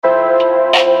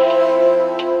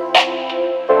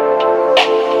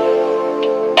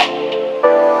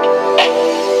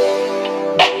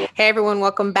everyone,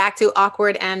 welcome back to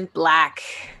Awkward and Black.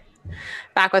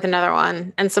 Back with another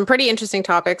one and some pretty interesting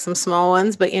topics, some small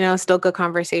ones, but still good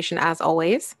conversation as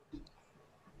always.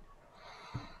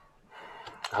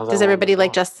 Does everybody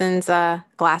like Justin's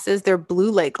glasses? They're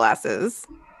blue light glasses.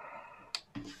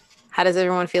 How does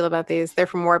everyone feel about these? They're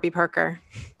from Warby Parker.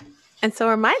 And so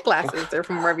are my glasses. They're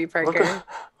from Warby Parker.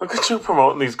 Look at you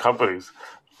promoting these companies.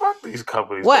 Fuck these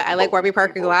companies. What? I like Warby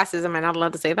Parker glasses. Am I not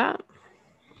allowed to say that?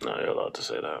 No, you're allowed to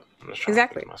say that. I'm just trying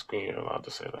Exactly. to my screen. You're allowed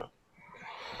to say that.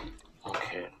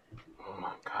 Okay. Oh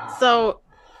my god. So.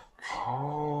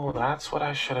 Oh, that's what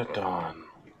I should have done.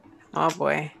 Oh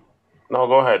boy. No,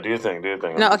 go ahead. Do your thing.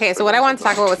 No, okay. So what I want to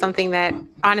talk about was something that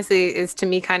honestly is to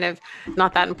me kind of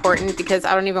not that important because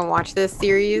I don't even watch this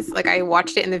series. Like I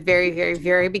watched it in the very, very,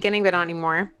 very beginning, but not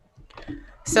anymore.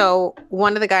 So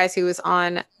one of the guys who was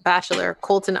on Bachelor,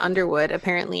 Colton Underwood,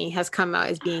 apparently has come out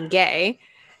as being gay.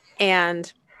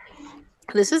 And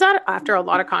this is after a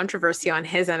lot of controversy on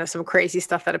his end of some crazy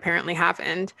stuff that apparently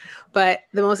happened. But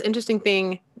the most interesting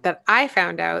thing that I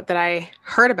found out that I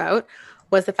heard about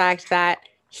was the fact that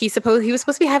he was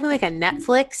supposed to be having like a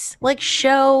Netflix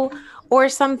show or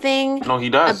something. No, he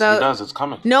does. He does. It's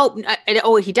coming. No,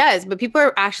 he does. But people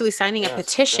are actually signing a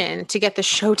petition to get the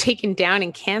show taken down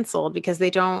and canceled because they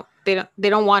don't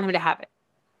want him to have it.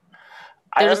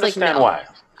 They're I understand why.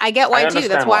 I get why too.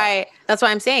 That's why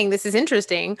I'm saying this is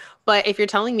interesting. But if you're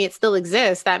telling me it still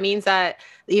exists, that means that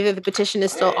either the petition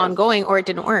is still ongoing or it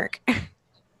didn't work.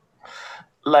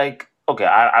 Okay,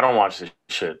 I don't watch this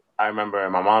shit. I remember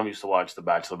my mom used to watch The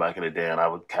Bachelor back in the day, and I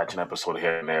would catch an episode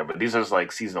here and there. But these are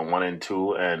like season 1 and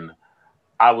 2, and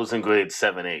I was in grade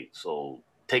 7, 8. So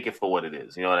take it for what it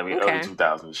is. You know what I mean? Okay. Early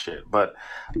 2000s shit. But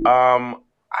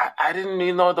I didn't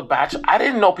even know The Bachelor. I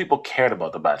didn't know people cared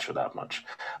about The Bachelor that much.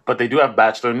 But they do have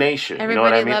Bachelor Nation. Everybody you know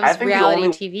what I mean? Loves I think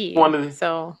reality TV.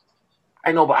 So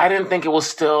I know, but I didn't think it was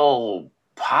still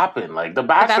popping. Like The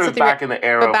Bachelor is back in the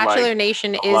era of Bachelor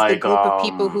Nation is the group of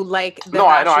people who like the No,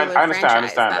 I know, I understand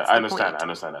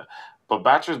that. But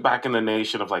Bachelor's back in the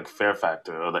nation of like Fair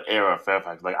Factor or the era of Fair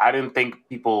Factor. Like I didn't think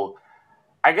people.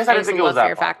 I guess I didn't think it was that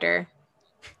Fair Factor.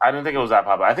 I didn't think it was that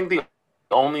popular. I think the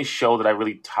only show that I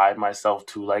really tied myself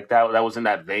to like that was in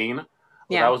that vein.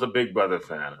 I was a Big Brother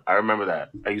fan. I remember that.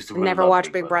 I used to really never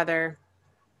watch Big Brother.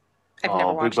 I've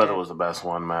never watched Big Brother it. was the best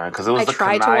one, man, because it was the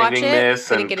connivingness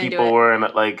and people were in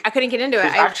like. I couldn't get into it.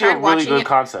 It's actually a really good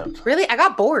concept. Really, I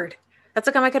got bored. That's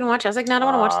how come I couldn't watch it. I was like, no, I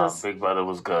don't want to watch this. Big Brother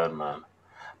was good, man,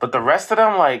 but the rest of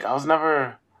them, like, I was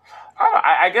never.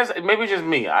 I guess maybe just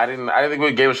me. I didn't think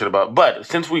we gave a shit about. But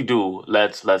since we do,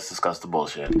 let's discuss the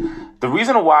bullshit. The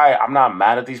reason why I'm not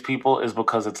mad at these people is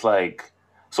because it's like,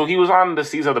 so he was on the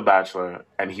season of The Bachelor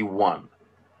and he won,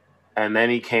 and then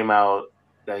he came out.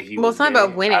 It's not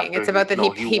about winning. It's about that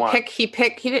he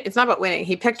picked. It's not about winning.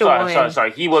 He picked a woman.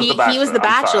 Sorry. He was the Bachelor. He was the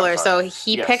Bachelor, so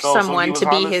he picked someone to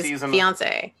be his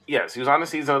fiance. Yes, he was on the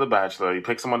season of The Bachelor. He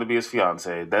picked someone to be his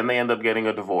fiance. Then they end up getting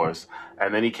a divorce,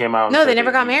 and then he came out. No, they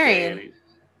never got married.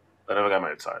 They never got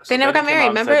married. Sorry, they never got married.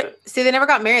 Remember? See, they never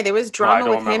got married. There was drama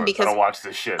with him because I don't watch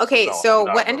this shit. Okay, so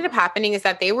what ended up happening is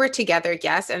that they were together,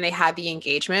 yes, and they had the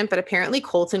engagement, but apparently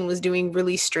Colton was doing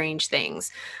really strange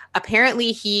things.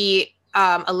 Apparently, he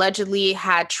allegedly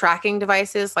had tracking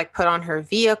devices like put on her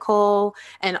vehicle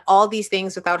and all these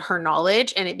things without her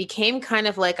knowledge, and it became kind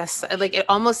of like it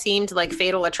almost seemed like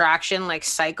Fatal Attraction, like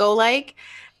Psycho like,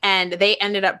 and they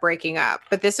ended up breaking up.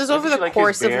 But this is over the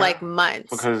course of like months.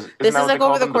 Because this is like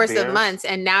over the course of months,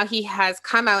 and now he has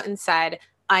come out and said,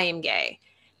 I am gay.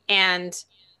 And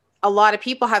a lot of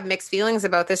people have mixed feelings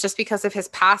about this just because of his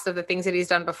past, of the things that he's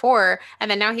done before. And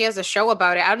then now he has a show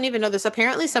about it. I don't even know. There's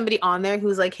apparently somebody on there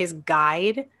who's like his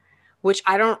guide, which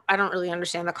I don't really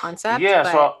understand the concept. Yeah.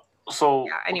 But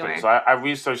anyway. Okay, so I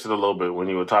researched it a little bit when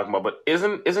you were talking about, but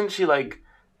isn't she like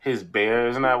his bear?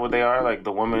 Isn't that what they are? Like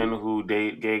the women who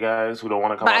date gay guys who don't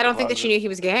want to come out. But I don't think that she knew he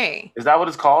was gay. Is that what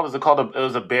it's called? Is it called it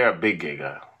was a bear, a big gay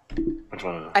guy? Which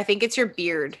one is it? I think it's your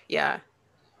beard. Yeah.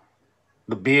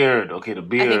 The beard, okay, the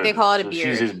beard. I think they call it a beard.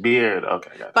 She's his beard,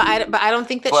 okay. Gotcha. But I don't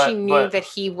think that she knew that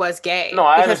he was gay. No,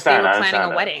 I understand. Because they were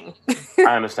planning a wedding.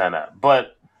 I understand that,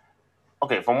 but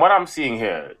okay, from what I'm seeing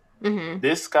here,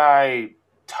 this guy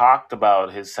talked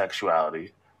about his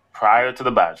sexuality prior to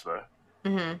The Bachelor.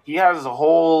 Mm-hmm. He has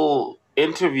whole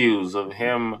interviews of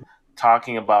him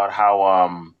talking about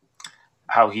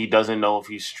how he doesn't know if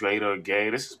he's straight or gay.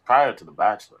 This is prior to The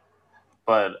Bachelor.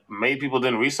 But many people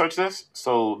didn't research this.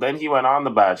 So then he went on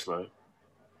The Bachelor.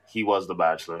 He was The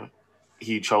Bachelor.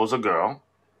 He chose a girl.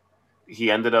 He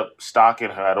ended up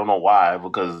stalking her. I don't know why,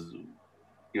 because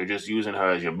you're just using her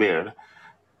as your beard.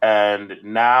 And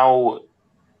now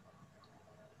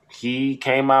he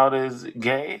came out as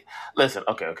gay. Listen,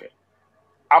 okay.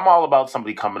 I'm all about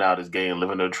somebody coming out as gay and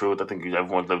living their truth. I think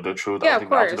everyone's lived their truth. Yeah, I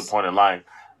think that's the point in line.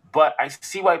 But I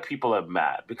see why people are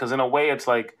mad, because in a way it's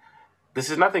like, this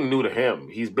is nothing new to him.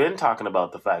 He's been talking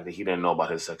about the fact that he didn't know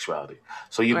about his sexuality.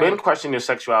 So you've been questioning your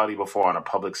sexuality before on a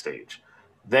public stage.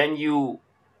 Then you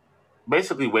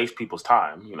basically waste people's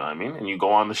time, you know what I mean? And you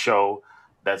go on the show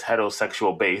that's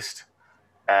heterosexual based,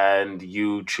 and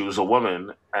you choose a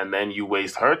woman, and then you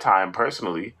waste her time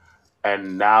personally,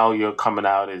 and now you're coming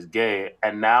out as gay,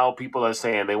 and now people are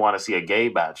saying they want to see a gay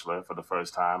bachelor for the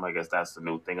first time. I guess that's the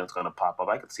new thing that's going to pop up.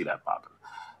 I could see that popping.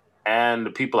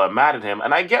 And people are mad at him,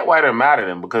 and I get why they're mad at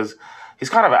him, because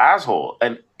he's kind of an asshole.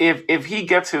 And if he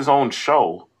gets his own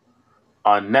show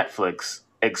on Netflix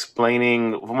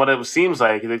explaining, from what it seems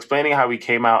like, he's explaining how he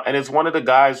came out, and it's one of the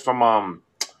guys from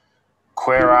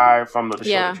Queer Eye, from the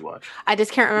show that you watch. I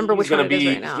just can't remember which one it is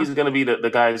right now. He's going to be the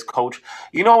guy's coach.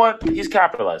 You know what? He's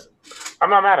capitalizing.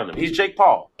 I'm not mad at him. He's Jake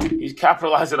Paul. He's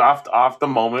capitalizing off the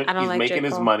moment. He's like making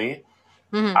his money.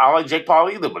 Mm-hmm. I don't like Jake Paul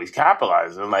either, but he's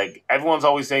capitalizing. Like, everyone's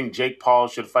always saying Jake Paul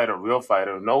should fight a real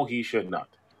fighter. No, he should not.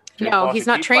 He's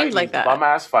not trained like that.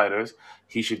 Bum-ass fighters.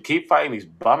 He should keep fighting these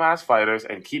bum-ass fighters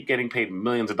and keep getting paid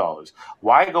millions of dollars.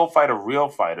 Why go fight a real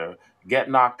fighter, get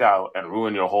knocked out, and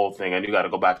ruin your whole thing, and you got to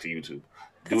go back to YouTube?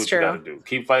 Do what you got to do.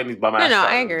 Keep fighting these bum-ass fighters.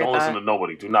 I agree Don't with listen that. to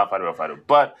nobody. Do not fight a real fighter.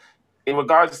 But in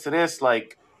regards to this,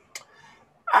 like,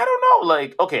 I don't know.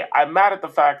 Like, okay, I'm mad at the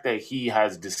fact that he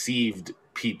has deceived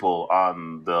people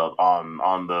on the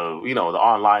the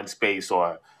online space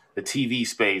or the TV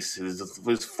space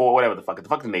is for whatever the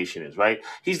fuck the nation is, right?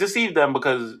 He's deceived them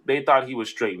because they thought he was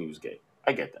straight and he was gay.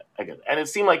 I get that. And it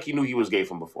seemed like he knew he was gay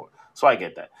from before. So I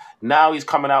get that. Now he's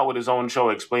coming out with his own show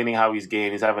explaining how he's gay,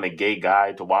 and he's having a gay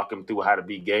guy to walk him through how to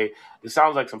be gay. It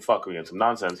sounds like some fuckery and some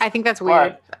nonsense. I think that's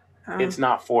weird. It's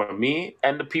not for me,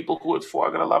 and the people who it's for are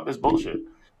going to love this bullshit.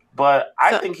 But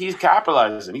I think he's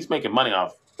capitalizing. He's making money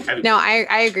off everything. No,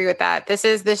 I agree with that. This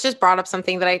just brought up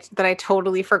something that I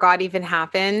totally forgot even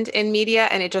happened in media,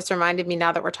 and it just reminded me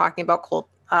now that we're talking about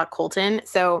Colton.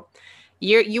 So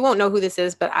you won't know who this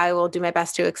is, but I will do my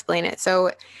best to explain it.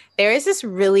 So there is this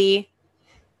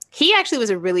he actually was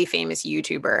a really famous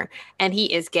YouTuber, and he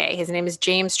is gay. His name is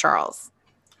James Charles.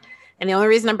 And the only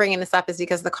reason I'm bringing this up is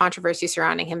because of the controversy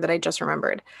surrounding him that I just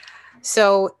remembered.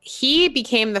 So he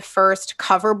became the first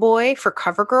cover boy for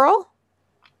CoverGirl.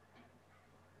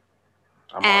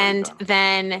 And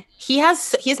then he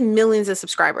has millions of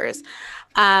subscribers.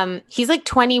 He's like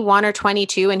 21 or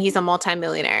 22, and he's a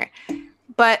multimillionaire.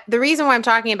 But the reason why I'm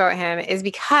talking about him is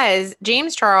because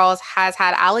James Charles has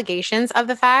had allegations of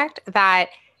the fact that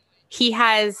he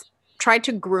has tried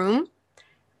to groom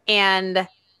and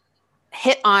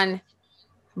hit on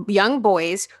young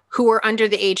boys who were under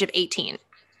the age of 18.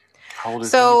 How old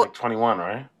is he? He's like 21,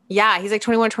 right? Yeah, he's like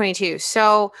 21, 22.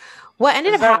 So what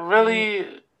ended up happening?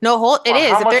 Really? No, it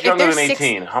is. How much younger than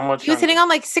 18? How much? He was hitting on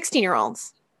like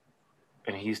 16-year-olds.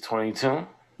 And he's 22?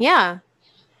 Yeah.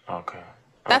 Okay.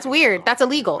 That's weird. That's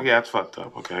illegal. Yeah, that's fucked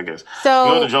up. Okay, I guess. So,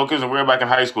 you know the joke is, when we were back in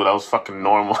high school, that was fucking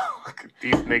normal.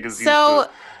 These niggas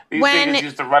niggas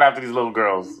used to run after these little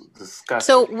girls. Disgusting.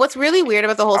 So what's really weird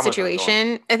about the whole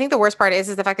situation, I think the worst part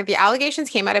is the fact that the allegations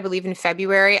came out, I believe, in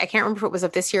February. I can't remember if it was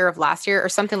of this year or of last year or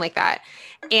something like that.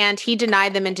 And he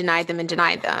denied them and denied them and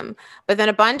denied them. But then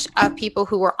a bunch of people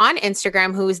who were on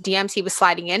Instagram, whose DMs he was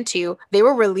sliding into, they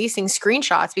were releasing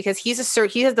screenshots because he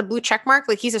has the blue check mark.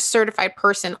 Like, he's a certified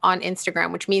person on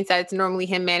Instagram, which means that it's normally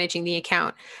him managing the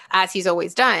account, as he's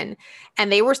always done.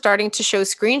 And they were starting to show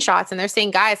screenshots, and they're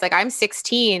saying, guys, like, I'm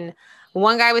 16.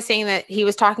 One guy was saying that he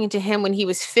was talking to him when he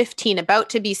was 15, about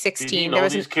to be 16. Did you know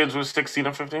these kids were 16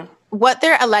 or 15? What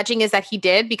they're alleging is that he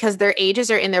did, because their ages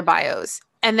are in their bios.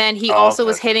 And then he also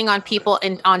was hitting on people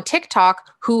on TikTok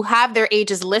who have their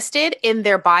ages listed in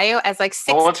their bio as like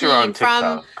 16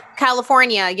 from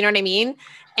California. You know what I mean?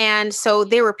 And so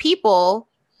there were people,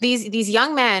 these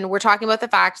young men were talking about the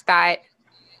fact that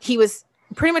he was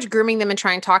pretty much grooming them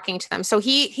and talking to them. So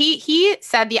he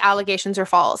said the allegations are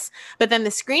false, but then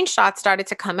the screenshots started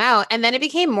to come out, and then it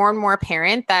became more and more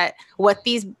apparent that what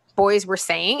these boys were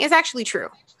saying is actually true,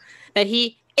 that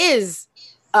he is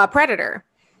a predator.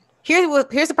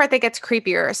 Here's the part that gets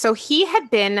creepier. So he had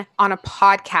been on a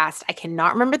podcast. I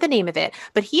cannot remember the name of it,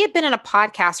 but he had been in a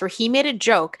podcast where he made a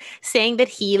joke saying that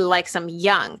he likes them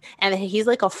young, and that he's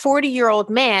like a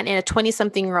 40-year-old man in a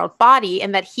 20-something-year-old body,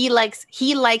 and that he likes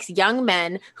young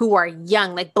men who are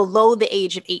young, like below the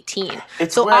age of 18.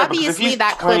 So weird, obviously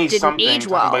that clip didn't age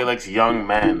well. Somebody likes young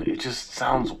men. It just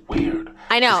sounds weird.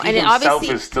 I know, and he himself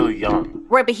is still young,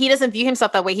 right? But he doesn't view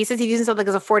himself that way. He says he views himself like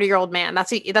as a 40-year-old man.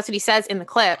 That's what he says in the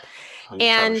clip.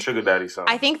 And sugar daddy son.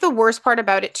 I think the worst part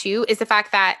about it too is the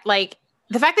fact that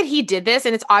he did this,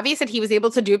 and it's obvious that he was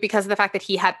able to do it because of the fact that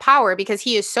he had power, because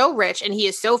he is so rich and he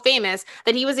is so famous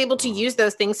that he was able to use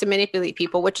those things to manipulate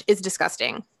people, which is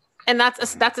disgusting. And that's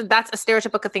a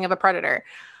stereotypical thing of a predator.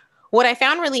 What I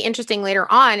found really interesting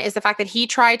later on is the fact that he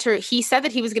said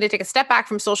that he was going to take a step back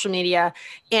from social media,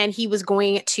 and he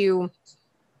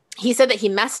said that he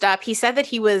messed up. He said that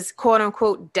he was quote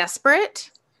unquote desperate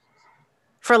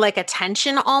for like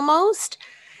attention almost.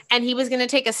 And he was going to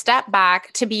take a step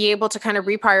back to be able to kind of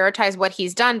reprioritize what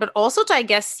he's done, but also to, I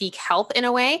guess, seek help in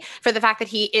a way for the fact that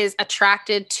he is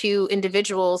attracted to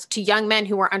individuals, to young men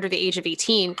who are under the age of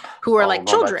 18, who are like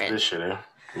children.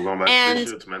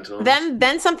 And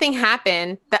then something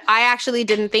happened that I actually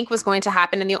didn't think was going to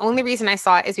happen. And the only reason I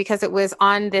saw it is because it was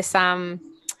on this, I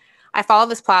follow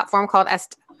this platform called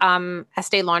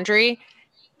Estee Laundry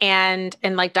and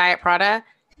like Diet Prada.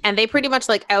 And they pretty much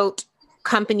like out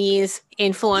companies,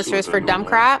 influencers for dumb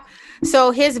crap.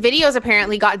 So his videos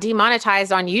apparently got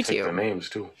demonetized on YouTube. Take the names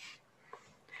too.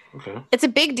 Okay. It's a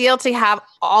big deal to have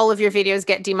all of your videos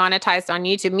get demonetized on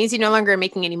YouTube. It means you no longer are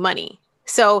making any money.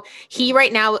 So he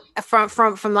right now,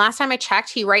 from last time I checked,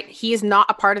 he is not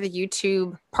a part of the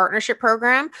YouTube partnership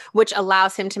program, which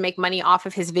allows him to make money off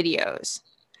of his videos.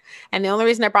 And the only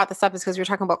reason I brought this up is because we were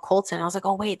talking about Colton. I was like,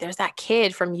 oh wait, there's that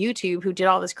kid from YouTube who did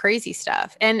all this crazy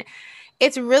stuff. And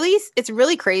it's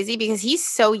really crazy because he's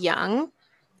so young.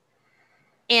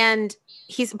 And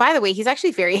by the way, he's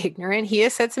actually very ignorant. He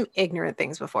has said some ignorant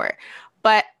things before.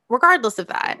 But regardless of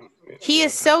that, he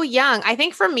is so young. I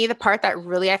think for me, the part that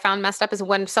really I found messed up is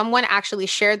when someone actually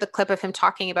shared the clip of him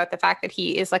talking about the fact that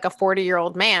he is like a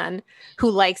 40-year-old man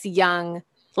who likes him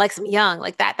young.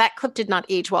 Like that clip did not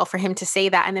age well for him to say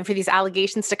that. And then for these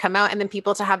allegations to come out and then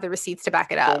people to have the receipts to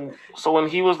back it up. So when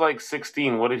he was like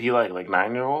 16, what did he like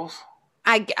 9-year-olds?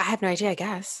 I have no idea, I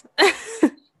guess.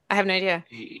 I have no idea.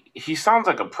 He sounds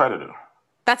like a predator.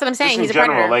 That's what I'm saying. He's a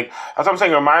predator. Like, that's what I'm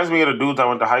saying. It reminds me of the dudes I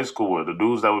went to high school with. The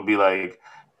dudes that would be like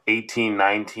 18,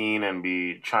 19 and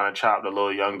be trying to chop the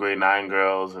little young grade 9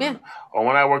 girls. And, or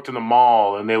when I worked in the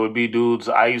mall and they would be dudes.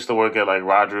 I used to work at like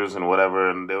Rogers and whatever.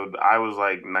 And I was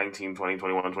like 19, 20,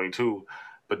 21, 22.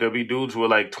 But there'd be dudes who were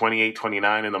like 28,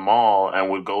 29 in the mall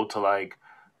and would go to like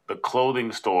the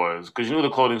clothing stores, because you knew the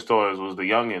clothing stores was the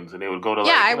youngins, and they would go to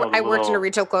I worked in a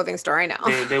retail clothing store. I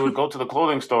know. They would go to the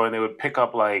clothing store and they would pick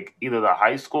up like either the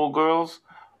high school girls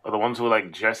or the ones who were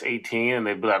like just 18, and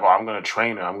they'd be like, "Oh, I'm gonna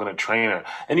train her,"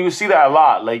 and you would see that a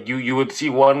lot. Like you would see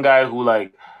one guy who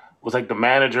like was like the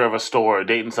manager of a store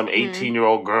dating some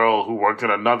 18-year-old girl who worked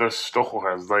in another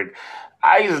store. It's like,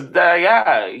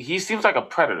 he seems like a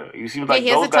predator. He seems like he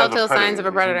has the telltale signs of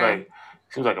a predator.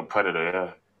 Seems like a predator.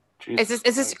 Yeah.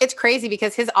 It's crazy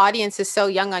because his audience is so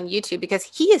young on YouTube because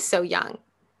he is so young.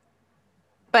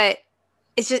 But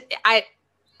it's just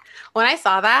when I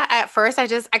saw that at first, I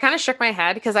kind of shook my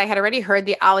head because I had already heard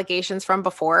the allegations from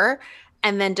before,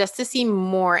 and then just to see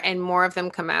more and more of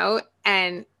them come out,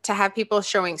 and to have people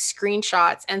showing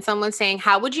screenshots and someone saying,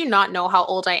 "How would you not know how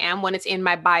old I am when it's in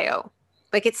my bio?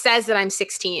 Like it says that I'm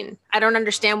 16. I don't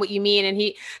understand what you mean."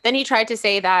 And he tried to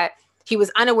say that he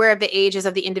was unaware of the ages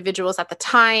of the individuals at the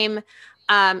time.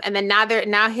 And then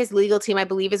now his legal team, I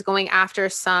believe, is going after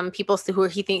some people who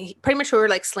are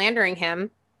like slandering him,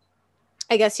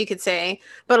 I guess you could say.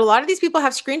 But a lot of these people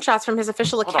have screenshots from his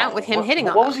official account with him hitting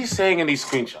on them. What was he saying in these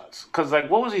screenshots? Because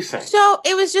like, what was he saying? So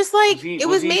it was just like, it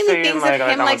was mainly things of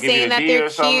him like saying that they're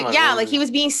cute. Yeah, like he was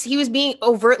being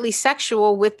overtly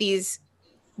sexual with these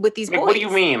boys. What do you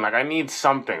mean? Like, I need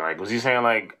something. Like, was he saying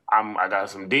like, I got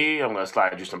some D, I'm gonna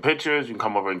slide you some pictures, you can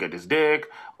come over and get this dick,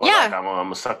 or like I'm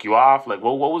gonna suck you off? Like,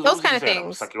 what was those kind of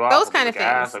things? Suck you off, those kind of things.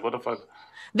 Ass? Like, what the fuck?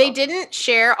 They didn't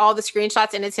share all the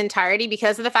screenshots in its entirety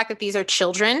because of the fact that these are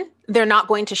children. They're not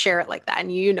going to share it like that,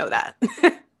 and you know that.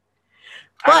 But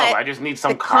I just need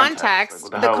some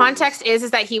context. Like, the context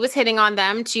is that he was hitting on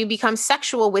them to become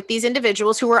sexual with these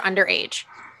individuals who were underage.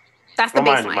 That's the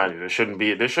baseline. Mind you, there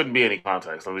shouldn't be any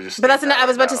context. Let me just. But that's I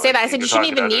was about to say that. I said you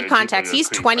shouldn't even need context. He's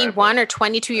 21 or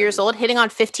 22 years old, hitting on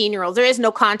 15-year-olds. There is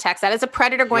no context. That is a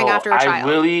predator going after a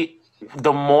child.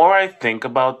 The more I think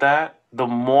about that, the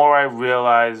more I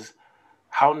realize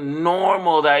how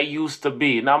normal that used to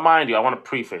be. Now, mind you, I want to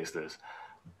preface this.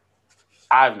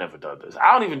 I've never done this.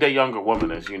 I don't even date younger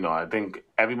women, as you know. I think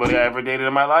everybody I ever dated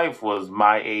in my life was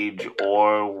my age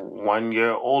or 1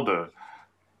 year older.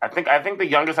 I think the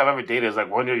youngest I've ever dated is like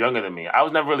 1 year younger than me. I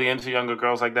was never really into younger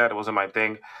girls like that. It wasn't my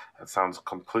thing. That sounds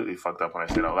completely fucked up when I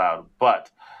say it out loud. But,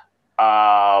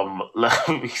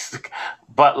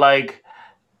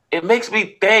 it makes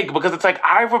me think because it's like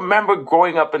I remember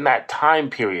growing up in that time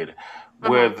period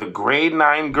where the grade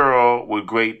 9 girl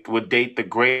would date the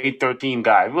grade 13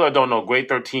 guy. If you don't know, grade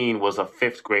 13 was a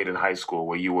fifth grade in high school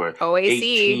where you were OAC.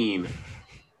 18.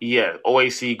 Yeah,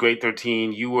 OAC grade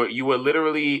 13. You were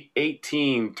literally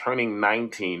 18 turning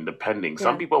 19 depending.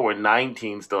 Some people were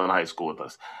 19 still in high school with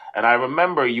us. And I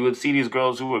remember you would see these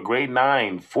girls who were grade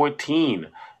 9, 14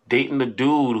 dating the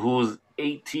dude who's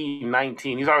 18,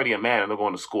 19. He's already a man and they're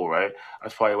going to school, right?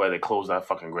 That's probably why they closed that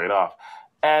fucking grade off.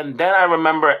 And then I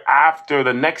remember after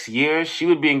the next year, she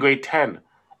would be in grade 10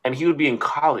 and he would be in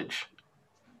college.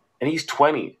 And he's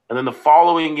 20. And then the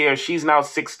following year, she's now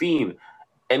 16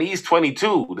 and he's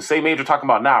 22, the same age we're talking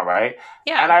about now, right?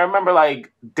 Yeah. And I remember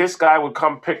like this guy would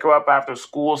come pick her up after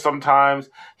school sometimes.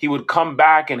 He would come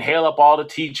back and hail up all the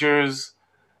teachers.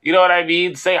 You know what I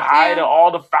mean? Say hi to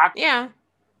all the faculty. Yeah.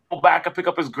 Go back and pick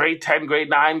up his grade 10, grade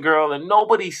 9 girl, and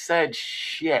nobody said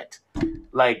shit.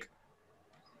 Like,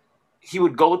 he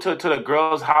would go to the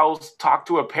girl's house, talk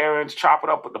to her parents, chop it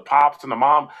up with the pops and the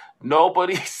mom.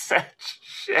 Nobody said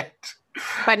shit.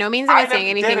 By no means am I saying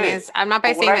anything I'm not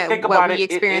by saying that what we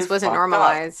experienced wasn't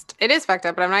normalized. It is fucked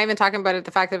up, but I'm not even talking about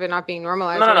the fact of it not being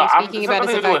normalized. No. I'm speaking about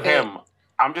it with him.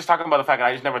 I'm just talking about the fact that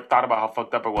I just never thought about how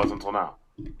fucked up it was until now.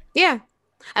 Yeah.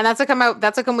 And that's like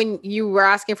when you were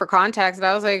asking for context, and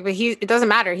I was like, but it doesn't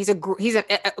matter.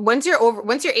 Once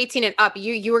you're 18 and up,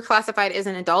 you were classified as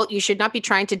an adult. You should not be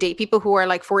trying to date people who are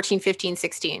like 14, 15,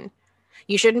 16.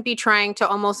 You shouldn't be trying to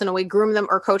almost in a way groom them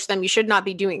or coach them. You should not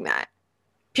be doing that.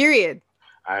 Period.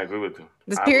 I agree with you.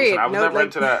 Period. I was never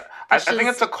into that. I think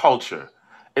it's a culture.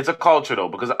 It's a culture though,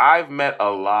 because I've met a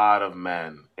lot of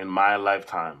men in my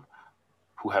lifetime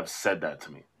who have said that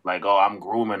to me. Like, oh, I'm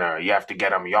grooming her. You have to get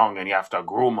them young and you have to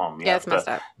groom them. It's messed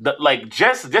up. Like,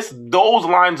 just those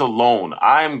lines alone,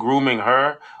 I'm grooming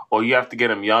her, or you have to get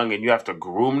them young and you have to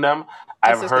groom them.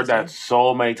 I've heard that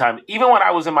so many times. Even when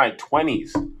I was in my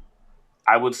 20s,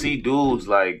 I would see dudes,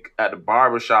 like, at the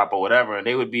barbershop or whatever, and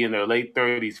they would be in their late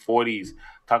 30s, 40s,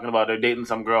 talking about they're dating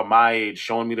some girl my age,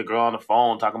 showing me the girl on the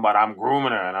phone, talking about I'm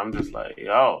grooming her. And I'm just like,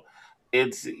 yo,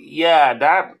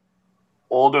 that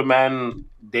older men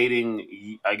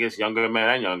dating, I guess, younger men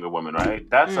and younger women, right?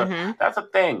 That's a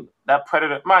thing. That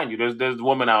predator, mind you, there's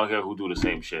women out here who do the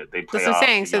same shit. They play. That's what I'm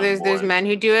saying. So there's men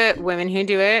who do it, women who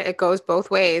do it. It goes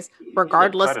both ways,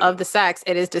 regardless of the sex.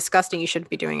 It is disgusting. You shouldn't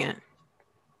be doing it.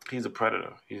 He's a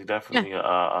predator. He's definitely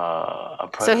a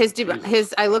predator.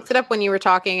 So I looked it up when you were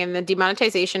talking, and the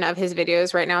demonetization of his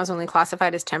videos right now is only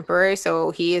classified as temporary.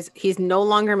 So he's no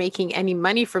longer making any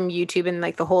money from YouTube and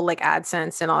like the whole like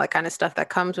AdSense and all that kind of stuff that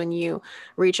comes when you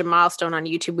reach a milestone on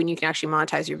YouTube when you can actually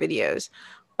monetize your videos.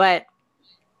 But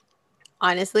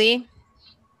honestly,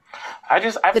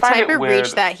 the type of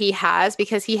reach that he has,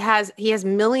 because he has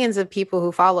millions of people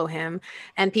who follow him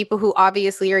and people who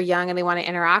obviously are young and they want to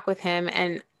interact with him.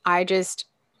 And I don't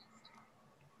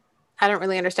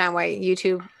really understand why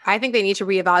YouTube, I think they need to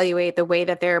reevaluate the way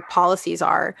that their policies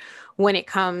are when it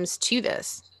comes to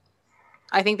this.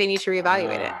 I think they need to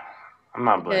reevaluate it. I'm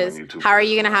not blaming YouTube. How are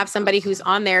you going to have somebody who's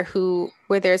on there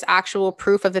where there's actual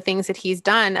proof of the things that he's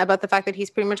done about the fact that he's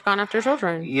pretty much gone after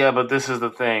children? Yeah, but this is the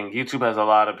thing. YouTube has a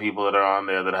lot of people that are on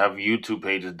there that have YouTube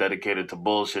pages dedicated to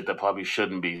bullshit that probably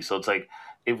shouldn't be. So it's like,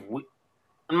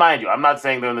 mind you, I'm not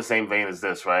saying they're in the same vein as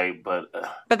this, right? But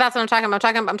that's what I'm talking about.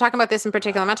 I'm talking about this in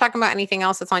particular. I'm not talking about anything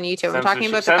else that's on YouTube. I'm talking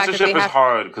about the fact that censorship is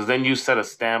hard because then you set a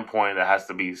standpoint that has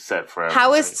to be set forever.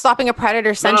 How is stopping a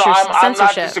predator censorship? I'm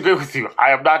not disagreeing with you.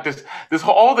 I am not this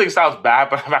whole thing sounds bad,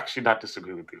 but I'm actually not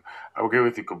disagreeing with you. I agree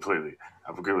with you completely.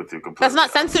 That's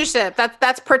not censorship.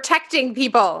 That's protecting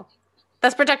people.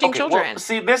 That's protecting children. Well,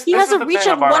 see, he has a reach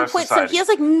of 1.7. He has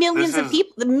like millions of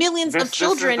people, millions of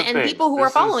children and people who are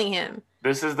following him.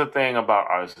 This is the thing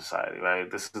about our society, right?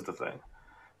 This is the thing.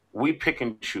 We pick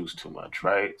and choose too much,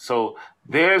 right? So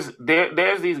there's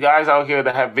these guys out here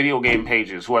that have video game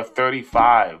pages who are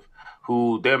 35,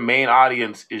 who their main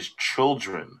audience is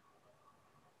children.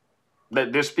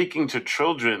 That they're speaking to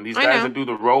children. These guys that do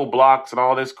the Roblox and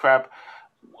all this crap,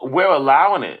 we're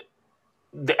allowing it.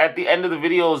 At the end of the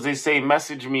videos, they say,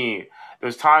 message me.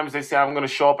 There's times they say, I'm going to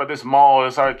show up at this mall or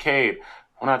this arcade.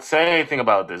 We're not saying anything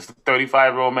about this.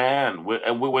 35-year-old man.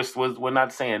 We're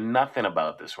not saying nothing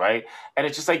about this, right? And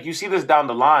it's just like, you see this down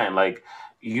the line. Like,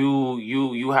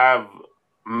 you have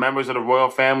members of the royal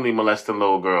family molesting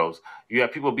little girls. You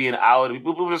have people being out.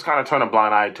 People just kind of turn a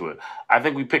blind eye to it. I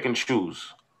think we pick and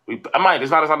choose.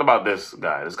 It's not about this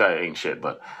guy. This guy ain't shit.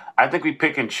 But I think we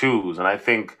pick and choose. And I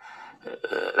think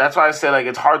that's why I say, like,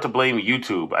 it's hard to blame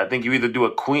YouTube. I think you either do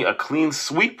a clean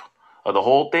sweep of the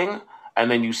whole thing, and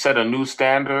then you set a new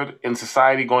standard in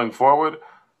society going forward,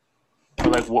 So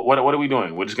like, what are we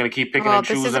doing? We're just gonna keep picking Well, and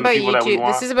this is choosing the about people that we YouTube.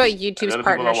 This want, is about and the YouTube's other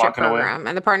people are partnership walking away. program.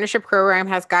 And the partnership program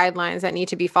has guidelines that need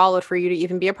to be followed for you to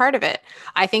even be a part of it.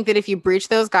 I think that if you breach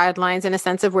those guidelines in a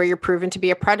sense of where you're proven to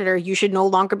be a predator, you should no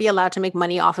longer be allowed to make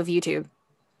money off of YouTube.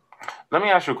 Let me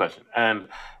ask you a question, and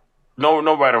no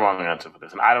right or wrong answer for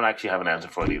this, and I don't actually have an answer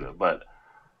for it either. But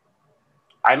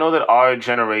I know that our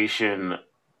generation,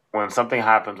 when something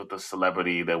happens with a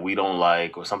celebrity that we don't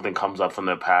like, or something comes up from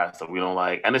their past that we don't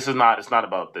like, and it's not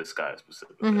about this guy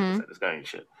specifically. Mm-hmm. This guy ain't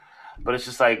shit. But it's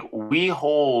just like we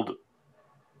hold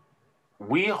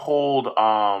the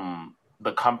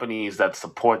companies that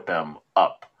support them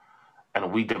up,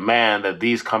 and we demand that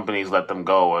these companies let them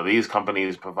go, or these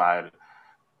companies provide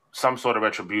some sort of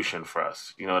retribution for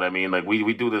us. You know what I mean? Like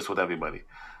we do this with everybody.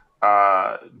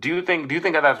 Do you think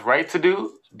that that's right to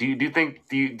do? Do you think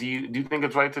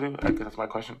it's right to do? I guess that's my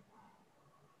question.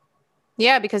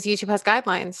 Yeah, because YouTube has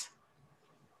guidelines.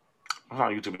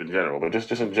 Not YouTube in general, but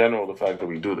just in general, the fact that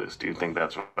we do this. Do you think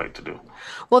that's right to do?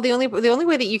 Well, the only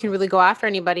way that you can really go after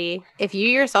anybody, if you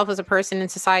yourself as a person in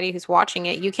society who's watching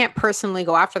it, you can't personally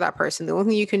go after that person. The only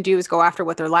thing you can do is go after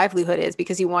what their livelihood is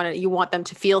because you want them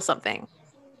to feel something.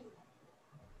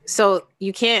 So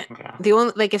you can't Okay. the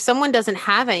only like if someone doesn't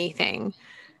have anything,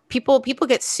 people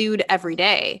get sued every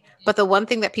day. But the one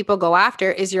thing that people go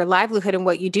after is your livelihood and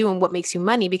what you do and what makes you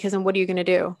money because then what are you going to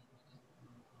do?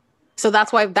 So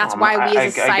that's why we as a I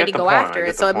society get the go point. I after it.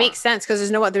 get the So it point. makes sense because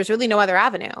there's really no other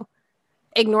avenue.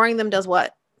 Ignoring them does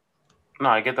what? No,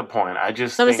 I get the point. I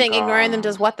just So I'm just think saying ignoring them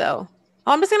does what though?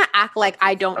 Oh, I'm just gonna act like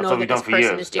I don't that's know what we've that done this for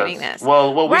person is years. doing That's this.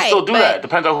 well, we Right, still do but that.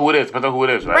 Depends on who it is. Depends on who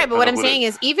it is, right? right, but Depends what on I'm who it saying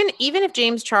is. is even if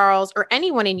James Charles or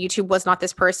anyone in YouTube was not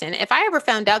this person, if I ever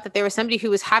found out that there was somebody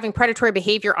who was having predatory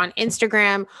behavior on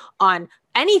Instagram, on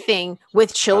anything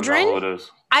with I don't know children, who it is.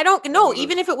 I don't I don't know know. who it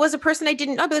Even is. if it was a person I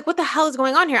didn't know, I'd be like, what the hell is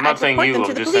going on here? I'm not I'd saying report them you.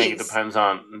 to I'm the just saying police. it Right, depends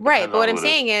but what on I'm who it is.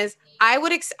 saying is I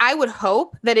would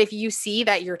hope that if you see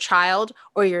that your child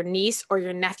or your niece or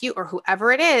your nephew or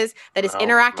whoever it is that is No,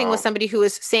 interacting with no, somebody who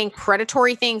is saying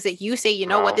predatory things that you say, you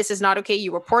know what, no. this is not okay,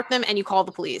 you report them and you call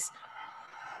the police.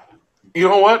 You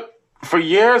know what? For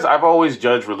years, I've always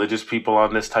judged religious people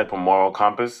on this type of moral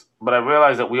compass, but I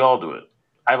realize that we all do it.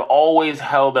 I've always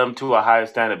held them to a higher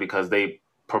standard because they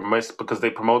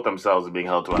promote themselves as being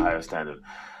held to a higher standard.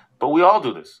 But we all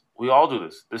do this. We all do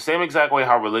this. The same exact way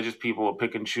how religious people will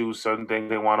pick and choose certain things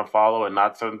they want to follow and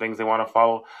not certain things they want to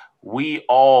follow. We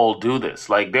all do this.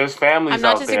 Like there's I'm families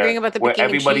not out there disagreeing about the where picking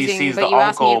and everybody choosing, sees the but you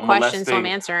asked me a uncle question, so I'm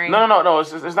molesting. answering. No.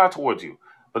 It's not towards you.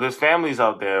 But there's families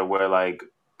out there where like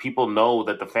people know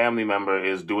that the family member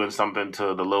is doing something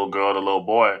to the little girl, the little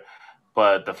boy,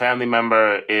 but the family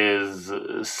member is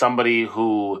somebody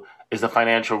who is a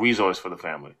financial resource for the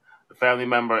family. The family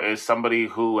member is somebody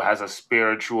who has a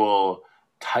spiritual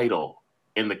title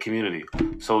in the community.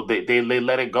 So they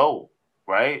let it go,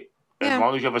 right? As Yeah.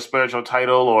 long as you have a spiritual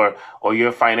title or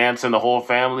you're financing the whole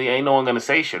family, ain't no one gonna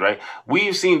say shit, right?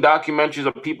 We've seen documentaries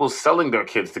of people selling their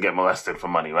kids to get molested for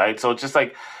money, right? So it's just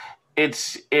like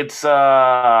it's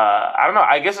I don't know.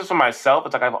 I guess it's for myself.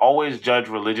 It's like I've always judged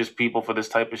religious people for this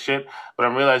type of shit, but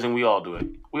I'm realizing we all do it.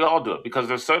 We all do it because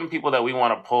there's certain people that we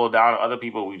want to pull down, other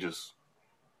people we just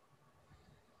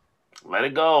let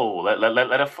it go,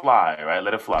 let it fly, right?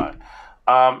 Let it fly.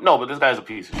 No, but this guy's a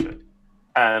piece of shit,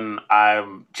 and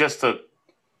I'm just to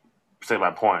say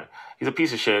my point. He's a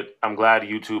piece of shit. I'm glad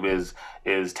YouTube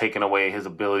is taking away his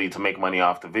ability to make money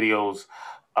off the videos.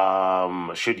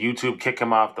 Should YouTube kick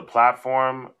him off the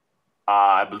platform?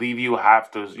 I believe you have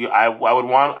to. I'd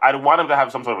want him to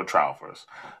have some sort of a trial first,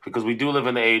 because we do live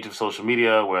in the age of social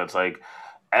media where it's like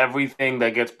everything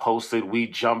that gets posted, we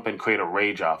jump and create a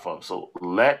rage off of. So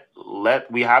let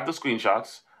we have the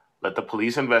screenshots. Let the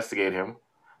police investigate him.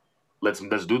 Let's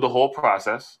do the whole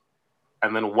process,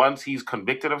 and then once he's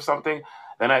convicted of something,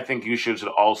 then I think you should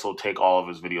also take all of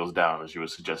his videos down, as you were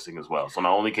suggesting as well. So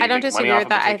not only can I you don't make money disagree off with him,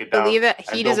 but that. take I it down believe that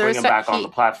and don't bring him back on the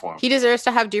platform. he deserves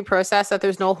to have due process, that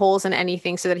there's no holes in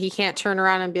anything so that he can't turn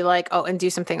around and be like, oh, and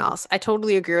do something else. I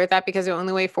totally agree with that because the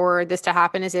only way for this to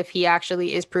happen is if he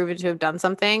actually is proven to have done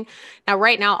something. Now,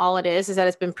 right now, all it is that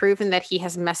it's been proven that he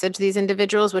has messaged these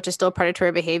individuals, which is still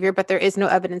predatory behavior, but there is no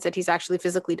evidence that he's actually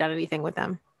physically done anything with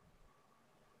them.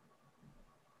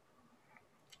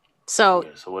 So, Yeah,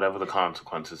 so whatever the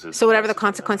consequences is so for whatever the messaging them,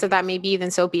 consequence I of that guess. may be, then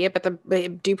so be it. But the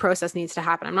due process needs to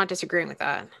happen. I'm not disagreeing with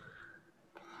that.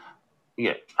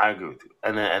 Yeah, I agree with you,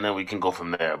 and then we can go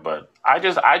from there. But I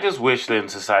just wish that in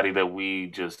society that we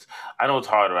just I know it's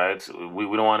hard, right? We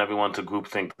don't want everyone to group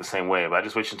think the same way, but I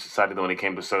just wish in society that when it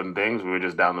came to certain things, we were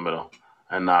just down the middle,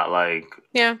 and not like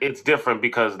Yeah. it's different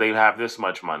because they have this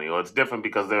much money, or it's different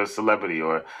because they're a celebrity,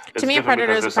 or it's To me, a different predator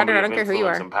because is a there's predator. somebody I of don't care who you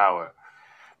influence are. and power.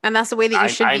 And that's the way that you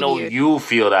should I be know viewed. you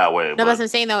feel that way, No, but that's what I'm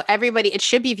saying though. Everybody, it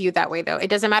should be viewed that way though. It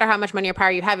doesn't matter how much money or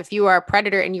power you have. If you are a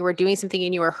predator and you are doing something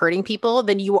and you are hurting people,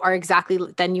 then you are exactly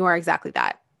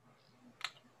that.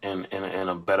 in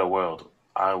a better world,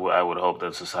 I would hope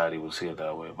that society would see it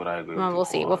that way. But I agree with Well, you we'll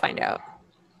see. We'll find wholeheartedly. out.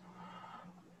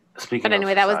 But Speaking of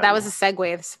anyway, that society, was a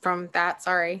segue from that.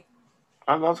 Sorry.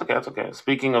 that's okay. That's okay.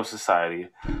 Speaking of society,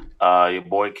 your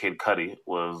boy Kid Cudi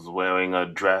was wearing a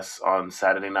dress on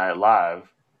Saturday Night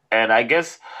Live, and I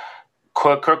guess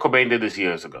Kurt Cobain did this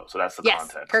years ago, so that's the Yes,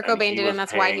 context. Kurt And Cobain he did, and was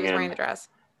that's why he paying was wearing in. the dress.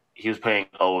 He was paying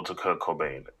ode to Kurt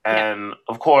Cobain, Yeah, and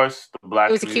of course the it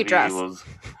black was a cute community dress. was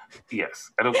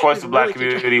yes, and of It course was the a black really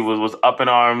cute community dress. was up in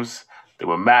arms. They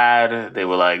were mad. They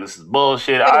were like, "This is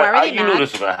bullshit." Wait, why were they You knew mad?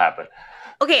 this was gonna happen.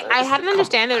 Okay, I hadn't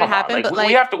understand it would Come on, happen, like but we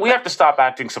like, have to stop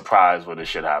acting surprised when this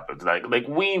shit happens.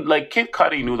 Like Kid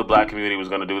Cudi knew the black community was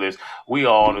gonna do this. We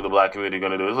all knew the black community was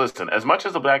gonna do this. Listen, as much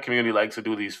as the black community likes to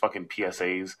do these fucking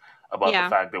PSAs about the yeah,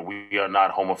 fact that we are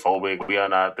not homophobic, we are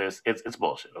not this, it's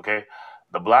bullshit. Okay,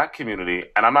 the black community,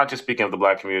 and I'm not just speaking of the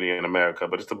black community in America,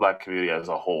 but just the black community as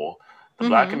a whole. The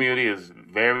black mm-hmm, community is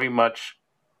very much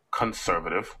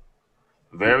conservative,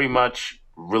 very much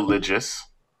religious,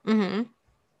 mm-hmm,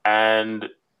 and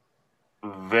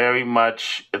very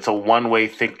much it's a one-way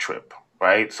think trip,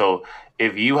 right? So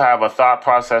if you have a thought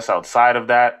process outside of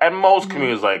that, and most mm-hmm.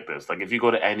 communities like this, like if you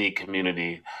go to any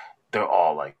community, they're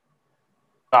all like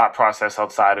thought process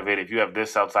outside of it. If you have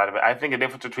this outside of it, I think the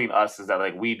difference between us is that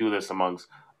like we do this amongst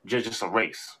just a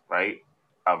race, right?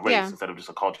 A race Yeah, instead of just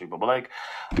a culture people. But like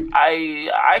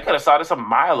I could have saw this a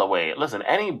mile away. Listen,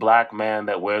 any black man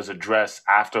that wears a dress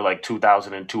after like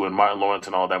 2002 and Martin Lawrence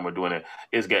and all them were doing it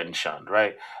is getting shunned,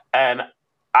 right? And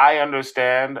I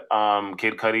understand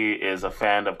Kid Cudi is a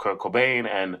fan of Kurt Cobain,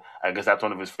 and I guess that's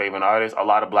one of his favorite artists. A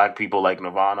lot of black people like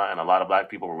Nirvana, and a lot of black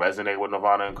people resonate with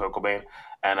Nirvana and Kurt Cobain.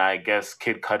 And I guess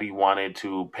Kid Cudi wanted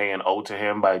to pay an ode to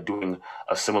him by doing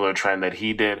a similar trend that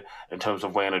he did in terms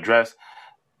of wearing a dress.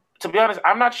 To be honest,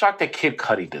 I'm not shocked that Kid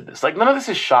Cudi did this. Like none of this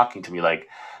is shocking to me.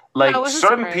 no, I Like wasn't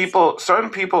surprised. certain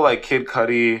people like Kid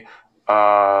Cudi,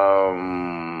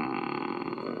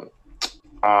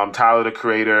 Tyler the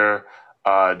Creator,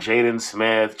 Jaden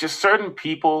Smith, just certain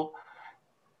people,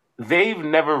 they've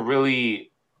never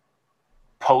really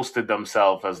posted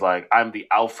themselves as like I'm the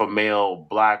alpha male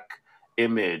black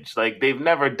image. Like they've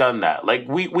never done that. Like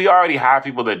we already have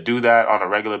people that do that on a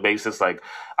regular basis. Like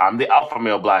I'm the alpha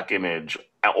male black image,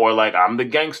 or like I'm the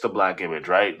gangster black image.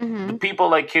 Right? The Mm-hmm. people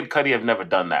like Kid Cudi have never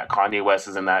done that. Kanye West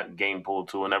is in that game pool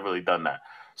too, and never really done that.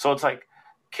 So it's like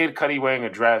Kid Cudi wearing a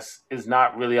dress is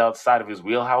not really outside of his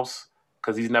wheelhouse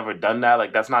because he's never done that.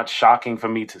 Like that's not shocking for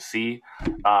me to see.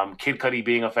 Kid Cudi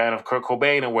being a fan of Kurt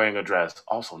Cobain and wearing a dress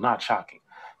also not shocking.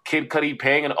 Kid Cudi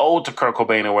paying an ode to Kurt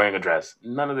Cobain and wearing a dress.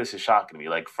 None of this is shocking to me.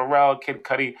 Like Pharrell, Kid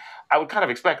Cudi, I would kind of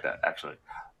expect that actually.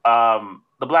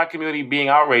 The black community being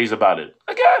outraged about it.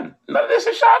 Again, none of this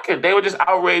is shocking. They were just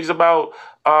outraged about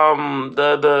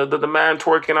the man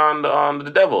twerking on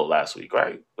the devil last week,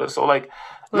 right? So like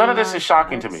none Lil of this is Nas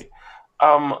shocking to X. me.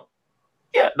 Um,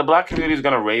 yeah, the black community is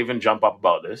gonna rave and jump up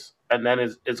about this, and then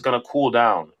it's gonna cool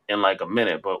down in like a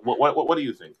minute. But what do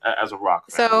you think as a rock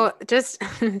fan? So just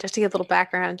just to get a little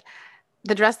background,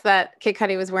 the dress that Kid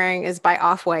Cudi was wearing is by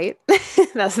Off-White.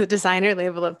 That's the designer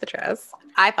label of the dress.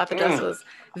 I thought the dress was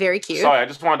very cute. Sorry, I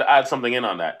just wanted to add something in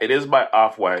on that. It is by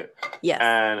Off-White. Yes.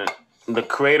 And the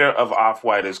creator of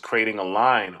Off-White is creating a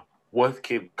line with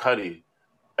Kid Cudi,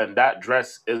 and that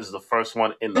dress is the first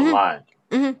one in the line.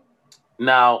 Mm-hmm.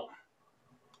 Now,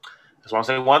 I just want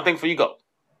to say one thing before you go.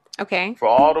 Okay. For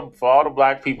all the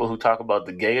black people who talk about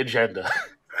the gay agenda,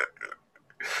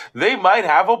 they might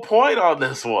have a point on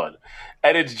this one.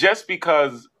 And it's just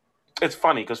because it's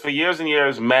funny because for years and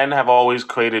years, men have always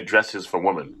created dresses for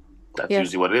women. That's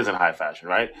usually what it is in high fashion,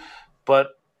 right? But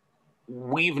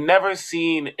we've never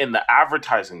seen in the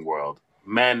advertising world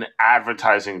men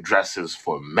advertising dresses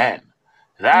for men.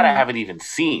 That I haven't even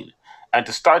seen. And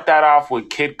to start that off with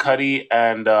Kid Cudi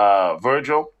and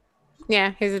Virgil,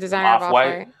 yeah, he's a designer of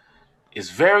Off-White.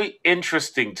 Is very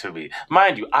interesting to me.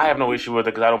 Mind you, I have no issue with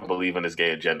it because I don't believe in this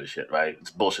gay agenda shit, right?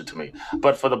 It's bullshit to me.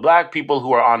 But for the black people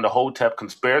who are on the Hotep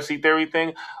conspiracy theory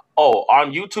thing,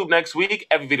 on YouTube next week,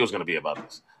 every video is going to be about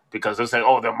this. Because they're saying,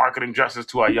 they're marketing dresses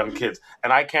to our young kids.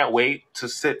 And I can't wait to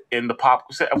sit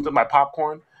with my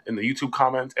popcorn in the YouTube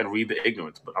comments and read the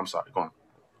ignorance. But I'm sorry, go on.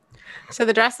 So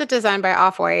the dress is designed by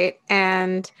Off-White,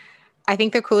 and I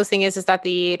think the coolest thing is that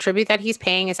the tribute that he's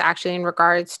paying is actually in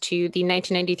regards to the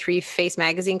 1993 Face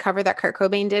magazine cover that Kurt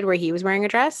Cobain did, where he was wearing a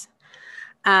dress.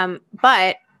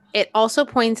 But it also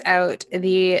points out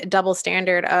the double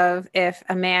standard of if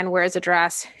a man wears a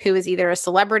dress who is either a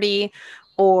celebrity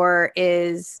or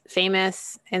is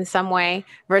famous in some way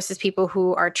versus people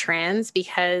who are trans,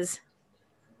 because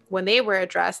when they wear a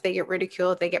dress, they get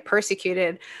ridiculed, they get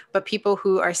persecuted. But people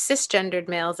who are cisgendered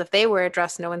males, if they wear a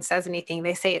dress, no one says anything.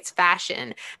 They say it's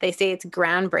fashion. They say it's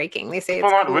groundbreaking. They say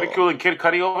it's cool. Ridiculing Kid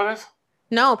Cudi over this?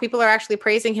 No, people are actually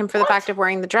praising him for the fact of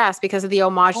wearing the dress because of the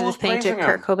homage that is paying to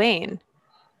Kurt Cobain.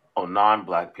 Oh,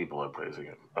 non-black people are praising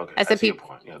him. Okay, I see your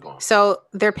point. Yeah, go on. So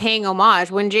they're paying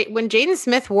homage. When Jaden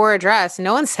Smith wore a dress,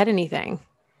 no one said anything.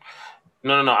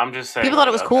 No. I'm just saying. People thought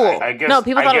it was cool. I guess, no,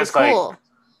 people thought it was cool.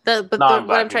 What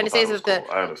I'm trying to say is that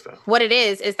I understand. What it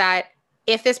is that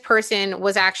if this person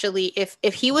was actually,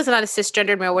 if he was not a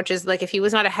cisgendered male, which is like if he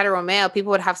was not a hetero male,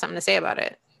 people would have something to say about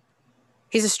it.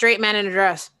 He's a straight man in a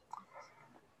dress.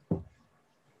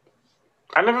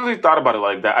 I never really thought about it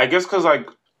like that. I guess because like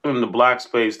in the black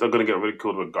space, they're gonna get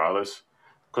ridiculed regardless.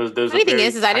 Because there's the thing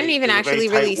is I didn't even actually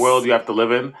really world you have to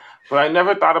live in. But I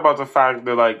never thought about the fact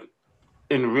that like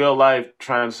in real life,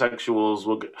 transsexuals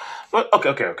will get...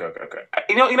 Okay.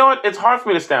 You know what? It's hard for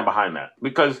me to stand behind that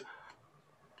because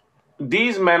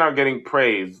these men are getting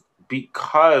praised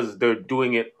because they're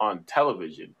doing it on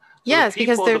television. So yes,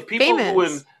 because they're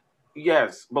famous.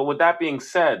 Yes, but with that being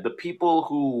said, the people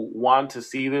who want to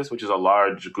see this, which is a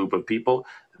large group of people,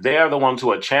 they are the ones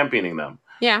who are championing them.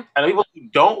 Yeah. And the people who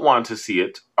don't want to see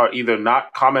it are either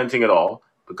not commenting at all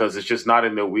because it's just not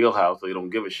in their wheelhouse, so they don't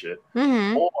give a shit,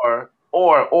 mm-hmm. or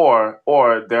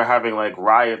they're having like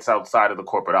riots outside of the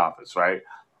corporate office, right?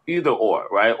 Either or,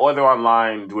 right? Or they're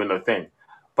online doing their thing.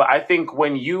 But I think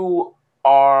when you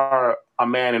are a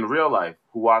man in real life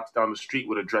who walks down the street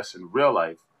with a dress in real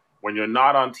life, when you're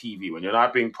not on TV, when you're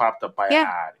not being propped up by an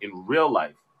ad, in real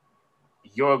life,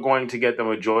 you're going to get the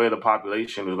majority of the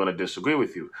population who's going to disagree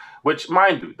with you. Which,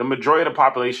 mind you, the majority of the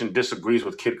population disagrees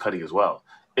with Kid Cudi as well.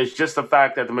 It's just the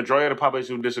fact that the majority of the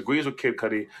population who disagrees with Kid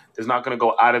Cudi is not going to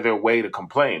go out of their way to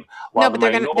complain. No, but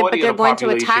they're going to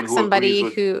attack somebody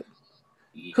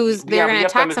who's they're going to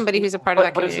attack somebody who's a part of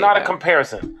that community. But it's not a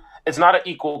comparison. It's not an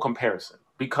equal comparison.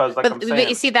 Because, like but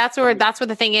you see, that's where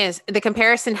the thing is. The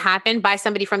comparison happened by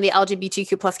somebody from the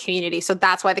LGBTQ plus community, so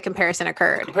that's why the comparison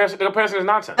occurred. The comparison is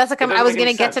nonsense. That's I was going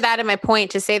to get to that in my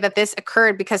point to say that this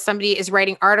occurred because somebody is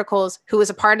writing articles who is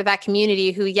a part of that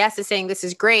community who, yes, is saying this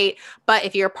is great, but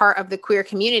if you're a part of the queer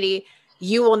community,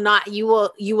 you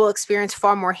will experience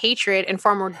far more hatred and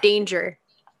far more danger.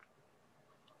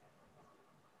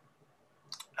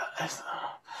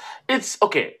 It's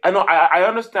okay. I know. I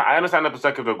understand. I understand the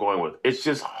perspective they're going with. It's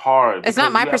just hard. It's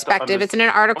not my perspective. It's in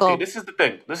an article. Okay, this is the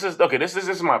thing. This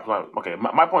is my plan. Okay,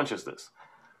 my point is this: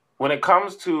 when it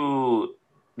comes to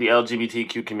the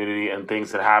LGBTQ community and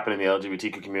things that happen in the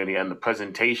LGBTQ community and the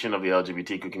presentation of the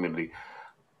LGBTQ community,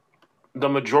 the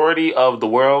majority of the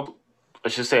world,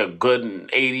 let's just say a good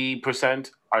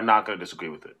 80%, are not going to disagree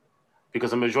with it.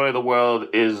 Because the majority of the world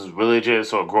is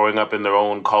religious or growing up in their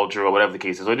own culture or whatever the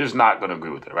case is. So they're just not going to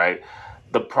agree with it, right?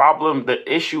 The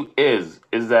issue is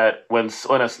that when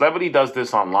a celebrity does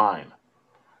this online,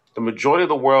 the majority of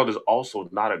the world is also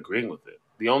not agreeing with it.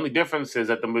 The only difference is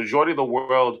that the majority of the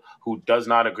world who does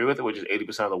not agree with it, which is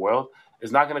 80% of the world,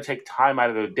 is not going to take time out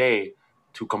of their day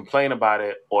to complain about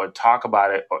it or talk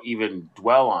about it or even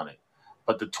dwell on it.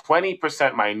 But the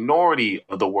 20% minority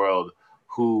of the world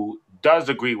who does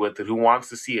agree with it, who wants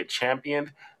to see it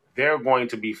championed, they're going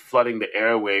to be flooding the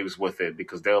airwaves with it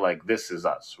because they're like, this is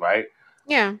us, right?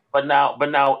 Yeah. But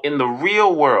now in the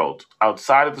real world,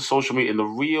 outside of the social media, in the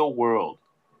real world,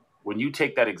 when you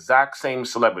take that exact same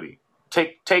celebrity,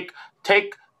 take Kid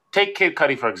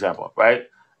Cudi, for example, right?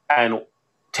 And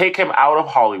take him out of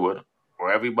Hollywood,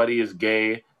 where everybody is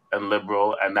gay and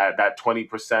liberal, and that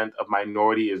 20% of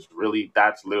minority is really,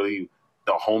 that's literally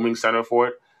the homing center for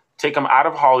it. Take him out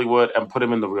of Hollywood and put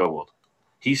him in the real world.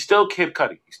 He's still Kid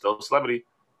Cudi. He's still a celebrity.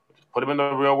 Put him in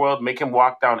the real world. Make him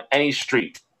walk down any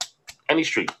street,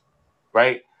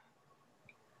 right?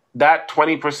 That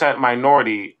 20%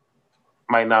 minority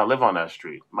might not live on that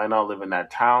street, might not live in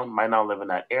that town, might not live in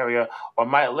that area, or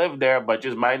might live there, but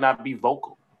just might not be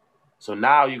vocal. So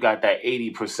now you got that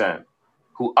 80%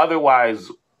 who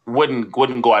otherwise wouldn't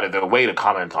go out of their way to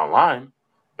comment online.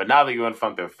 But now that you're in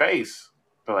front of their face,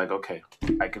 They're like, okay,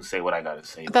 I can say what I gotta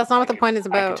say. But that's not what the point is I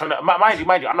can about. turn it. Mind you,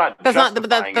 I'm not. That's not. But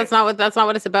justifying that's it. not what. That's not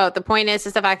what it's about. The point is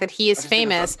the fact that he I is just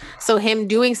think it's famous. So him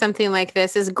doing something like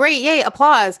this is great. Yay,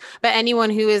 applause. But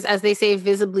anyone who is, as they say,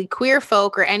 visibly queer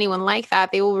folk or anyone like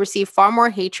that, they will receive far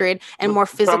more hatred and more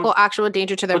physical, actual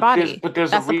danger to their body. But there's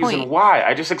That's a the reason point. why.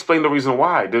 I just explained the reason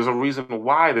why. There's a reason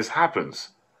why this happens.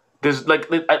 There's like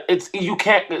it's you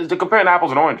can't to comparing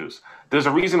apples and oranges. There's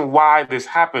a reason why this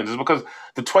happens. It's because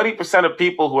the 20% of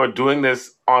people who are doing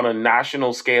this on a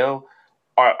national scale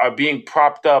are being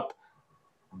propped up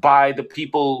by the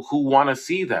people who want to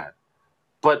see that.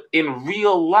 But in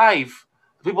real life,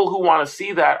 the people who want to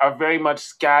see that are very much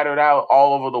scattered out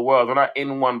all over the world. They're not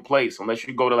in one place unless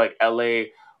you go to like LA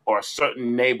or a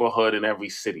certain neighborhood in every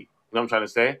city. You know what I'm trying to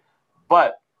say?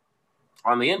 But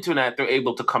on the internet, they're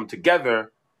able to come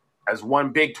together as one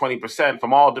big 20%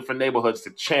 from all different neighborhoods to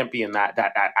champion that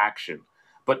action.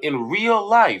 But in real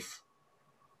life,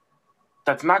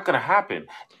 that's not going to happen.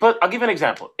 But I'll give you an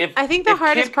example. I think the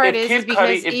hardest part is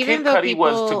because even though Cudi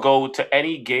was to go to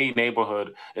any gay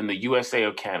neighborhood in the USA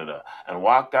or Canada and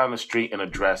walk down the street in a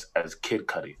dress as Kid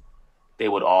Cudi, they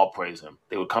would all praise him.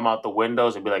 They would come out the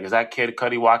windows and be like, "Is that Kid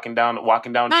Cudi walking down not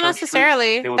Church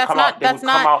necessarily. Street?" They would That's come not. out. They That's would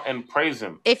come not. out and praise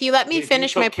him. If you let me If you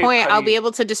finish my took Kid point, I'll be Cudi-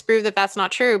 able to disprove that that's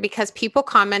not true because people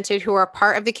commented who are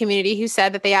part of the community who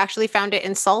said that they actually found it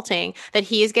insulting that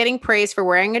he is getting praised for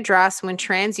wearing a dress when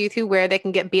trans youth who wear they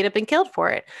can get beat up and killed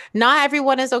for it. Not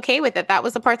everyone is okay with it. That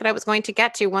was the part that I was going to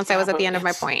get to once I was at the end of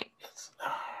my point.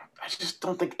 I just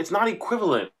don't think it's not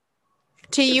equivalent.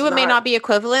 To you, it may not be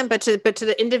equivalent, but to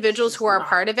the individuals who are a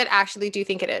part of it, actually do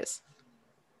think it is.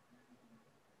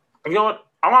 You know what?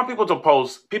 I want people to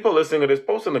post, people listening to this,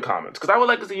 post in the comments, because I would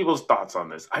like to see people's thoughts on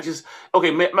this. I'm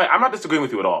not disagreeing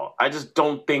with you at all. I just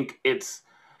don't think it's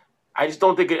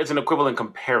an equivalent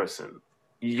comparison.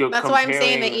 That's why I'm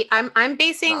saying that I'm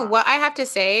basing what I have to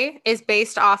say is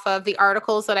based off of the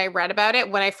articles that I read about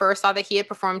it when I first saw that he had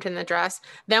performed in the dress.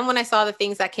 Then when I saw the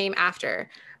things that came after.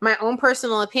 My own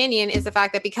personal opinion is the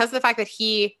fact that because of the fact that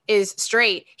he is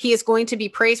straight, he is going to be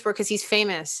praised for because he's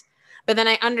famous. But then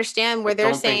I understand where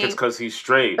they're saying it's because he's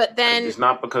straight. But then it's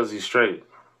not because he's straight.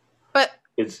 But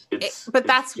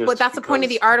that's the point of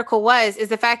the article is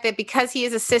the fact that because he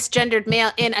is a cisgendered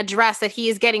male in a dress that he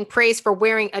is getting praised for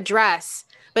wearing a dress.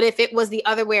 But if it was the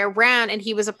other way around and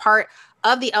he was a part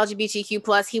of the LGBTQ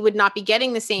plus, he would not be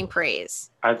getting the same praise.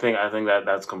 I think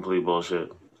that's complete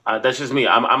bullshit. That's just me.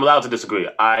 I'm allowed to disagree.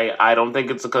 I don't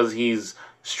think it's because he's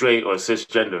straight or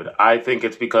cisgendered. I think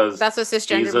it's because that's what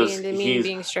cisgender means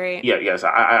being straight. Yeah, yes,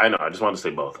 I know. I just want to say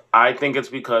both. I think it's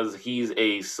because he's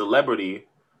a celebrity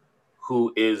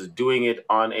who is doing it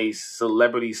on a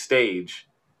celebrity stage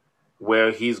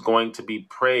where he's going to be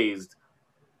praised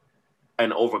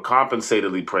and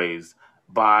overcompensatedly praised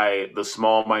by the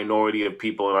small minority of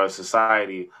people in our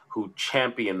society who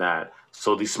champion that.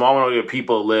 So the small minority of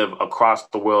people live across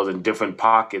the world in different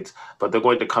pockets, but they're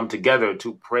going to come together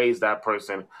to praise that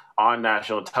person on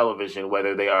national television,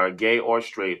 whether they are gay or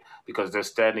straight, because they're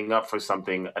standing up for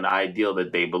something, an ideal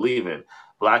that they believe in.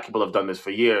 Black people have done this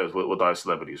for years with our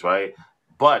celebrities, right?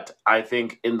 But I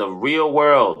think in the real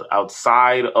world,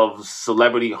 outside of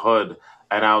celebrityhood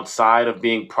and outside of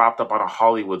being propped up on a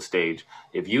Hollywood stage,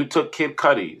 if you took Kid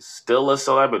Cudi, still a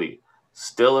celebrity,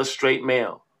 still a straight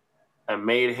male, and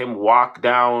made him walk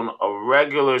down a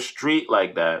regular street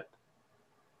like that,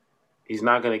 he's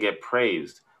not going to get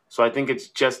praised. So I think it's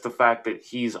just the fact that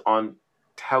he's on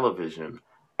television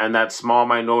and that small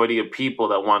minority of people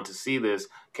that want to see this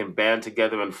can band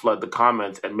together and flood the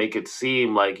comments and make it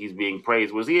seem like he's being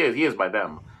praised, which he is by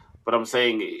them. But I'm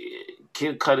saying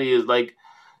Kid Cudi is like,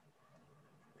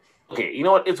 okay, you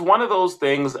know what? It's one of those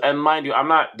things, and mind you, I'm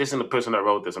not dissing the person that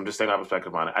wrote this. I'm just saying my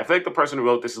perspective on it. I feel like the person who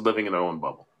wrote this is living in their own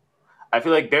bubble. I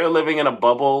feel like they're living in a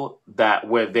bubble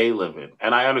where they live in.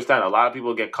 And I understand a lot of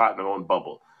people get caught in their own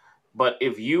bubble. But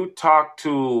if you talk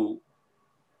to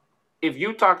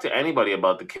anybody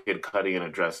about the Kid Cudi and a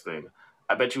dress thing,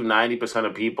 I bet you 90%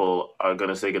 of people are going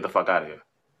to say, get the fuck out of here.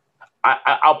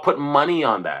 I'll put money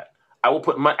on that. I will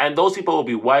put money, and those people will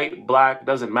be white, black,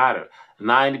 doesn't matter.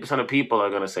 90% of people are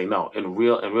going to say no in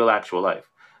real actual life.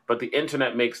 But the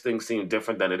internet makes things seem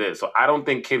different than it is. So I don't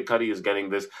think Kid Cudi is getting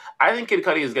this. I think Kid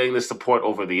Cudi is getting this support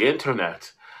over the internet.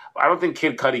 I don't think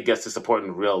Kid Cudi gets the support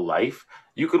in real life.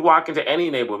 You could walk into any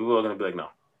neighborhood, people are going to be like, no.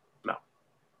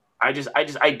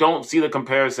 I don't see the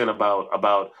comparison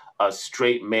about a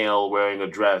straight male wearing a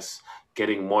dress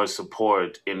getting more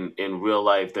support in real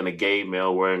life than a gay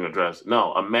male wearing a dress.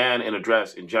 No, a man in a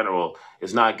dress in general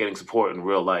is not getting support in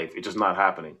real life. It's just not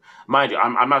happening. Mind you,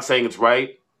 I'm not saying it's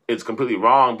right. it's completely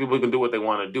wrong. People can do what they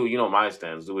want to do. You know my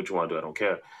stance. Do what you want to do. I don't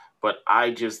care. But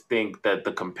I just think that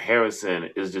the comparison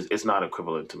is just, it's not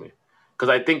equivalent to me. Because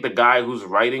I think the guy who's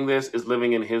writing this is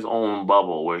living in his own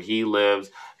bubble where he lives,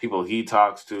 people he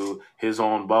talks to, his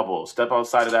own bubble. Step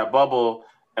outside of that bubble,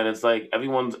 and it's like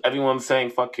everyone's saying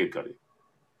fuck Kid Cudi.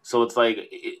 So it's like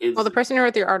it's. Well, the person who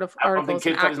wrote the article, I don't think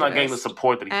Kid Cudi's not getting the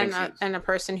support that he thinks he is. And a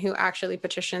person who actually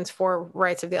petitions for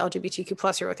rights of the LGBTQ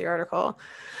plus who wrote the article.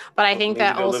 But I think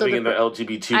that also living in the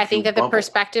LGBTQ I think that the bubble.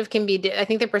 perspective can be. I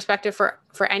think the perspective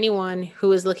for anyone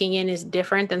who is looking in is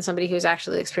different than somebody who's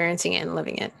actually experiencing it and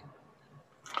living it.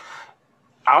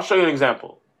 I'll show you an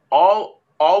example. All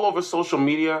over social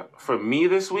media for me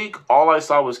this week, all I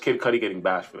saw was Kid Cudi getting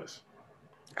bashed for this.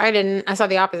 I didn't. I saw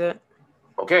the opposite.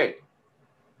 Okay.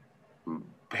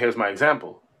 Here's my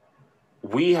example.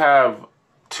 We have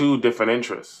two different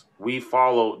interests. We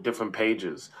follow different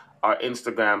pages. Our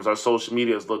Instagrams, our social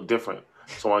medias look different.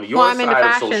 So on your I'm side into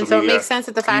fashion, of social so media, it makes sense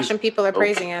that the fashion people are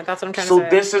praising it. That's what I'm trying to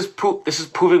say. So this is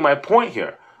proving my point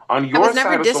here. On your I was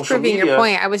never side of social disproving media, your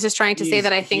point. I was just trying to say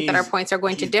that I think that our points are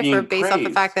going to differ based off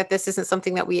the fact that this isn't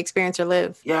something that we experience or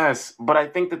live. Yes, but I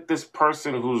think that this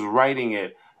person who's writing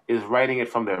it is writing it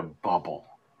from their bubble.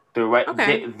 They're right.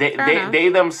 Okay, they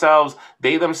themselves,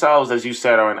 as you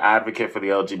said, are an advocate for the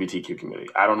LGBTQ community.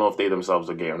 I don't know if they themselves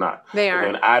are gay or not. They are. They're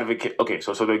an advocate. Okay,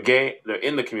 so they're gay. They're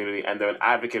in the community, and they're an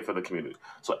advocate for the community.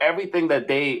 So everything that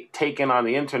they take in on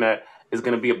the internet is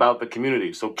going to be about the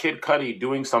community. So Kid Cudi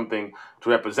doing something to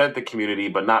represent the community,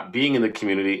 but not being in the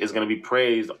community, is going to be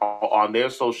praised on their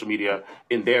social media,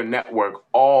 in their network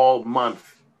all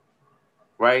month,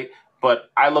 right?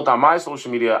 But I look on my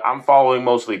social media, I'm following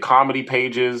mostly comedy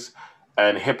pages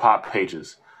and hip-hop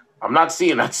pages. I'm not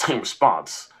seeing that same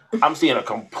response. I'm seeing a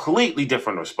completely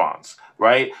different response,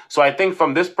 right? So I think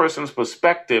from this person's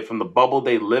perspective, from the bubble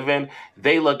they live in,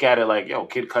 they look at it like, yo,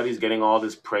 Kid Cudi's getting all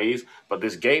this praise, but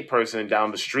this gay person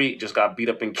down the street just got beat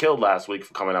up and killed last week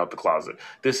for coming out the closet.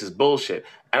 This is bullshit.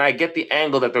 And I get the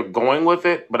angle that they're going with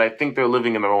it, but I think they're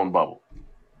living in their own bubble.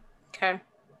 Okay.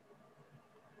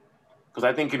 Because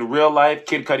I think in real life,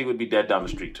 Kid Cudi would be dead down the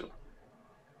street too.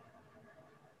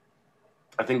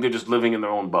 I think they're just living in their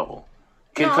own bubble.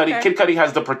 Kid Cudi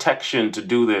has the protection to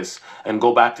do this and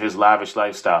go back to his lavish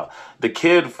lifestyle. The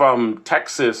kid from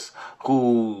Texas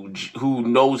who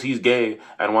knows he's gay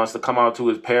and wants to come out to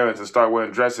his parents and start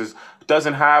wearing dresses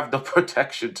doesn't have the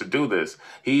protection to do this.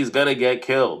 He's gonna get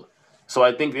killed. So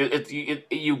I think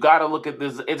you got to look at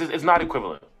this. It's not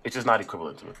equivalent. It's just not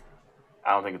equivalent to me.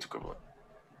 I don't think it's equivalent.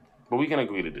 But we can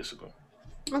agree to disagree.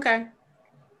 Okay.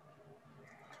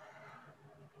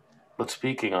 But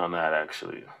speaking on that,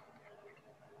 actually,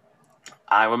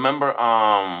 I remember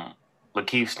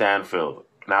Lakeith Stanfield,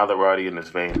 now that we're already in this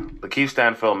vein, Lakeith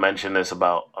Stanfield mentioned this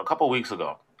about a couple weeks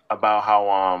ago, about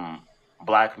how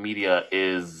black media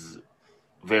is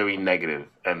very negative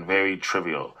and very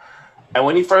trivial. And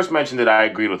when he first mentioned it, I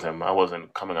agreed with him. I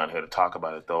wasn't coming on here to talk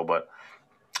about it, though, but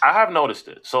I have noticed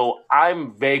it. So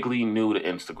I'm vaguely new to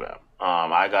Instagram.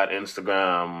 I got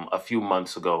Instagram a few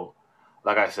months ago.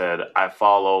 Like I said, I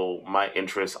follow my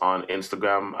interests on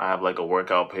Instagram. I have like a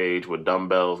workout page with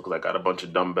dumbbells because I got a bunch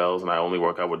of dumbbells and I only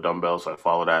work out with dumbbells. So I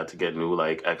follow that to get new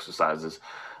like exercises.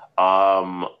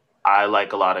 I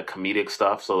like a lot of comedic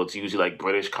stuff. So it's usually like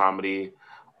British comedy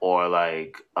or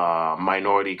like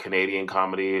minority Canadian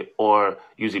comedy or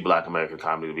usually Black American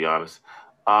comedy, to be honest.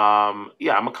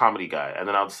 Yeah, I'm a comedy guy. And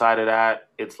then outside of that,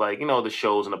 it's like, the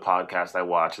shows and the podcasts I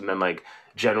watch, and then like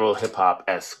general hip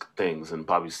hop-esque things, and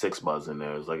probably Six Buzz in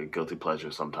there is like a guilty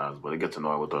pleasure sometimes, but it gets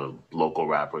annoying with the local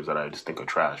rappers that I just think are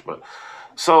trash. But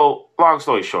so long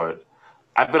story short,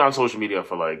 I've been on social media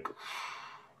for like,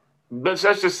 let's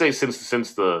just say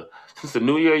since the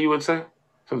new year, you would say?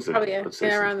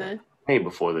 Around then. Maybe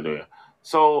before the new year.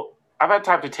 So I've had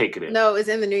time to take it in. No, it was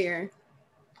in the new year.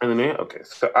 In the new year? Okay.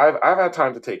 So I've had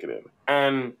time to take it in.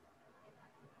 And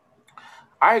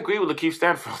I agree with Lakeith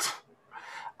Stanfield.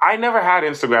 I never had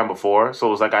Instagram before. So it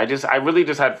was like I really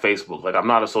just had Facebook. Like I'm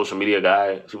not a social media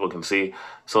guy, people can see.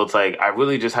 So it's like I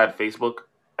really just had Facebook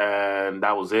and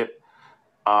that was it.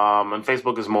 And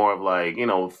Facebook is more of like,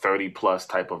 30 plus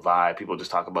type of vibe. People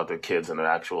just talk about their kids and their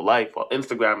actual life. While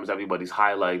Instagram is everybody's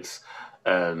highlights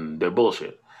and their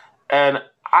bullshit. And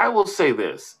I will say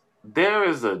this, there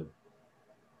is a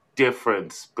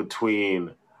difference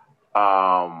between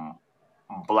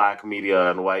black media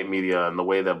and white media and the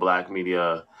way that black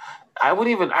media, I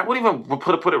wouldn't even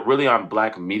put it really on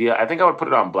black media. I think I would put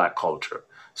it on black culture.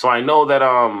 So I know that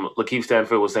Lakeith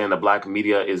Stanfield was saying that black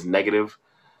media is negative.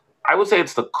 I would say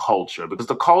it's the culture because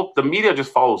the media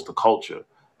just follows the culture.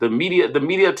 the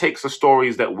media takes the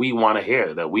stories that we want to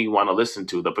hear, that we want to listen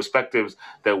to, the perspectives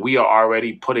that we are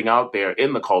already putting out there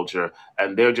in the culture,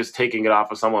 and they're just taking it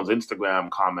off of someone's Instagram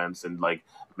comments and like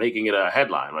making it a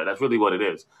headline, right? That's really what it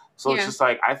is. So it's just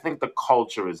like, I think the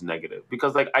culture is negative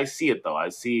because like I see it though. I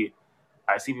see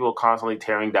people constantly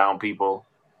tearing down people.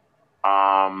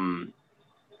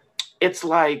 It's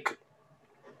like,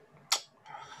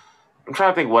 I'm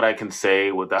trying to think what I can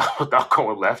say without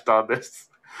going left on this.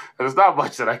 There's not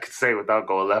much that I could say without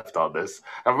going left on this.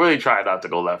 I'm really trying not to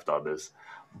go left on this.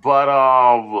 But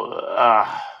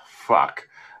fuck.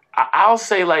 I'll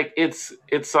say like it's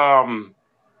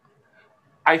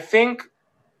I think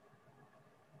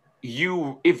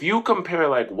if you compare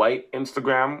like white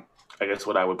Instagram, I guess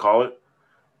what I would call it,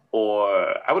 or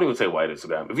I wouldn't even say white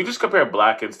Instagram. If you just compare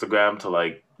black Instagram to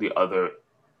like the other,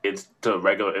 it's to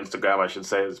regular Instagram, I should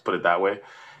say, let's put it that way.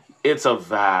 It's a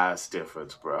vast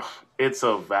difference, bro. It's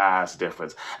a vast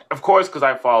difference. Of course, because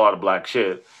I follow a lot of black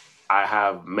shit, I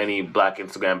have many black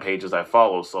Instagram pages I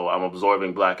follow, so I'm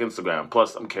absorbing black Instagram.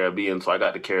 Plus, I'm Caribbean, so I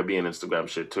got the Caribbean Instagram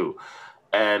shit too.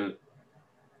 And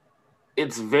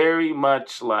it's very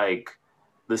much like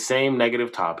the same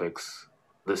negative topics,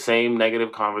 the same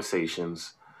negative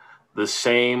conversations, the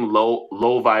same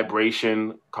low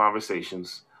vibration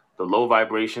conversations, the low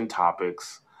vibration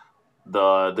topics,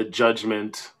 the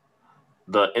judgment,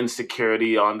 the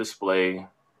insecurity on display,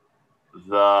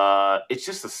 it's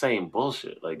just the same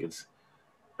bullshit. Like it's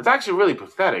actually really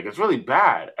pathetic. It's really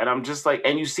bad. And I'm just like,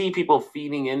 and you see people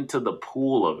feeding into the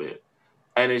pool of it.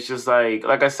 And it's just like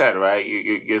I said, right?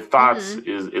 Your thoughts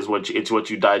is what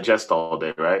you digest all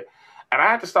day, right? And I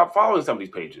had to stop following some of these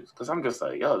pages because I'm just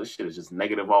like, yo, this shit is just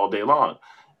negative all day long.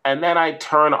 And then I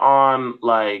turn on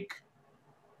like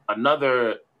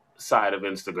another side of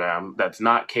Instagram that's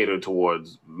not catered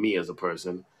towards me as a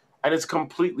person, and it's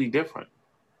completely different.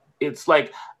 It's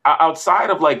like outside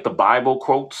of like the Bible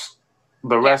quotes,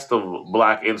 the rest of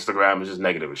black Instagram is just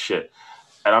negative as shit.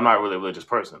 And I'm not really a religious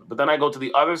person. But then I go to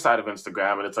the other side of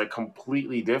Instagram and it's like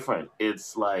completely different.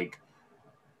 It's like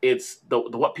it's the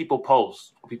what people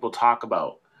post, what people talk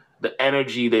about, the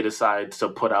energy they decide to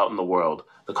put out in the world,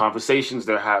 the conversations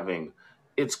they're having.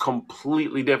 It's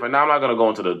completely different. Now I'm not going to go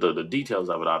into the details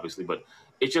of it, obviously, but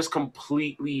it's just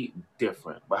completely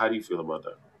different. But how do you feel about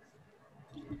that?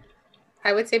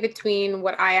 I would say between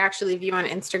what I actually view on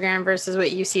Instagram versus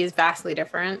what you see is vastly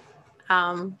different.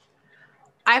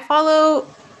 I follow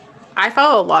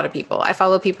a lot of people. I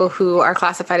follow people who are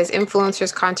classified as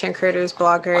influencers, content creators,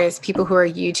 bloggers, people who are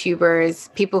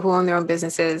YouTubers, people who own their own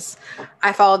businesses.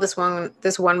 I follow this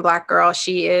one black girl.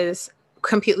 She is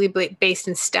completely based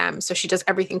in STEM. So she does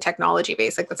everything technology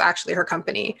based. Like that's actually her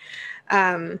company.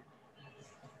 And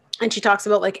she talks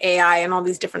about like AI and all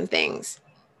these different things.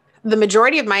 The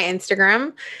majority of my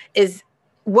Instagram is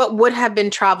what would have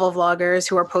been travel vloggers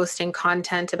who are posting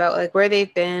content about like where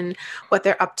they've been, what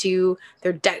they're up to,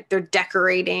 they're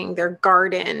decorating their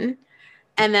garden.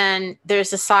 And then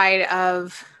there's a side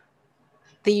of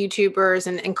the YouTubers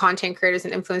and content creators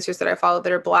and influencers that I follow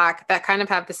that are black that kind of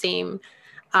have the same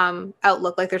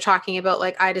outlook. Like they're talking about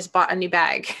like, I just bought a new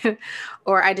bag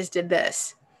or I just did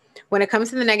this. When it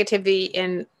comes to the negativity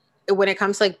and when it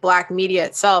comes to like black media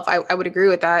itself, I would agree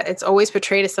with that. It's always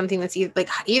portrayed as something that's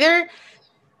either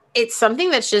it's something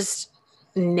that's just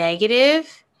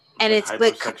negative and it's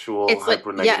like it's like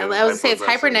I was say it's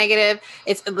hyper negative,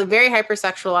 it's very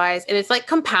hypersexualized, and it's like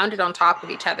compounded on top of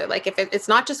each other. Like if it's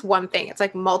not just one thing, it's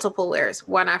like multiple layers,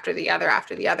 one after the other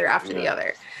after the other after the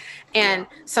other. And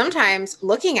sometimes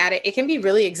looking at it, it can be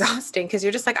really exhausting because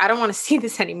you're just like, I don't want to see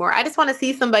this anymore. I just want to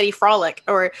see somebody frolic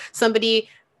or somebody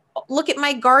look at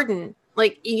my garden.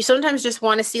 Like you sometimes just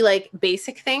want to see like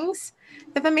basic things,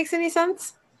 if that makes any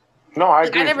sense. No, I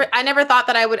agree. I never thought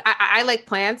that I would. I like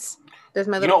plants. There's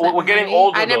my little. We're getting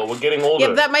older though. We're getting older.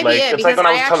 Yeah, that might be it. It's like when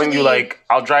I was telling you, like,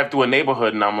 I'll drive through a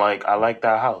neighborhood and I'm like, I like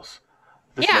that house.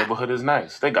 This neighborhood is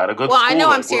nice. They got a good. Well, school. I know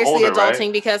I'm seriously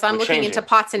adulting because I'm looking changing into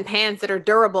pots and pans that are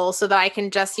durable, so that I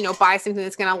can just buy something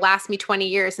that's going to last me 20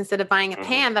 years instead of buying a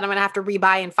pan that I'm going to have to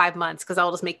rebuy in 5 months because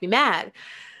that'll just make me mad.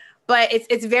 But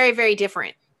it's very, very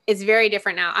different. It's very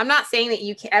different now. I'm not saying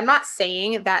that I'm not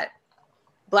saying that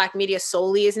black media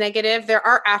solely is negative. There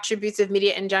are attributes of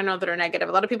media in general that are negative.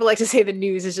 A lot of people like to say the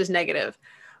news is just negative,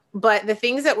 but the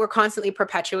things that were constantly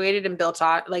perpetuated and built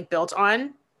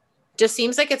on just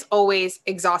seems like it's always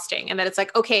exhausting. And that it's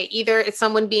like, okay, either it's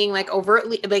someone being like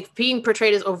overtly, like being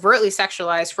portrayed as overtly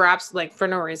sexualized for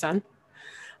no reason.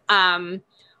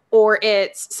 Or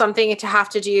it's something to have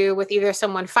to do with either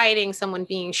someone fighting, someone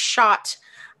being shot,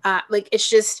 Like it's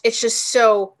just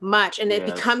so much, and it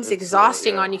becomes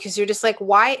exhausting on you, because you're just like,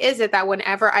 why is it that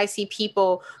whenever I see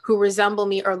people who resemble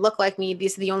me or look like me,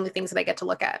 these are the only things that I get to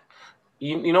look at?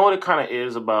 You know what it kind of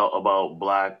is about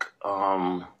black.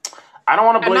 I don't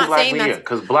want to blame black media,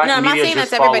 because black media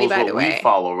just follows what we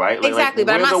follow, right? Exactly,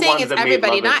 but I'm not saying it's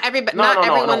everybody. Not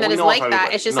everyone that is like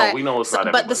that. It's just that. We know it's not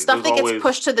everybody. But the stuff that gets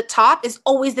pushed to the top is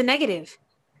always the negative.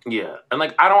 Yeah, and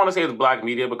like I don't want to say it's black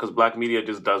media, because black media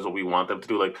just does what we want them to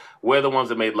do. Like, we're the ones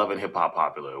that made Love and Hip Hop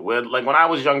popular. We're like, when I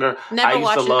was younger, I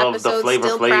used to love the Flavor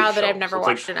Flav show. That I've never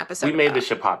watched an episode. We made this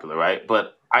shit popular, right?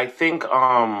 But I think,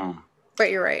 but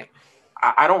you're right.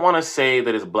 I don't want to say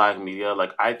that it's black media.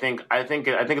 Like, I think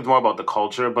it's more about the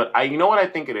culture. But you know what I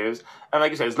think it is, and like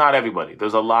you said, it's not everybody.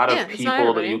 There's a lot of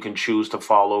people that you can choose to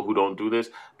follow who don't do this.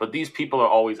 But these people are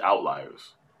always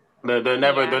outliers. They're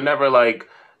never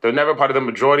part of the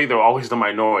majority. They're always the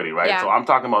minority, right? Yeah. So I'm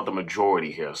talking about the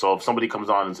majority here. So if somebody comes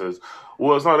on and says,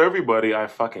 "Well, it's not everybody," I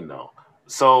fucking know.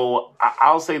 So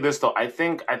I'll say this though. I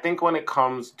think when it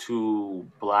comes to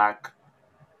black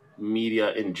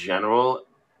media in general,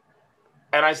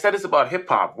 and I said this about hip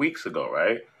hop weeks ago,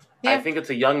 right? Yeah. I think it's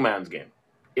a young man's game.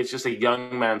 It's just a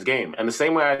young man's game. And the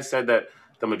same way I said that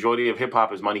the majority of hip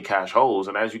hop is money, cash, hoes,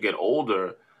 and as you get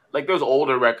older, like there's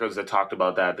older records that talked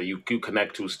about that you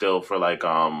connect to still for like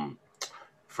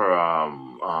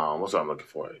what's what I'm looking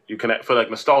for? You connect for like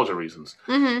nostalgia reasons.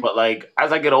 Mm-hmm. But like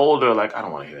as I get older, like I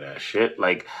don't want to hear that shit.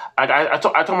 Like I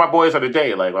told my boys the other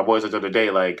day,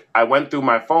 like I went through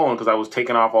my phone because I was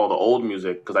taking off all the old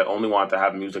music because I only wanted to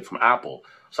have music from Apple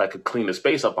so I could clean the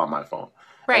space up on my phone.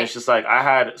 Right. And it's just like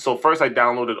first I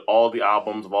downloaded all the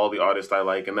albums of all the artists I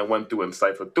like, and then went through and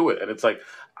ciphered through it. And it's like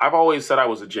I've always said I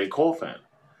was a J. Cole fan.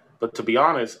 But to be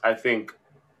honest, I think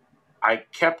I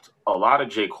kept a lot of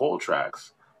J. Cole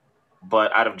tracks.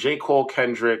 But out of J. Cole,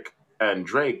 Kendrick, and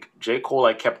Drake, J. Cole,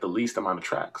 I kept the least amount of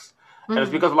tracks. Mm-hmm. And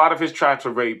it's because a lot of his tracks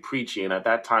were very preachy. And at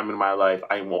that time in my life,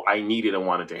 I needed and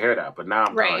wanted to hear that. But now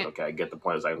I'm kind of like, okay, I get the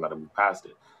point. It's like, I'm going to move past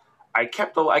it. I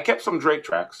kept some Drake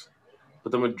tracks.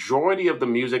 But the majority of the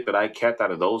music that I kept out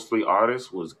of those three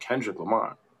artists was Kendrick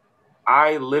Lamar.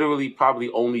 I literally probably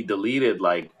only deleted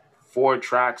like 4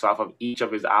 tracks off of each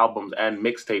of his albums and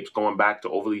mixtapes going back to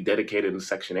Overly Dedicated and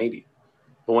Section 80.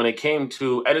 But when it came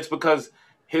to, and it's because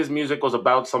his music was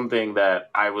about something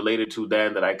that I related to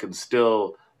then that I could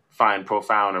still find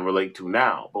profound and relate to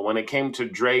now. But when it came to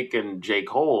Drake and J.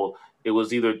 Cole, it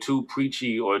was either too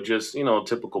preachy or just,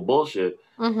 typical bullshit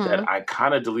that I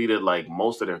kind of deleted like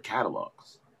most of their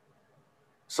catalogs.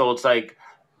 So it's like,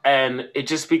 and it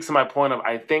just speaks to my point of,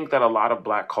 I think that a lot of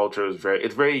black culture is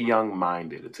very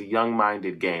young-minded. It's a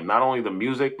young-minded game. Not only the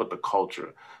music, but the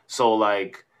culture. So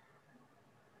like,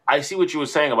 I see what you were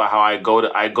saying about how I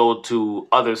go to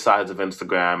other sides of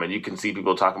Instagram and you can see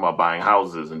people talking about buying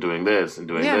houses and doing this and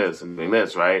doing this and doing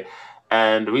this, right?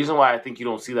 And the reason why I think you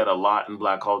don't see that a lot in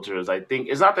black culture is I think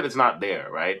it's not that it's not there,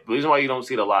 right? The reason why you don't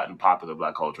see it a lot in popular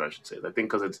black culture, I should say, is I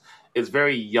think because it's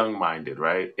very young-minded,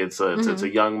 right? It's a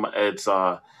young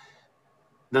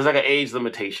there's like an age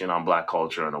limitation on black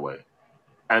culture in a way.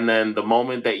 And then the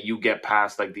moment that you get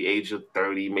past like the age of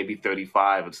 30, maybe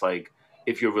 35, it's like,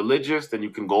 if you're religious, then you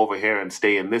can go over here and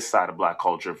stay in this side of black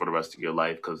culture for the rest of your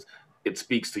life because it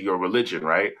speaks to your religion,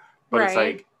 right? But it's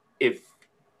like,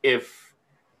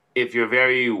 if you're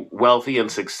very wealthy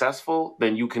and successful,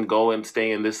 then you can go and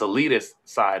stay in this elitist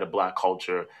side of black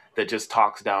culture that just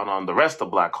talks down on the rest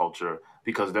of black culture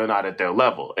because they're not at their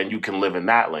level, and you can live in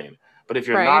that lane. But if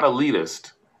you're not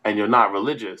elitist and you're not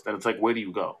religious, then it's like, where do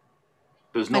you go?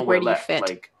 There's nowhere left. Fit?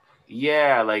 Like,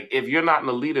 if you're not an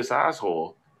elitist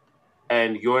asshole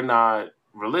and you're not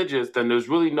religious, then there's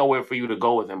really nowhere for you to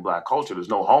go within black culture. There's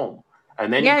no home.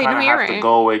 And then you kind of have to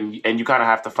go and you kind of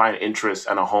have to find interest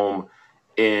and a home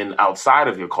in outside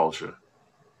of your culture.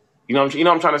 You know what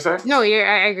I'm trying to say? No,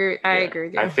 I agree. I agree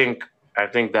with you. I think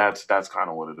that's kind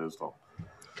of what it is, though.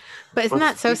 But isn't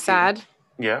that so sad?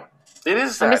 Yeah, it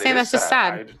is sad. I'm just saying that's just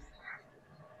sad.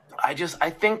 I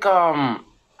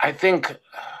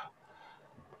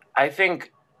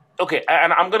think. Okay,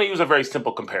 and I'm going to use a very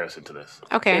simple comparison to this.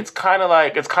 Okay. It's kind of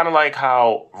like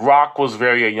how rock was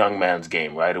very a young man's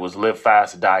game, right? It was live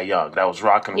fast, die young. That was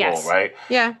rock and roll, right?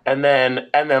 Yeah. And then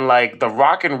like the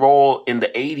rock and roll in the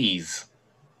 80s,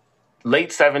 late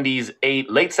 70s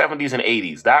and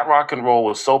 80s, that rock and roll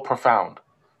was so profound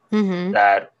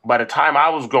that by the time I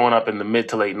was growing up in the mid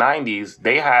to late 90s,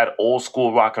 they had old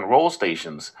school rock and roll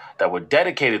stations that were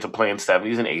dedicated to playing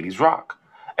 70s and 80s rock.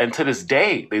 And to this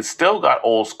day, they still got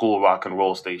old school rock and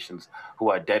roll stations who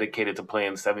are dedicated to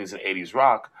playing 70s and 80s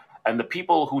rock. And the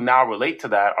people who now relate to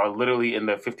that are literally in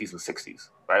their 50s and 60s,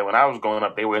 right? When I was growing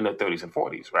up, they were in their 30s and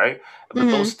 40s, right? But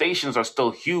those stations are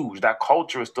still huge. That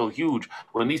culture is still huge.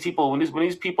 When these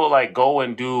people like go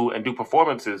and do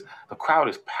performances, the crowd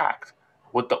is packed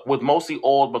with mostly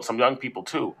old but some young people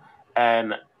too.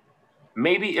 And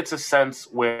maybe it's a sense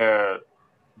where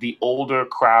the older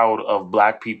crowd of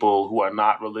Black people who are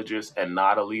not religious and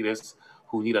not elitists,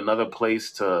 who need another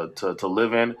place to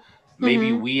live in,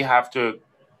 maybe we have to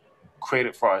create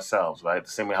it for ourselves, right? The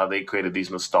same way how they created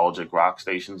these nostalgic rock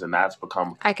stations, and that's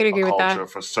become I could a agree with culture that.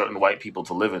 for certain white people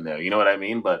to live in there. You know what I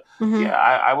mean? But yeah,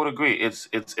 I would agree. It's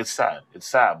sad. It's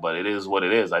sad, but it is what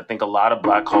it is. I think a lot of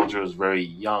Black culture is very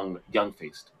young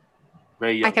faced,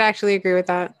 very I young could faced. actually agree with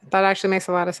that. That actually makes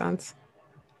a lot of sense.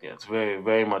 Yeah, it's very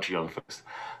very much young faced.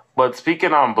 But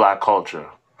speaking on Black culture,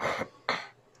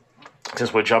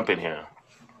 since we're jumping here,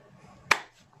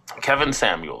 Kevin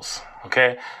Samuels.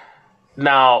 Okay,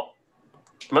 now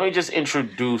let me just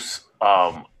introduce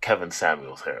Kevin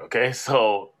Samuels here. Okay,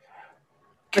 so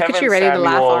Look at Kevin you ready to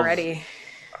laugh Samuels, already.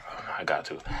 I got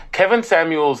to. Kevin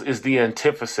Samuels is the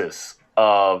antithesis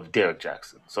of Derek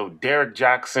Jackson. So Derek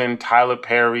Jackson, Tyler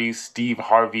Perry, Steve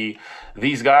Harvey,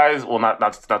 these guys, well, not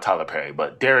Tyler Perry,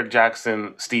 but Derek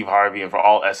Jackson, Steve Harvey, and for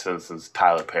all essences,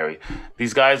 Tyler Perry.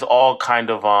 These guys all kind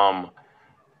of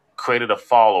created a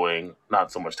following,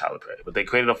 not so much Tyler Perry, but they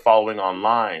created a following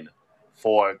online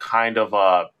for kind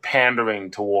of pandering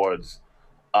towards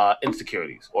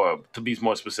insecurities, or to be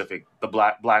more specific, the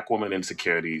black woman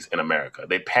insecurities in America.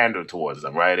 They pandered towards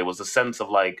them, right? It was a sense of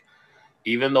like,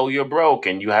 even though you're broke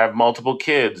and you have multiple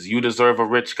kids, you deserve a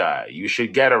rich guy. You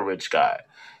should get a rich guy.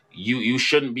 You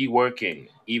shouldn't be working,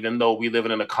 even though we live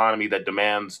in an economy that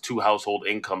demands two household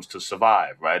incomes to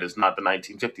survive, right? It's not the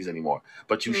 1950s anymore.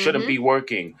 But you shouldn't be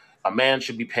working. A man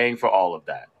should be paying for all of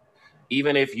that.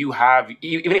 Even if you have,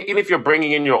 even if you're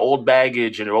bringing in your old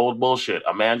baggage and your old bullshit,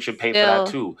 a man should pay for that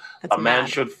Still, too. that's A man mad.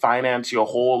 should finance your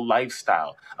whole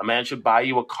lifestyle. A man should buy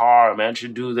you a car. A man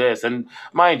should do this. And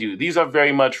mind you, these are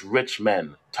very much rich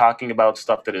men talking about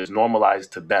stuff that is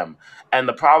normalized to them. And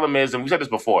the problem is, and we said this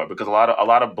before, because a lot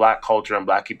of Black culture and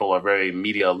Black people are very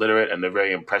media illiterate and they're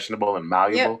very impressionable and Yep.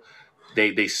 malleable.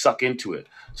 They suck into it.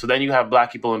 So then you have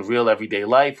Black people in real everyday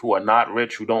life who are not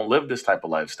rich, who don't live this type of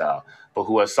lifestyle, but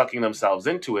who are sucking themselves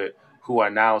into it, who are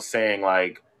now saying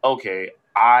like, okay,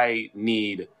 I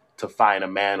need to find a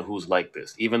man who's like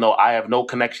this, even though I have no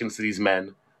connections to these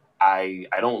men. I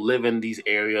don't live in these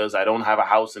areas. I don't have a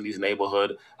house in these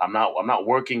neighborhood. I'm not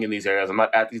working in these areas. I'm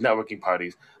not at these networking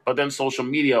parties. But then social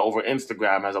media over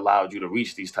Instagram has allowed you to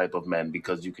reach these type of men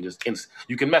because you can just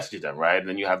you can message them, right? And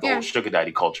then you have the whole Yeah. sugar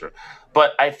daddy culture.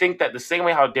 But I think that the same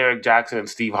way how Derek Jackson and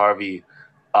Steve Harvey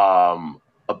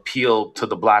appeal to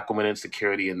the Black woman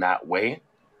insecurity in that way,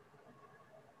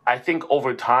 I think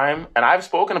over time, and I've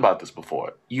spoken about this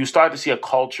before, you start to see a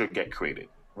culture get created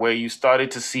where you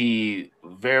started to see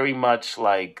very much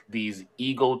like these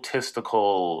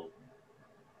egotistical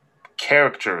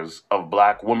characters of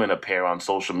Black women appear on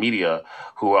social media,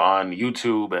 who are on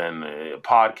YouTube and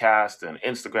podcast and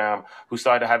Instagram, who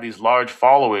started to have these large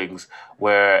followings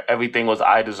where everything was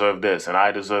I deserve this and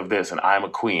I deserve this and I'm a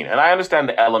queen. And I understand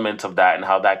the elements of that and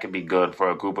how that can be good for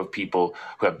a group of people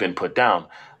who have been put down.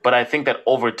 But I think that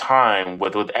over time,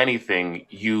 with anything,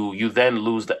 you then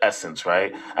lose the essence,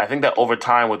 right? I think that over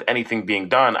time, with anything being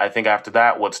done, I think after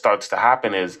that, what starts to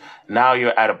happen is now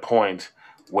you're at a point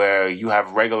where you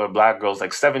have regular Black girls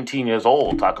like 17 years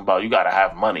old talking about you got to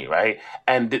have money, right?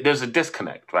 And there's a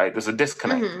disconnect, right? There's a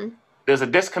disconnect. There's a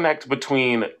disconnect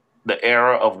between the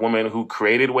era of women who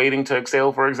created Waiting to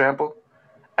Exhale, for example,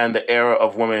 and the era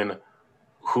of women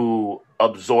who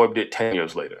absorbed it 10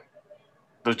 years later.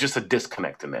 There's just a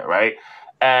disconnect in there, right?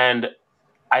 And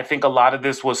I think a lot of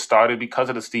this was started because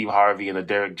of the Steve Harvey and the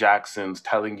Derek Jacksons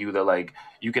telling you that like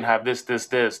you can have this,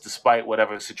 despite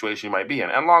whatever situation you might be in.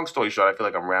 And long story short, I feel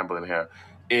like I'm rambling here.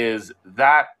 Is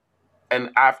that, and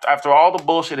after all the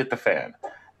bullshit hit the fan,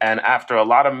 and after a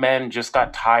lot of men just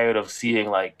got tired of seeing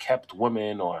like kept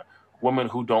women or women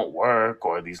who don't work,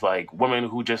 or these like women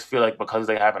who just feel like because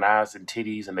they have an ass and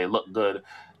titties and they look good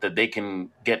that they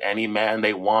can get any man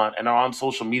they want, and are on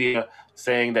social media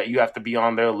saying that you have to be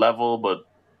on their level, but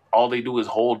all they do is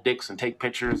hold dicks and take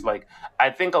pictures. Like,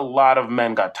 I think a lot of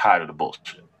men got tired of the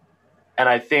bullshit. And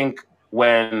I think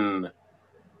when,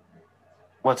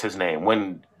 what's his name?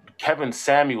 When Kevin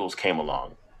Samuels came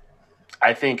along,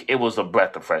 I think it was a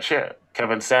breath of fresh air.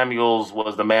 Kevin Samuels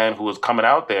was the man who was coming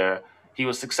out there. He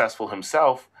was successful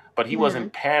himself, but he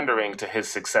wasn't pandering to his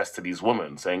success to these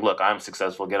women, saying, "Look, I'm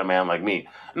successful. Get a man like me."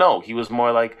 No, he was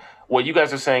more like, "What you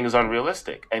guys are saying is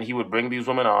unrealistic." And he would bring these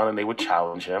women on, and they would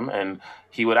challenge him, and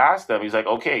he would ask them. He's like,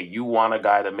 "Okay, you want a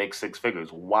guy that makes six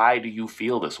figures? Why do you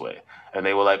feel this way?" And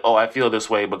they were like, "Oh, I feel this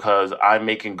way because I'm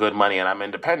making good money and I'm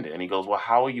independent." And he goes, "Well,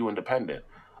 how are you independent?"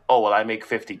 "Oh, well, I make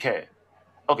 50K."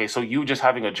 "Okay, so you just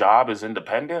having a job is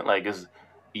independent? Like, is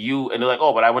you?" And they're like,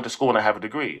 "Oh, but I went to school and I have a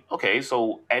degree." "Okay,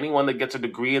 so anyone that gets a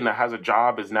degree and that has a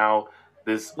job is now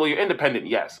this. Well, you're independent,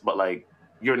 yes, but like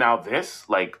you're now this.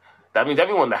 Like that means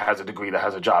everyone that has a degree that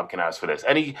has a job can ask for this."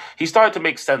 And he started to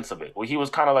make sense of it. Where he was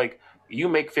kind of like, "You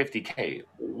make 50K.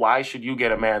 Why should you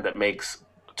get a man that makes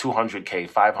 200K,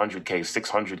 500K,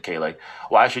 600K? Like,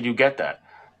 why should you get that?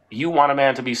 You want a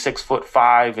man to be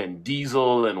 6'5" and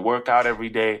diesel and work out every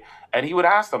day." And he would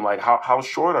ask them like, how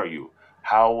short are you?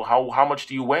 How much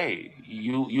do you weigh?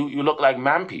 You look like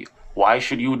Mampy. Why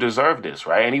should you deserve this,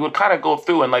 right? And he would kind of go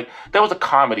through, and like there was a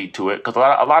comedy to it because a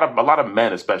lot of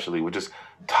men especially were just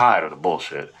tired of the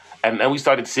bullshit. And we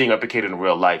started seeing replicated in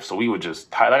real life, so we would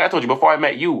just like I told you before I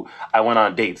met you, I went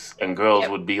on dates and girls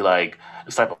would be like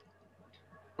this type of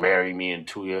marry me in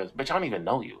 2 years. Bitch, I don't even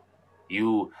know you.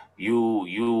 You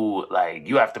like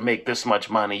you have to make this much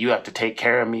money. You have to take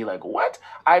care of me. Like what?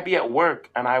 I'd be at work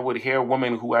and I would hear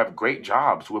women who have great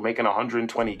jobs who are making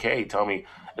 120K tell me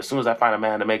as soon as I find a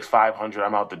man that makes 500,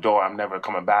 I'm out the door. I'm never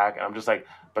coming back. And I'm just like,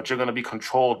 but you're gonna be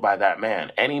controlled by that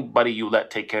man. Anybody you let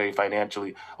take care of you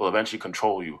financially will eventually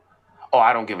control you. Oh,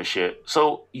 I don't give a shit.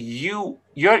 So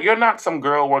you're not some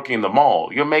girl working in the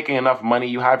mall. You're making enough money.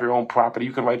 You have your own property.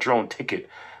 You can write your own ticket,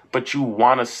 but you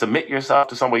want to submit yourself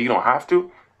to somebody you don't have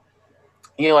to.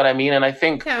 You know what I mean? And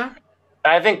Yeah.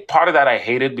 I think part of that I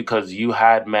hated because you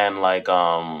had men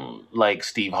like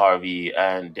Steve Harvey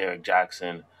and Derek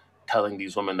Jackson telling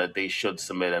these women that they should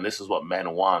submit and this is what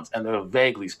men want, and they're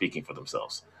vaguely speaking for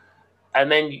themselves.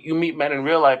 And then you meet men in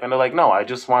real life and they're like, "No, I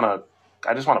just want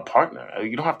a partner.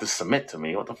 You don't have to submit to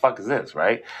me. What the fuck is this?"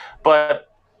 Right? But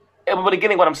in the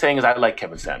beginning, what I'm saying is I like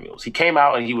Kevin Samuels. He came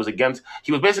out and he was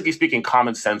basically speaking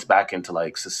common sense back into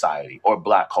like society or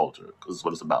black culture, because it's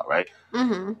what it's about, right?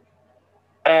 Mm-hmm.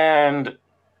 And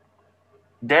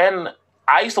then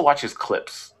I used to watch his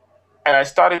clips. And I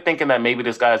started thinking that maybe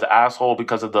this guy is an asshole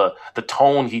because of the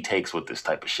tone he takes with this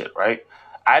type of shit, right?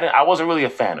 I wasn't really a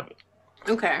fan of it.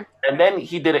 Okay. And then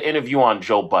he did an interview on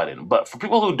Joe Budden. But for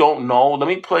people who don't know, let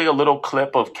me play a little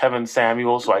clip of Kevin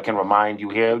Samuels so I can remind you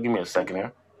here. Give me a second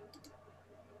here.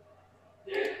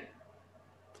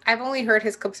 I've only heard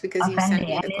his clips because you sent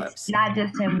me the clips. It's not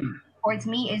just him towards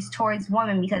me, it's towards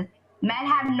women because men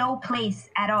have no place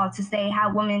at all to say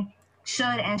how women should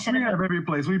and shouldn't. We have every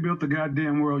place. We built the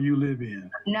goddamn world you live in.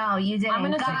 No, you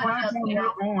didn't. The platform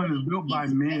we're on is built by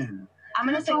men. I'm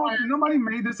gonna say nobody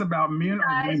made this about men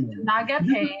or women. Do not get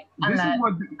paid unless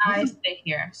I stay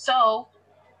here. So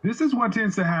this is what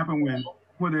tends to happen when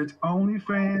whether it's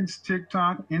OnlyFans,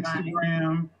 TikTok,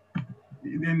 Instagram,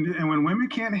 and when women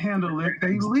can't handle it,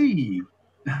 they leave.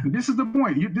 This is the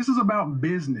point. This is about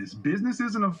business. Business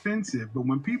isn't offensive, but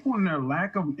when people in their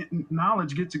lack of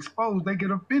knowledge gets exposed, they get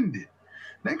offended.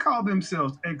 They call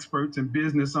themselves experts and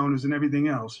business owners and everything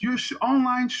else. You're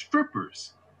online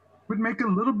strippers. Would make a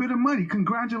little bit of money.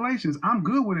 Congratulations. I'm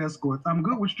good with escorts. I'm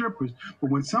good with strippers. But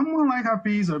when someone like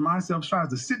Hafiz or myself tries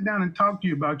to sit down and talk to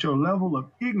you about your level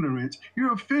of ignorance,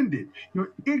 you're offended.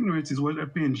 Your ignorance is what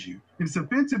offends you. It's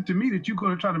offensive to me that you're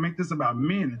going to try to make this about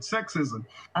men and sexism.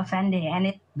 Offended.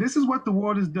 And this is what the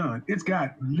world has done. It's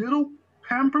got little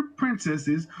pampered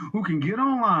princesses who can get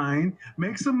online,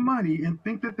 make some money, and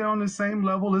think that they're on the same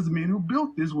level as men who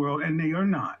built this world, and they are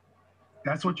not.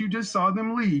 That's what you just saw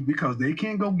them leave because they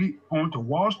can't go get onto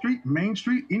Wall Street, Main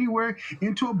Street, anywhere,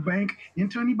 into a bank,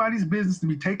 into anybody's business to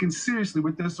be taken seriously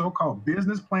with their so-called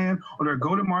business plan or their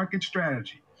go-to-market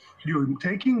strategy. You're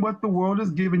taking what the world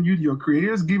has given you, your creator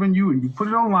has given you, and you put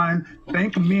it online.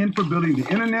 Thank men for building the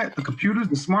internet, the computers,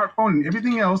 the smartphone, and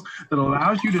everything else that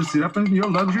allows you to sit up in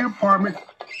your luxury apartment.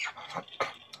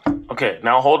 Okay,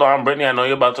 now hold on, Brittany. I know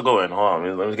you're about to go in. Hold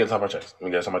on. Let me get some of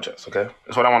my chest. Okay?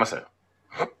 That's what I want to say.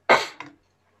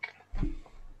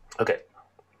 Okay.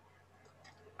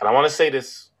 And I want to say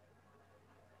this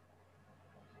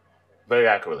very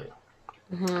accurately.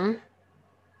 Mm-hmm.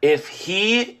 If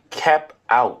he kept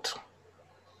out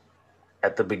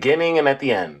at the beginning and at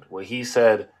the end, where he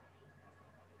said,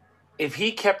 if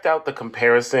he kept out the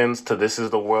comparisons to this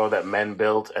is the world that men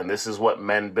built and this is what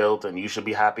men built and you should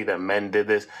be happy that men did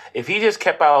this, if he just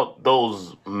kept out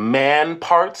those man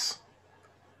parts,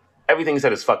 everything he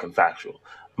said is fucking factual.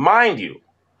 Mind you,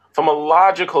 from a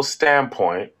logical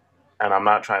standpoint, and I'm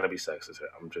not trying to be sexist here,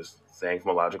 I'm just saying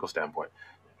from a logical standpoint,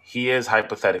 he is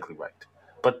hypothetically right.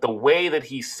 But the way that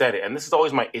he said it, and this is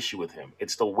always my issue with him,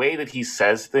 it's the way that he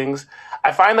says things.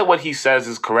 I find that what he says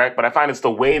is correct, but I find it's the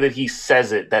way that he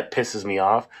says it that pisses me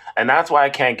off. And that's why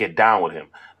I can't get down with him,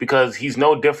 because he's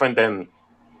no different than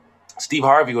Steve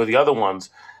Harvey or the other ones,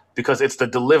 because it's the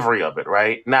delivery of it,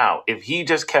 right? Now, if he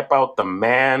just kept out the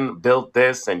man built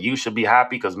this and you should be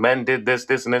happy because men did this,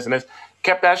 this, and this, and this,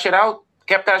 kept that shit out,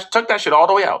 took that shit all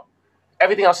the way out.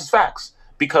 Everything else is facts.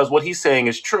 Because what he's saying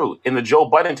is true. In the Joe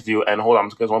Budden interview, and hold on,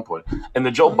 there's one point. In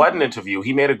the Joe Budden interview,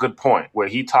 he made a good point where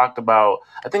he talked about,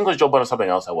 I think it was Joe Budden or something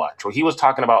else I watched, where he was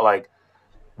talking about, like,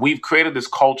 we've created this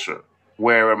culture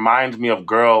where it reminds me of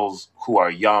girls who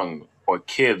are young or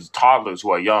kids, toddlers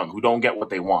who are young, who don't get what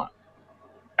they want.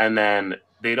 And then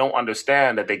they don't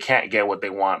understand that they can't get what they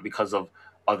want because of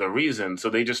other reasons. So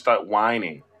they just start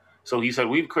whining. So he said,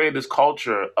 we've created this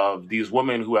culture of these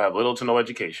women who have little to no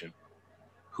education,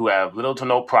 who have little to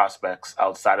no prospects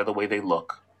outside of the way they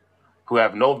look, who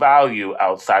have no value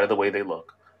outside of the way they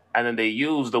look. And then they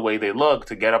use the way they look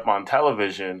to get up on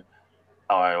television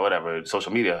or whatever,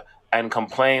 social media, and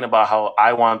complain about how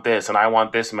I want this and I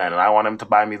want this man and I want him to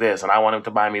buy me this and I want him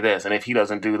to buy me this. And if he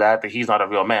doesn't do that, then he's not a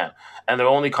real man. And their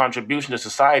only contribution to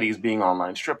society is being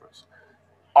online strippers.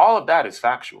 All of that is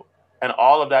factual. And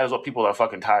all of that is what people are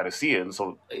fucking tired of seeing.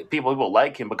 So people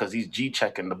like him because he's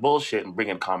G-checking the bullshit and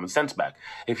bringing common sense back.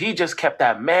 If he just kept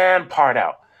that man part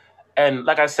out, and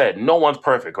like I said, no one's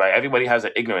perfect, right? Everybody has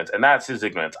an ignorance, and that's his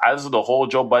ignorance. I listened to the whole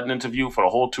Joe Budden interview for the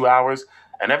whole 2 hours,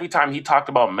 and every time he talked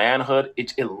about manhood,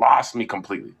 it lost me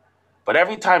completely. But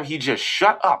every time he just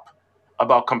shut up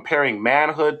about comparing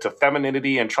manhood to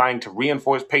femininity and trying to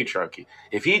reinforce patriarchy,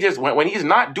 if he just, when he's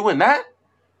not doing that,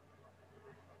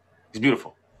 he's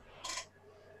beautiful.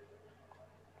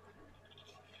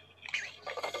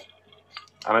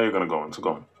 I know you're going to go in, so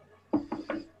go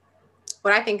on.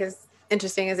 What I think is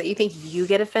interesting is that you think you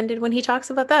get offended when he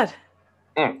talks about that.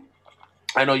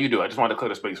 I know you do. I just wanted to clear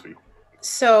the space for you.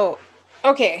 So,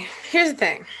 okay, here's the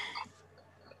thing.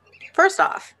 First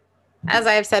off, as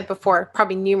I have said before,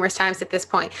 probably numerous times at this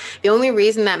point, the only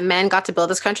reason that men got to build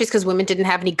this country is because women didn't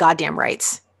have any goddamn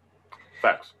rights.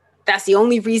 Facts. That's the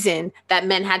only reason that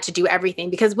men had to do everything,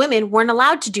 because women weren't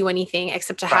allowed to do anything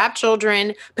except to have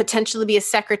children, potentially be a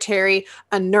secretary,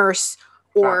 a nurse,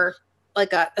 or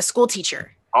like a school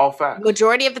teacher. All facts.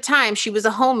 Majority of the time, she was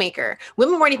a homemaker.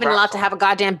 Women weren't even allowed to have a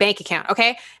goddamn bank account.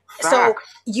 Okay, so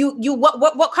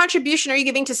what contribution are you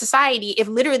giving to society if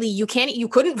literally you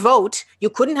couldn't vote, you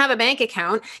couldn't have a bank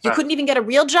account, you couldn't even get a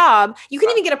real job, you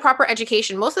couldn't even get a proper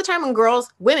education. Most of the time, when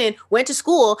women went to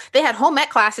school, they had home ec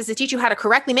classes to teach you how to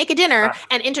correctly make a dinner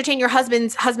and entertain your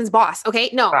husband's boss. Okay,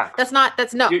 no, that's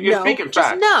no. You're speaking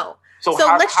just facts. no. So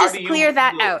let's just clear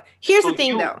that out. Here's the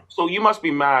thing, though. So you must be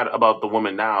mad about the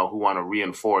women now who want to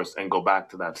reinforce and go back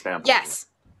to that standpoint. Yes.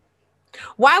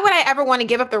 Why would I ever want to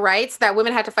give up the rights that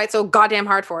women had to fight so goddamn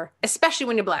hard for, especially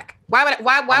when you're black? Why would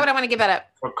I want to give that up?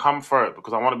 For comfort,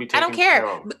 because I want to be taken I don't care. care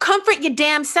of. Comfort your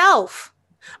damn self.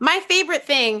 My favorite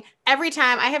thing, every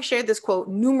time I have shared this quote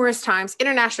numerous times,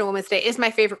 International Women's Day is my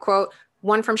favorite quote,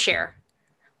 one from Cher.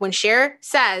 When Cher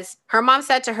says, her mom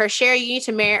said to her, Cher, you need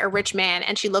to marry a rich man.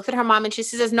 And she looked at her mom and she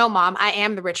says, no, mom, I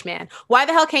am the rich man. Why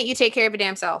the hell can't you take care of your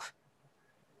damn self?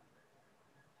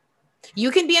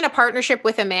 You can be in a partnership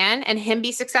with a man and him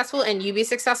be successful and you be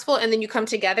successful. And then you come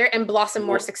together and blossom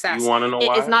more success. You want to know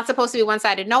why? It's not supposed to be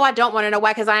one-sided. No, I don't want to know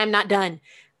why, because I am not done.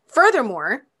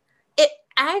 Furthermore, it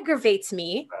aggravates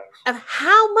me of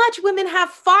how much women have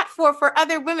fought for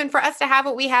other women, for us to have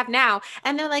what we have now.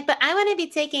 And they're like, but I want to be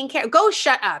taken care of. Go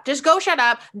shut up. Just go shut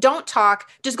up. Don't talk.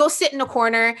 Just go sit in a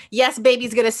corner. Yes,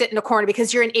 baby's going to sit in a corner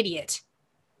because you're an idiot.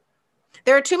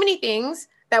 There are too many things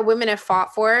that women have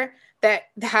fought for that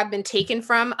have been taken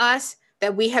from us,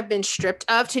 that we have been stripped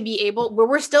of to be able, where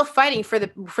we're still fighting for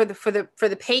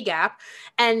the pay gap.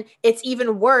 And it's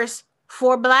even worse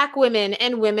for Black women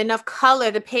and women of color.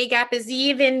 The pay gap is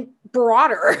even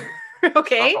broader.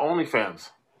 Okay. Not OnlyFans.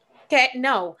 Okay.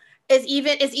 No, is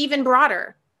even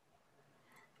broader.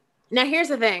 Now, here's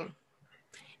the thing.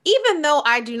 Even though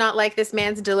I do not like this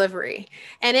man's delivery,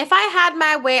 and if I had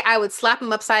my way, I would slap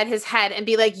him upside his head and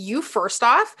be like, you first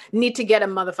off need to get a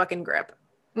motherfucking grip.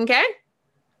 Okay?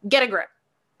 Get a grip.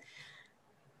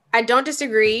 I don't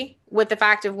disagree with the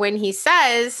fact of when he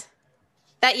says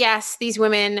that, yes, these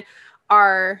women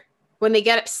are, when they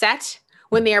get upset,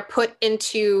 when they are put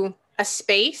into a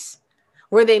space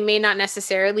where they may not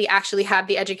necessarily actually have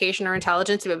the education or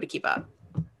intelligence to be able to keep up.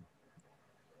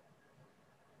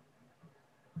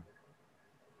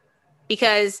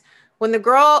 Because when the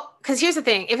girl, because here's the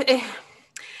thing,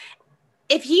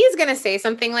 if he's going to say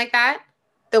something like that,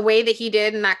 the way that he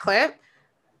did in that clip,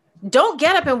 don't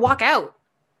get up and walk out.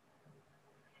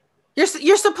 You're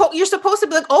supposed to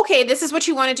be like, okay, this is what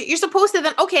you want to do. You're supposed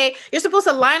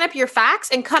to line up your facts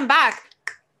and come back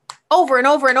over and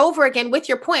over and over again with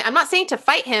your point. I'm not saying to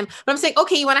fight him, but I'm saying,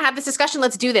 okay, you want to have this discussion,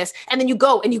 let's do this. And then you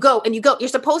go and you go and you go. You're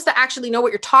supposed to actually know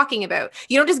what you're talking about.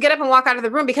 You don't just get up and walk out of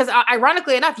the room, because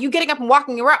ironically enough, you getting up and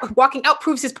walking out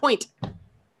proves his point.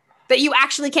 That you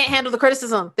actually can't handle the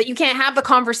criticism, that you can't have the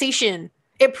conversation.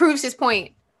 It proves his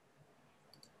point.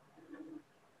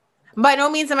 By no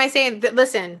means am I saying that,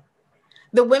 listen,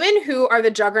 the women who are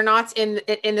the juggernauts in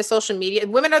the social media,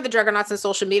 women are the juggernauts in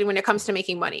social media when it comes to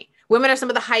making money. Women are some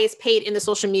of the highest paid in the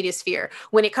social media sphere.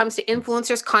 When it comes to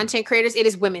influencers, content creators, it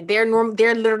is women. They're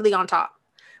literally on top.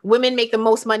 Women make the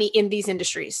most money in these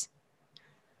industries.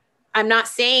 I'm not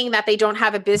saying that they don't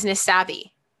have a business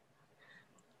savvy.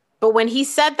 But when he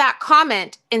said that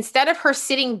comment, instead of her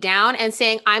sitting down and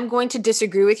saying, I'm going to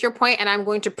disagree with your point and I'm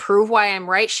going to prove why I'm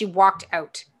right, she walked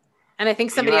out. And I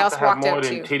think somebody else walked out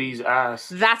too. Titties, ass.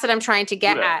 That's what I'm trying to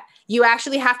get at. You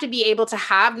actually have to be able to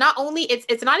have, not only,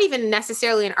 it's not even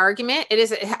necessarily an argument. It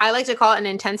is, I like to call it an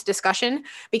intense discussion,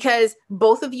 because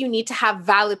both of you need to have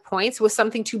valid points with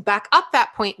something to back up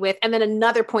that point with, and then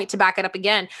another point to back it up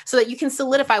again, so that you can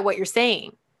solidify what you're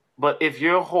saying. But if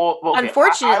your whole... Okay,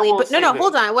 unfortunately,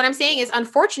 hold on. What I'm saying is,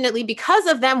 unfortunately, because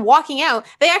of them walking out,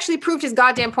 they actually proved his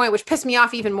goddamn point, which pissed me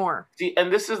off even more. See,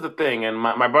 and this is the thing, and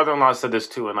my brother-in-law said this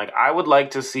too, and like, I would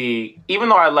like to see, even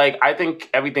though I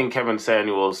think everything Kevin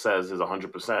Samuels says is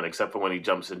 100%, except for when he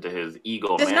jumps into his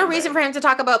ego. There's no reason for him to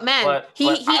talk about men.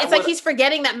 It's like he's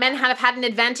forgetting that men have had an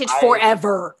advantage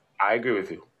forever. I agree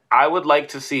with you. I would like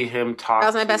to see him talk. That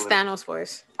was my best Thanos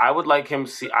voice. I would like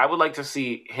to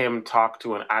see him talk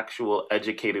to an actual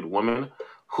educated woman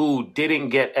who didn't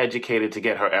get educated to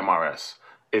get her MRS.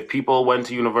 If people went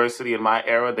to university in my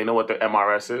era, they know what their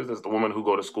MRS is. It's the woman who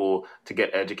go to school to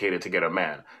get educated to get a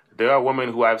man. There are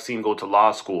women who I've seen go to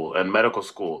law school and medical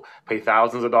school, pay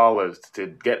thousands of dollars to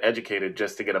get educated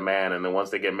just to get a man, and then once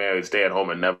they get married, stay at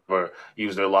home and never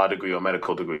use their law degree or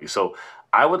medical degree. So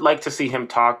I would like to see him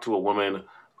talk to a woman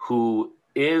who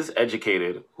is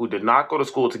educated, who did not go to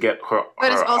school to get her,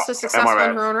 but is also successful MRS,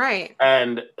 in her own right,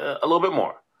 and a little bit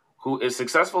more, who is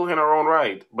successful in her own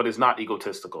right, but is not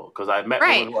egotistical. Because I've met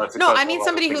women who are successful. No, I mean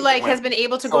somebody who has been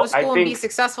able to go to school and be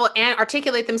successful and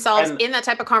articulate themselves in that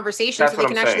type of conversation, so they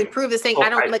can actually prove this thing.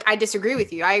 I disagree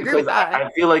with you. I agree with that. I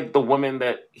feel like the woman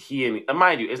that and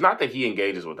mind you, it's not that he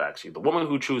engages with, actually. The women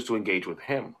who choose to engage with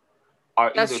him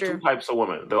are either two types of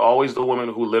women. They're always the women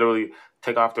who literally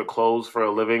take off their clothes for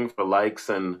a living, for likes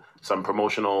and some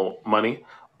promotional money,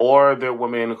 or they're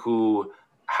women who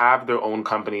have their own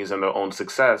companies and their own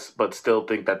success, but still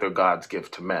think that they're God's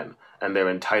gift to men, and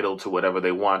they're entitled to whatever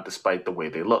they want despite the way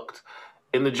they looked.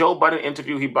 In the Joe Budden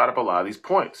interview, he brought up a lot of these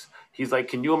points. He's like,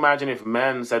 can you imagine if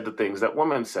men said the things that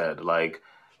women said? Like,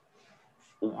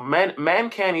 men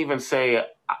can't even say,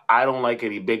 I don't like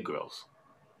any big girls.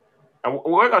 And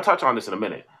we're going to touch on this in a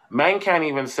minute. Men can't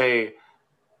even say,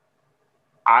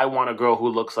 I want a girl who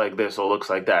looks like this or looks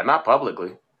like that. Not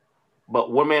publicly.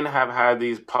 But women have had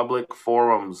these public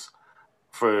forums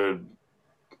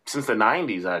since the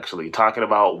 90s, actually, talking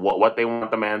about what they want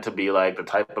the man to be like, the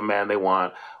type of man they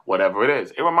want, whatever it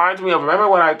is. It reminds me of, remember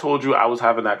when I told you I was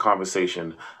having that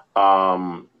conversation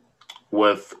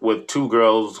with two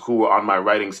girls who were on my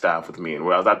writing staff with me, and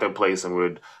I was at their place and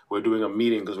we're doing a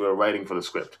meeting because we were writing for the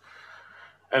script.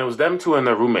 And it was them two and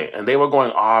their roommate, and they were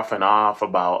going off and off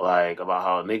about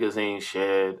how niggas ain't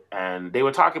shit, and they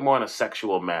were talking more in a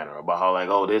sexual manner about how like,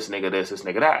 oh, this nigga this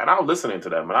nigga that, and I was listening to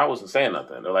them and I wasn't saying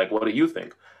nothing. They're like, what do you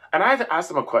think? And I asked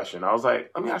them a question. I was like,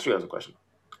 let me ask you guys a question.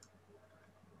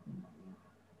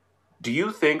 Do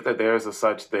you think that there is a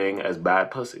such thing as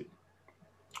bad pussy?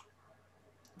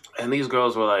 And these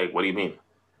girls were like, what do you mean?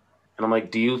 And I'm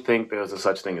like, do you think there's a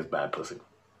such thing as bad pussy?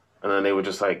 And then they were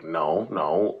just like,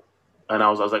 no. And I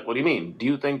was like, what do you mean? Do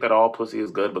you think that all pussy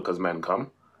is good because men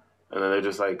come? And then they're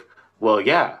just like, well,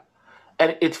 yeah.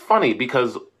 And it's funny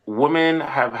because women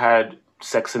have had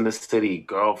Sex in the City,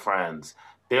 Girlfriends.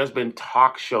 There's been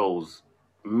talk shows,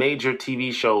 major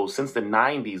TV shows since the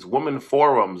 90s, women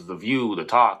forums, The View, The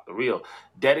Talk, The Real,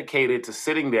 dedicated to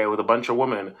sitting there with a bunch of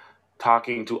women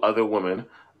talking to other women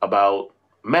about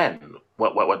men,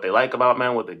 what they like about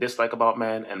men, what they dislike about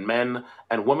men,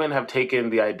 and women have taken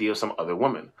the idea of some other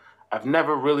women. I've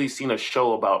never really seen a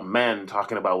show about men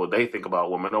talking about what they think about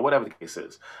women or whatever the case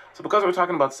is. So because we're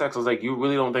talking about sex, I was like, you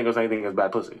really don't think there's anything as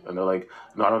bad pussy? And they're like,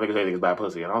 no, I don't think there's anything as bad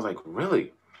pussy. And I was like,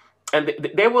 really? And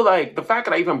they were like, the fact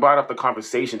that I even brought up the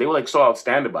conversation, they were like so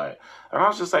outstanding by it. And I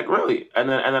was just like, really? And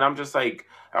then I'm just like,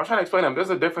 I was trying to explain to them, there's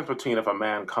a difference between if a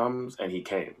man comes and he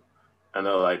came. And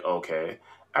they're like, okay.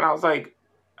 And I was like,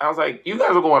 you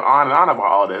guys are going on and on about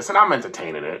all this, and I'm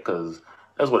entertaining it because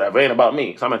that's whatever. It ain't about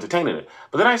me, so I'm entertaining it.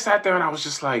 But then I sat there and I was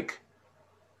just like,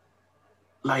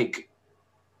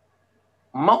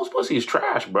 most pussy is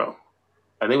trash, bro.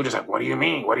 And they were just like, what do you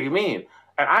mean? What do you mean?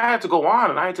 And I had to go on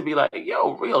and I had to be like,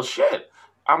 yo, real shit.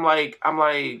 I'm like, I'm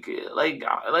not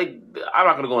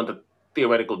gonna go into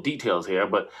theoretical details here,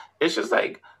 but it's just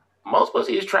like most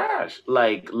pussy is trash.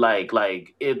 Like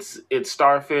it's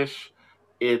starfish.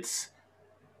 It's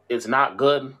not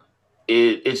good.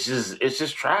 It's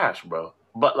just trash, bro.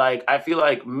 But like I feel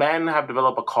like men have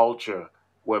developed a culture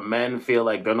where men feel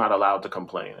like they're not allowed to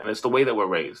complain, and it's the way that we're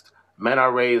raised. Men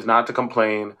are raised not to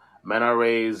complain. Men are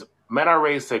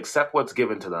raised to accept what's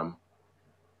given to them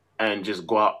and just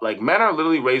go out. Like men are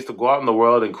literally raised to go out in the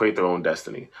world and create their own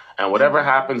destiny. And whatever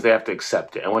happens, they have to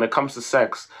accept it. And when it comes to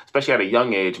sex, especially at a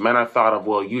young age, men are thought of,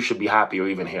 well, you should be happy or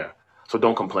even here. So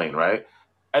don't complain, right?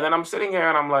 And then I'm sitting here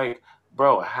and I'm like,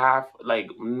 bro,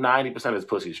 90% of this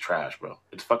pussy is trash, bro.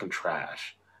 It's fucking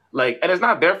trash. Like, and it's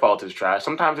not their fault it's trash.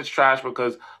 Sometimes it's trash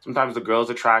because sometimes the girl's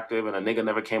attractive and a nigga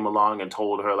never came along and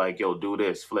told her, like, yo, do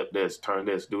this, flip this, turn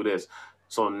this, do this.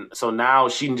 So now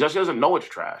she doesn't know it's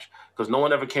trash because no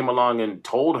one ever came along and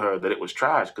told her that it was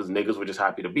trash because niggas were just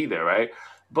happy to be there, right?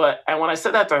 And when I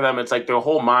said that to them, it's like their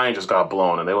whole mind just got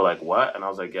blown and they were like, what? And I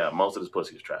was like, yeah, most of this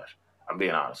pussy is trash. I'm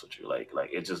being honest with you. Like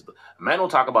it's just, men will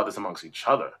talk about this amongst each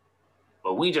other,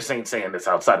 but we just ain't saying this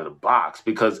outside of the box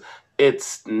because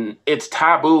it's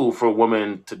taboo for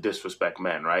women to disrespect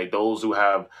men, right? Those who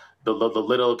have the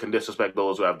little can disrespect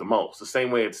those who have the most. The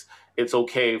same way it's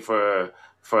okay for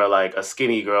like a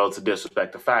skinny girl to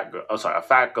disrespect a fat girl. Oh, sorry, a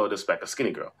fat girl to disrespect a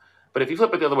skinny girl. But if you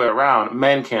flip it the other way around,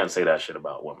 men can't say that shit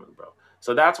about women, bro.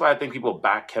 So that's why I think people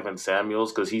back Kevin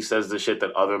Samuels because he says the shit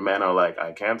that other men are like,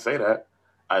 I can't say that.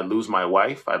 I'd lose my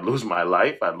wife. I'd lose my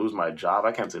life. I'd lose my job.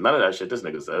 I can't say none of that shit this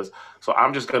nigga says. So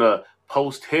I'm just going to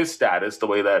post his status the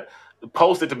way that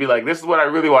post it to be like, this is what I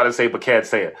really want to say, but can't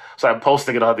say it. So I'm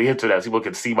posting it on the internet so people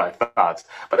can see my thoughts.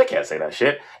 But they can't say that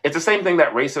shit. It's the same thing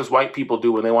that racist white people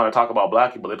do when they want to talk about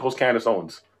black people. They post Candace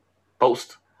Owens.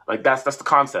 Post. Like that's the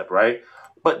concept, right?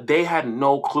 But they had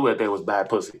no clue that there was bad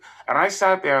pussy. And I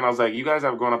sat there and I was like, you guys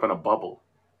have grown up in a bubble.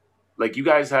 Like you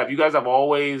guys have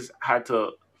always had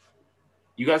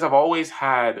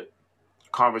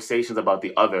conversations about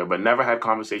the other, but never had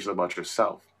conversations about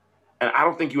yourself. And I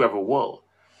don't think you ever will.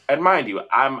 And mind you,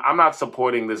 I'm not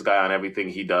supporting this guy on everything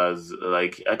he does.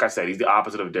 Like I said, he's the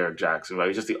opposite of Derek Jackson, right?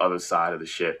 He's just the other side of the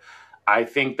shit. I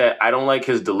think that I don't like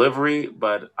his delivery,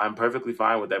 but I'm perfectly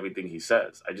fine with everything he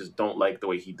says. I just don't like the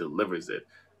way he delivers it.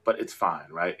 But it's fine,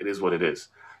 right? It is what it is.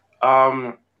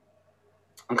 I'm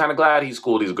kind of glad he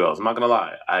schooled these girls. I'm not going to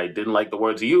lie. I didn't like the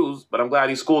words he used, but I'm glad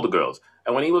he schooled the girls.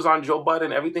 And when he was on Joe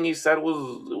Budden, everything he said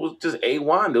was just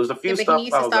A1. There was a few stuff. He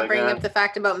needs to stop bringing up the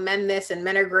fact about men this and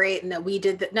men are great and that we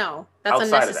did that. No, that's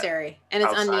unnecessary. And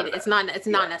it's unneeded. It's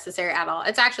not necessary at all.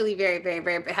 It's actually very, very,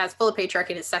 very, it has full of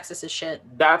patriarchy and it's sexist as shit.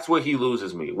 That's where he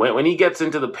loses me. When he gets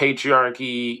into the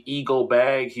patriarchy ego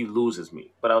bag, he loses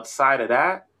me. But outside of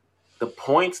that, the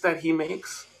points that he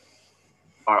makes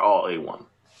are all A1.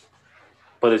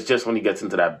 But it's just when he gets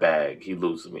into that bag, he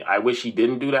loses me. I wish he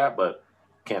didn't do that, but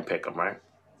can't pick him, right?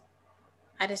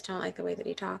 I just don't like the way that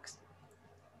he talks.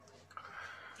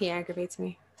 He aggravates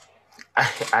me.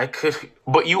 I could,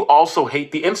 but you also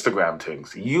hate the Instagram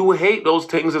things. You hate those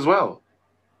things as well.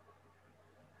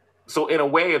 So in a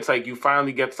way, it's like you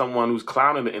finally get someone who's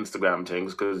clowning the Instagram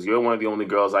things because you're one of the only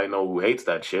girls I know who hates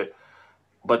that shit.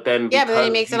 But then but then he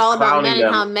makes it all about men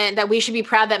and how men that we should be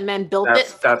proud that men built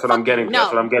it. That's what I'm getting. No.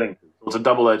 That's what I'm getting. It's a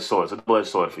double-edged sword. It's a double-edged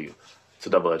sword for you. It's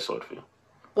a double-edged sword for you.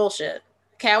 Bullshit.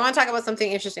 Okay, I want to talk about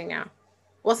something interesting now.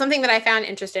 Well, something that I found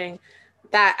interesting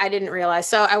that I didn't realize.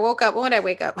 So I woke up. When did I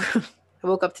wake up? I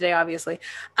woke up today, obviously.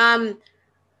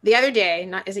 The other day,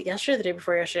 is it yesterday or the day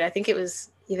before yesterday? I think it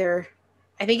was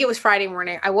Friday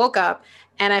morning. I woke up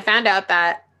and I found out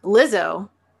that Lizzo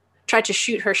tried to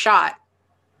shoot her shot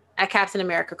at Captain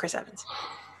America, Chris Evans.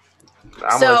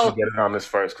 I'm going to let you get it on this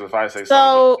first because if I say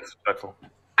something disrespectful.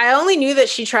 I only knew that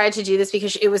she tried to do this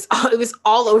because it was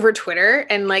all over Twitter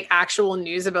and like actual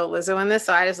news about Lizzo in this.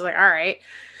 So I just was like, all right.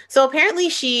 So apparently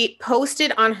she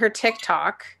posted on her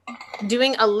TikTok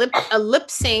doing a lip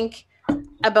sync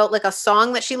about like a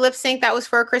song that she lip synced that was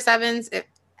for Chris Evans.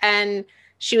 And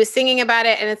she was singing about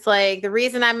it. And it's like, the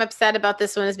reason I'm upset about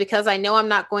this one is because I know I'm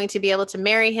not going to be able to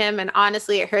marry him. And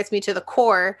honestly, it hurts me to the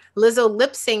core. Lizzo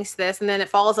lip syncs this. And then it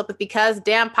follows up with, because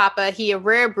damn papa, he a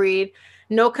rare breed.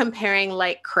 No comparing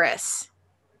like Chris.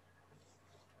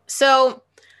 So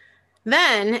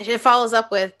Then it follows up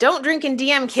with, don't drink and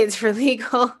DM kids for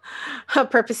legal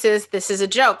purposes. This is a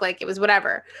joke. Like, it was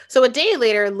whatever. So a day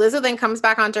later, Lizzo then comes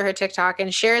back onto her TikTok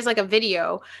and shares like a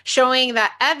video showing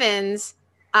that Evans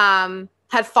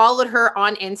had followed her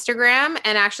on Instagram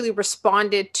and actually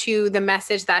responded to the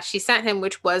message that she sent him,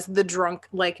 which was the drunk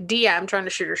like DM trying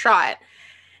to shoot her shot.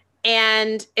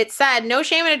 And it said, no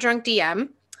shame in a drunk DM.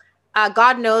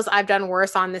 God knows I've done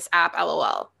worse on this app,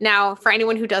 LOL. Now, for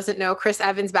anyone who doesn't know, Chris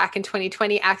Evans back in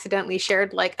 2020 accidentally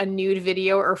shared like a nude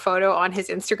video or photo on his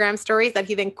Instagram stories that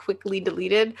he then quickly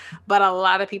deleted. But a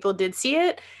lot of people did see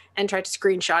it and tried to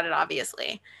screenshot it,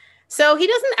 obviously. So he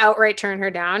doesn't outright turn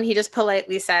her down. He just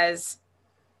politely says,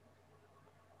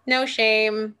 no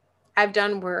shame. I've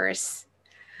done worse.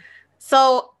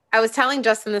 So I was telling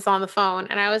Justin this on the phone,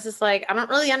 and I was just like, I don't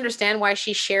really understand why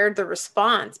she shared the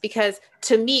response, because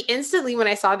to me, instantly when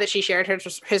I saw that she shared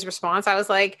his response, I was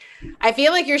like, I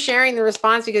feel like you're sharing the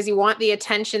response because you want the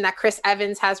attention that Chris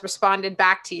Evans has responded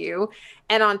back to you.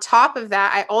 And on top of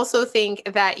that, I also think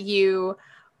that you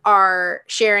are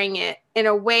sharing it in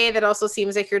a way that also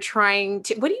seems like you're trying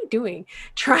to, what are you doing?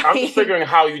 I'm just figuring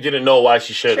how you didn't know why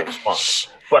she shared the response.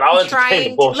 But I'll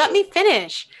entertain the bullshit. Let me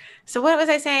finish. So what was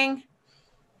I saying?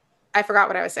 I forgot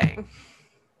what I was saying.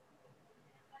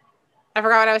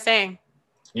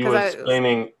 You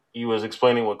was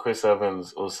explaining what Chris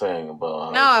Evans was saying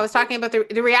about. No, I was talking about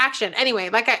the reaction. Anyway,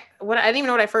 I didn't even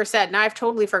know what I first said. Now I've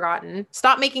totally forgotten.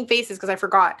 Stop making faces because I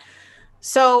forgot.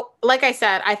 So, like I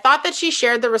said, I thought that she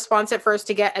shared the response at first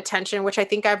to get attention, which I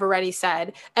think I've already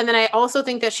said. And then I also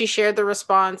think that she shared the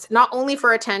response not only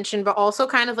for attention, but also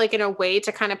kind of like in a way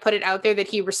to kind of put it out there that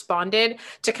he responded,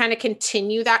 to kind of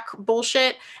continue that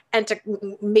bullshit and to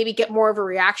maybe get more of a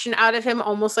reaction out of him,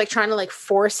 almost like trying to like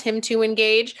force him to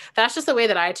engage. That's just the way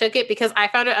that I took it, because I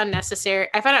found it unnecessary.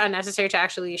 I found it unnecessary to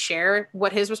actually share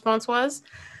what his response was.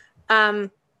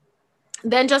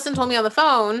 Then Justin told me on the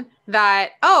phone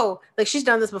that, she's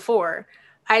done this before.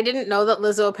 I didn't know that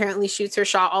Lizzo apparently shoots her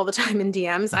shot all the time in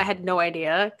DMs. I had no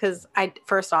idea, because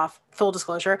first off, full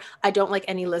disclosure, I don't like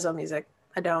any Lizzo music.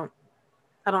 I'm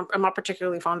not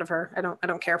particularly fond of her. I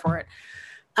don't care for it.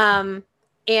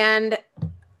 And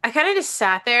I kind of just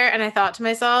sat there and I thought to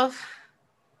myself,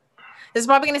 this is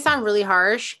probably going to sound really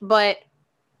harsh, but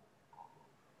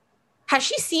has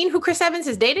she seen who Chris Evans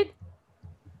has dated?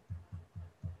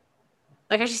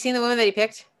 Like, has she seen the woman that he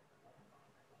picked?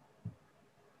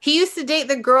 He used to date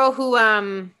the girl who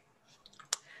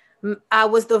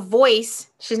was the voice.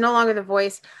 She's no longer the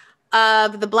voice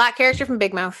of the black character from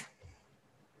Big Mouth.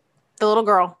 The little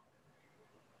girl.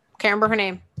 Can't remember her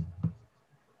name.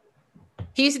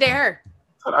 He used to date her.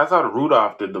 I thought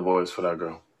Rudolph did the voice for that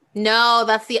girl. No,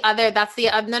 that's the other.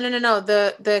 No.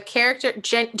 The character,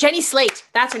 Jenny Slate.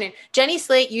 That's her name. Jenny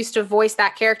Slate used to voice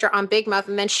that character on Big Mouth,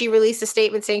 and then she released a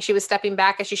statement saying she was stepping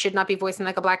back as she should not be voicing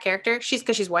like a black character.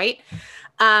 Because she's white.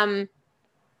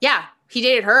 Yeah, he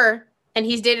dated her, and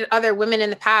he's dated other women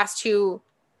in the past who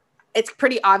it's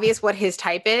pretty obvious what his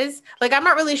type is. Like, I'm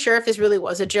not really sure if this really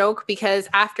was a joke, because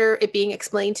after it being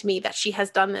explained to me that she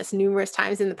has done this numerous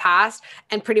times in the past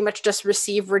and pretty much just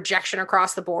received rejection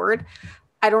across the board,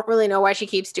 I don't really know why she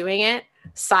keeps doing it.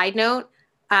 Side note,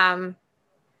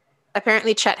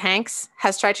 apparently Chet Hanks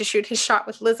has tried to shoot his shot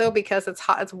with Lizzo because it's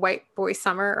hot. It's white boy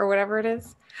summer or whatever it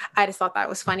is. I just thought that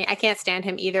was funny. I can't stand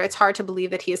him either. It's hard to believe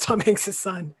that he is Tom Hanks'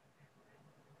 son.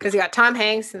 Because you got Tom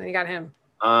Hanks and then you got him.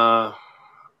 I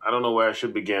don't know where I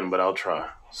should begin, but I'll try.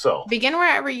 So begin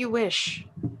wherever you wish.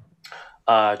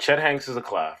 Chet Hanks is a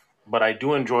class. But I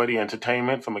do enjoy the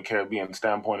entertainment from a Caribbean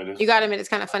standpoint. You got to admit, it's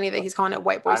kind of funny that he's calling it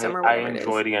white boy summer. I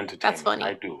enjoy the entertainment. That's funny.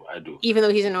 I do. Even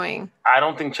though he's annoying. I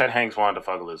don't think Chet Hanks wanted to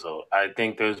fuck Lizzo. I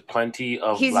think there's plenty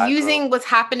of He's using what's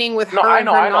happening with her and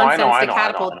her nonsense to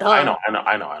catapult. I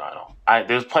know.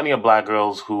 There's plenty of black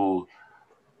girls who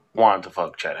want to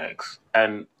fuck Chet Hanks.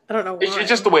 And I don't know why. It's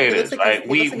just the way it is, right?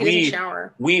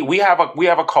 We have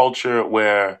a culture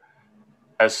where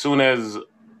as soon as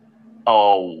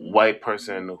a white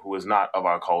person who is not of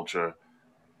our culture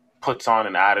puts on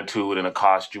an attitude and a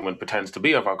costume and pretends to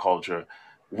be of our culture,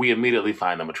 we immediately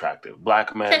find them attractive.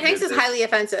 Black men. Chet Hanks is highly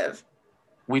offensive.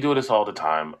 We do this all the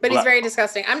time. But he's very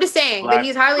disgusting. I'm just saying that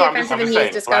he's highly offensive and he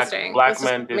is disgusting. Black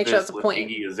men did this with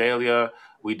Iggy Azalea.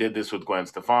 We did this with Gwen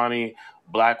Stefani.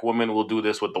 Black women will do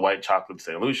this with the white chocolate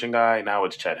St. Lucian guy. Now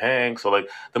it's Chet Hanks. So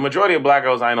like the majority of black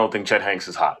girls I know think Chet Hanks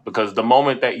is hot, because the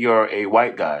moment that you're a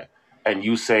white guy and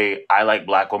you say, I like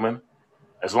black women,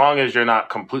 as long as you're not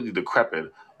completely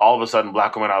decrepit, all of a sudden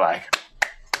black women are like,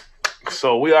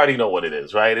 So we already know what it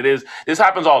is, right? This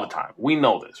happens all the time. We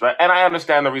know this, right? And I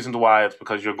understand the reasons why. It's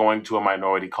because you're going to a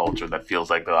minority culture that feels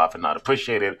like they're often not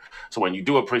appreciated. So when you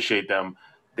do appreciate them,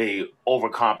 they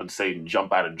overcompensate and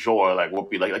jump out of joy like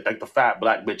whoopee, like the fat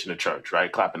black bitch in the church,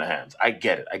 right? Clapping their hands. I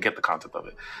get it. I get the concept of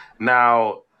it.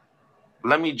 Now,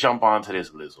 let me jump onto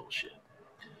this Lizzo shit.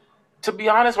 To be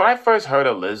honest, when I first heard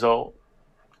of Lizzo,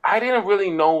 I didn't really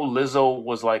know Lizzo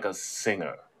was like a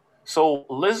singer. So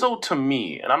Lizzo to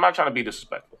me, and I'm not trying to be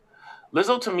disrespectful,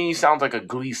 Lizzo to me sounds like a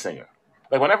Glee singer.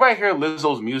 Like whenever I hear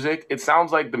Lizzo's music, it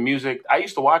sounds like the music, I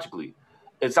used to watch Glee.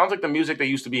 It sounds like the music that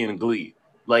used to be in Glee.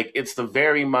 Like it's the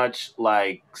very much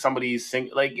like somebody's sing,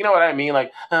 like you know what I mean?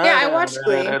 Like yeah, I watched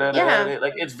Glee. Yeah,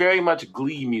 like it's very much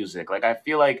Glee music. Like I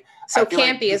feel like campy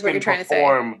like is what you're trying to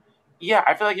say. Yeah,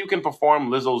 I feel like you can perform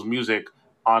Lizzo's music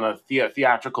on a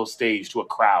theatrical stage to a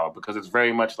crowd because it's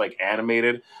very much like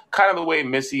animated, kind of the way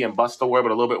Missy and Busta were,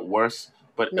 but a little bit worse.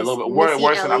 But a little bit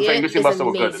worse. And I'm saying Missy and Busta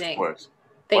were good. It's worse.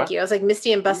 Thank you. I was like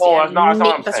Misty and Busta.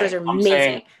 Busta's are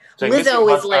amazing.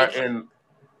 Lizzo is like.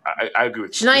 I agree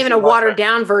with you. She's not even a watered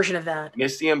down version of that.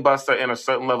 Misty and Busta in a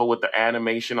certain level with the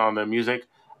animation on their music.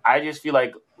 I just feel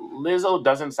like Lizzo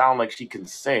doesn't sound like she can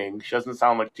sing. She doesn't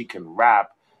sound like she can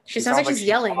rap. She sounds like she's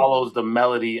yelling. Follows the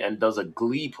melody and does a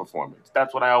Glee performance.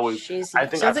 That's what I always. I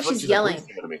think sounds like she's yelling.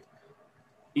 To me.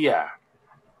 Yeah.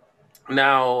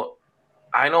 Now,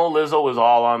 I know Lizzo is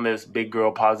all on this big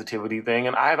girl positivity thing,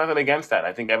 and I have nothing against that.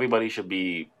 I think everybody should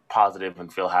be positive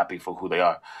and feel happy for who they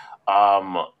are.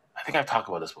 I think I've talked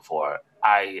about this before.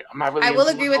 I'm not really. I will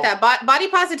agree with that. Body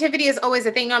positivity is always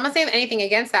a thing. No, I'm not saying anything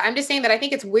against that. I'm just saying that I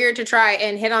think it's weird to try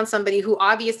and hit on somebody who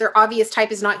their obvious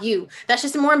type is not you. That's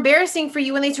just more embarrassing for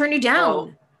you when they turn you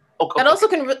down. That also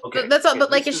can. That's all. But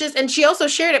like, it's just, and she also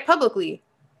shared it publicly.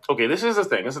 Okay, this is the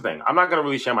thing. This is the thing. I'm not gonna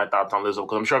really share my thoughts on Lizzo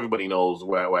because I'm sure everybody knows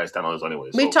where I stand on Lizzo anyway.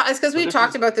 It's because we've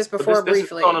talked about this before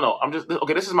briefly. No. I'm just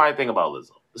okay. This is my thing about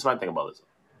Lizzo.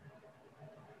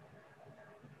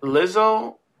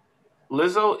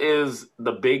 Lizzo is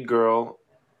the big girl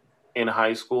in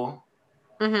high school.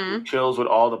 Mm-hmm. Chills with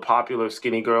all the popular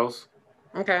skinny girls.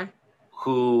 Okay.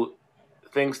 Who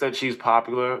thinks that she's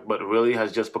popular, but really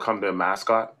has just become their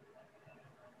mascot.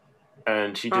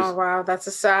 And she just. Oh wow, that's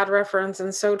a sad reference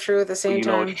and so true at the same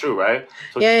time. You know it's true, right?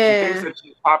 So yeah, she thinks that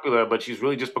she's popular, but she's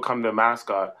really just become their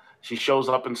mascot. She shows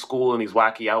up in school in these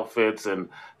wacky outfits, and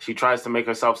she tries to make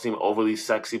herself seem overly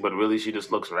sexy, but really she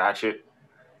just looks ratchet.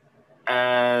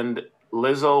 And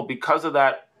Lizzo, because of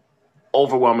that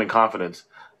overwhelming confidence,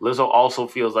 Lizzo also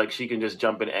feels like she can just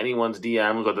jump in anyone's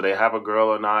DMs, whether they have a girl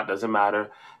or not, doesn't matter.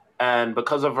 And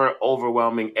because of her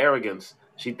overwhelming arrogance,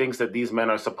 she thinks that these men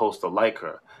are supposed to like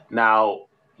her. Now,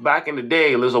 back in the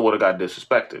day, Lizzo would have got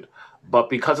disrespected. But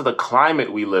because of the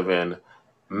climate we live in,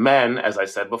 men, as I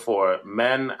said before,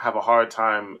 men have a hard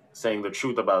time saying the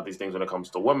truth about these things when it comes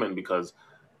to women because,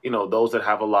 you know, those that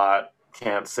have a lot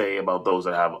can't say about those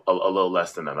that have a little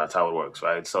less than them. That's how it works,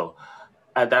 right? So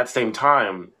at that same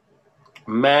time,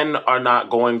 men are not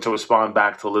going to respond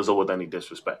back to Lizzo with any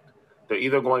disrespect. They're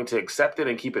either going to accept it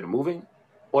and keep it moving,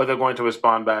 or they're going to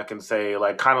respond back and say,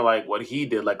 like, kind of like what he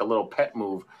did, like a little pet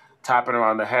move, tapping her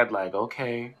on the head, like,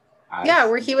 okay.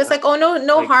 Where he was like, oh,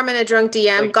 no like, harm in a drunk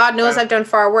DM. Like, God knows I've done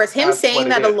far worse. Him saying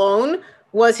that alone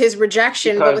was his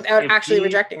rejection, but without actually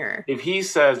rejecting her. If he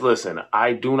says, listen,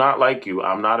 I do not like you,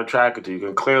 I'm not attracted to you, you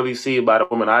can clearly see by the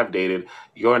woman I've dated,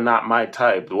 you're not my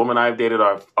type. The woman I've dated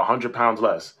are 100 pounds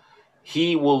less.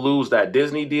 He will lose that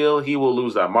Disney deal. He will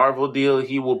lose that Marvel deal.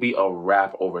 He will be a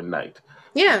wrap overnight.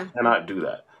 Yeah. He cannot do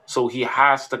that. So he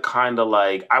has to kind of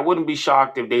like, I wouldn't be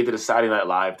shocked if they did a Saturday Night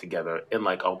Live together in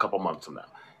like a couple months from now.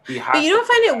 But you don't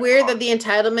find it weird that the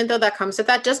entitlement, though, that comes with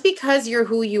that, just because you're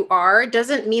who you are,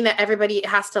 doesn't mean that everybody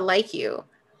has to like you.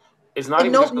 It's not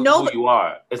even just because who you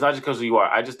are. It's not just because who you are.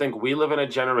 I just think we live in a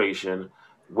generation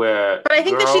where. But I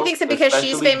think that she thinks that because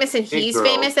she's famous and he's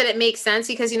famous, that it makes sense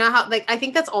because you know how, like, I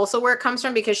think that's also where it comes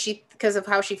from because of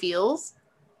how she feels.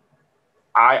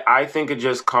 I think it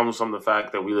just comes from the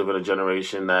fact that we live in a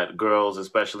generation that girls,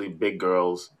 especially big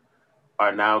girls,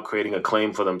 are now creating a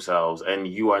claim for themselves, and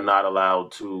you are not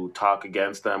allowed to talk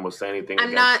against them or say anything.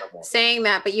 I'm not saying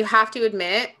that, but you have to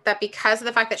admit that because of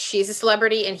the fact that she's a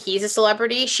celebrity and he's a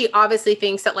celebrity, she obviously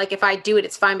thinks that, like, if I do it,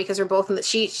 it's fine because we're both in the.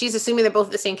 She's assuming they're both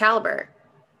the same caliber.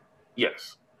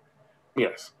 Yes,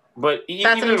 but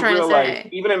even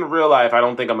in real life, I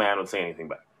don't think a man would say anything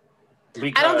back.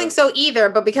 I don't think so either,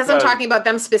 but because I'm talking about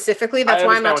them specifically, that's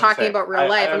why I'm not talking about real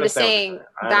life. I'm just saying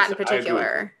that in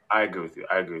particular. I agree with you.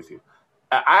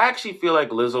 I actually feel like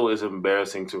Lizzo is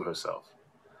embarrassing to herself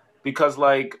because,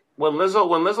 like, when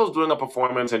Lizzo's doing a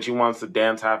performance and she wants to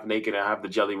dance half naked and have the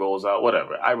jelly rolls out,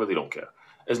 whatever, I really don't care.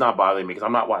 it's not bothering me because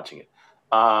I'm not watching it.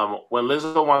 When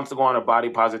Lizzo wants to go on a body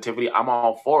positivity, I'm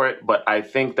all for it. But I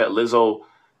think that Lizzo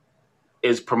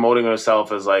is promoting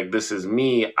herself as like, this is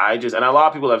me. And a lot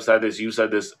of people have said this. You said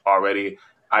this already.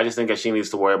 I just think that she needs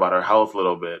to worry about her health a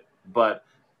little bit. But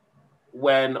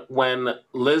when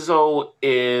Lizzo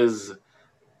is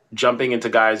jumping into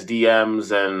guys'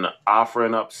 DMs and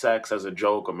offering up sex as a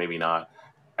joke, or maybe not,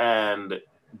 and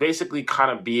basically kind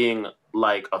of being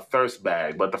like a thirst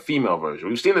bag, but the female version.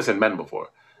 We've seen this in men before,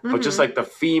 but just like the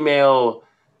female,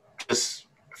 just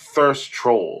thirst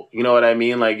troll. You know what I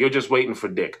mean? Like, you're just waiting for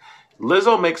dick.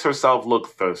 Lizzo makes herself look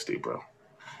thirsty, bro.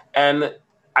 And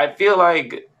I feel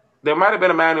like there might have been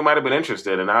a man who might have been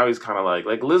interested, and now he's kind of like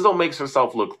Lizzo makes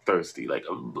herself look thirsty, like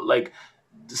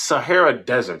Sahara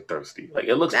Desert thirsty. Like,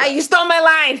 it looks. You stole my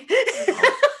line.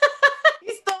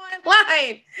 You stole my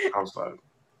line. I'm sorry,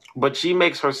 but she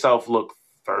makes herself look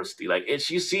thirsty. Like,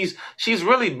 she's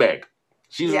really big.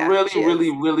 She's really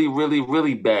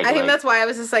big. I think that's why I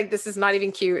was just like, this is not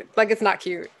even cute. Like, it's not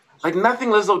cute. Like, nothing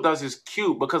Lizzo does is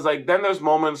cute, because like then there's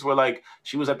moments where like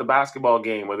she was at the basketball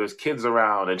game where there's kids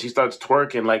around and she starts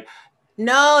twerking. Like,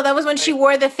 no, that was when she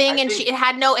wore the thing and it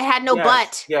had no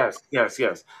butt. Yes.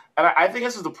 And I think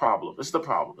this is the problem. This is the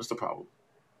problem.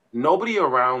 Nobody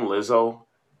around Lizzo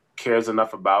cares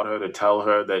enough about her to tell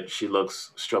her that she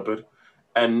looks stupid,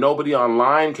 and nobody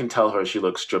online can tell her she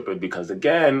looks stupid because,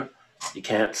 again, you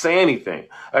can't say anything.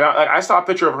 Like I saw a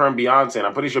picture of her and Beyonce, and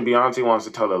I'm pretty sure Beyonce wants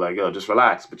to tell her, like, yo, just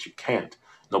relax, but you can't.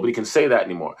 Nobody can say that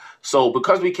anymore. So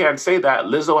because we can't say that,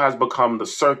 Lizzo has become the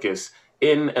circus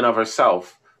in and of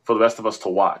herself for the rest of us to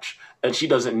watch, and she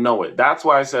doesn't know it. That's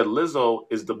why I said Lizzo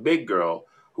is the big girl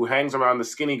who hangs around the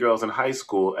skinny girls in high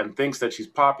school and thinks that she's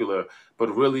popular, but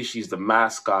really she's the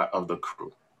mascot of the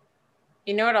crew.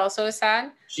 You know what also is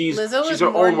sad? Lizzo is her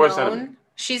own worst enemy.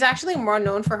 She's actually more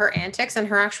known for her antics than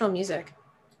her actual music.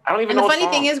 I don't even know. And the funny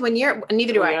thing is,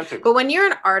 neither do I. But when you're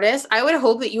an artist, I would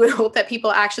hope that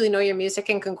people actually know your music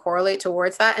and can correlate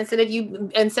towards that instead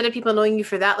of people knowing you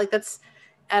for that. Like, that's,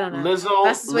 I don't know.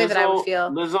 That's the way that I would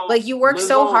feel. Like, you work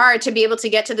so hard to be able to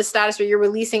get to the status where you're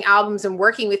releasing albums and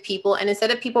working with people, and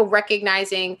instead of people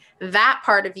recognizing that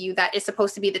part of you that is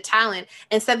supposed to be the talent,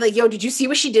 instead like, yo, did you see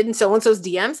what she did in so and so's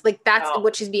DMs? Like, that's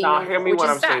what she's being. Now, hear me when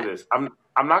I'm saying this.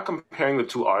 I'm not comparing the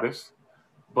two artists,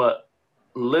 but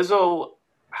Lizzo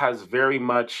has very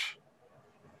much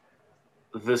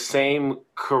the same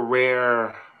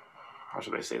career. How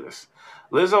should I say this?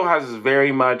 Lizzo has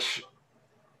very much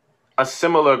a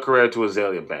similar career to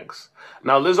Azealia Banks.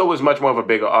 Now, Lizzo is much more of a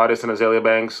bigger artist than Azealia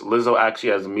Banks. Lizzo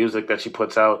actually has music that she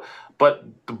puts out, but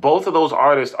both of those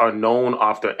artists are known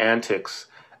off their antics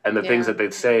and the things that they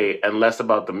say, and less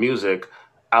about the music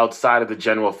outside of the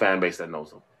general fan base that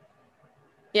knows them.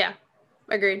 Yeah,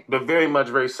 agreed. They're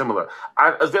very similar.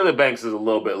 Azealia Banks is a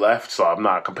little bit left, so I'm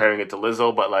not comparing it to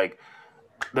Lizzo, but like,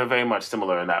 they're very much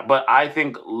similar in that. But I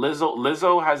think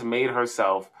Lizzo has made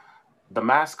herself the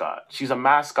mascot. She's a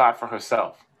mascot for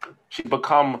herself. She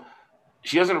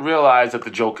doesn't realize that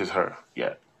the joke is her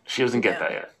yet. She doesn't get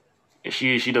that yet.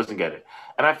 She doesn't get it.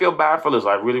 And I feel bad for Lizzo.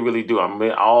 I really do. I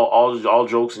mean, all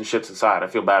jokes and shits aside, I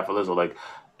feel bad for Lizzo. Like,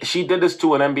 she did this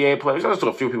to an NBA player. She does this to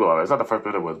a few people already. It's not the first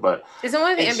person it was, but isn't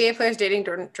one of the NBA players dating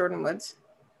Jordan Woods?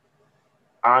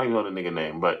 I don't even know the nigga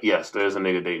name, but yes, there is a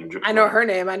nigga dating Jordan. I know her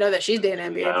name. I know that she's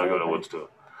dating NBA. Yeah, I know Jordan Woods too.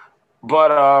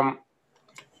 But I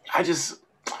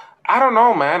don't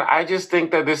know, man. I just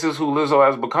think that this is who Lizzo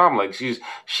has become. Like, she's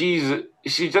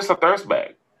just a thirst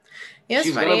bag. Yeah, it's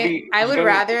funny.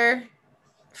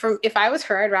 If I was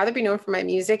her, I'd rather be known for my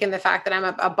music and the fact that I'm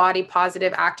a body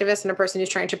positive activist and a person who's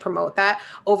trying to promote that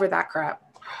over that crap.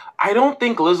 I don't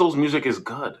think Lizzo's music is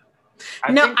good.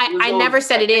 I never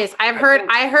said it is. I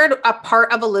heard a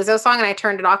part of a Lizzo song and I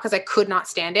turned it off because I could not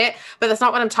stand it. But that's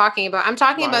not what I'm talking about. I'm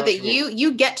talking about that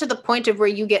you get to the point of where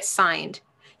you get signed.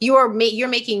 You're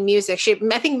making music.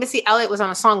 I think Missy Elliott was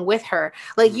on a song with her.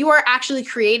 Like, you are actually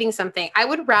creating something. I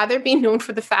would rather be known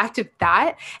for the fact of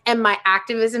that and my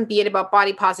activism, be it about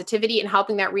body positivity and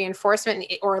helping that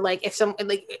reinforcement, or like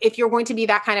if you're going to be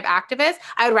that kind of activist,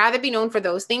 I would rather be known for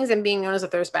those things than being known as a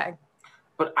thirst bag.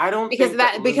 But I don't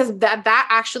because that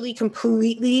actually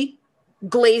completely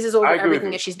glazes over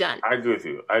everything that she's done. I agree with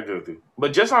you.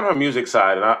 But just on her music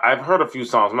side, and I've heard a few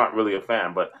songs. I'm not really a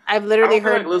fan, but I've literally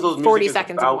heard like 40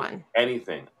 seconds of one.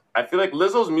 Anything. I feel like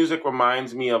Lizzo's music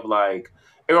reminds me of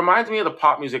the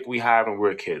pop music we had when we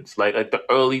were kids, like the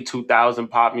early 2000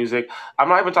 pop music. I'm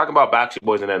not even talking about Backstreet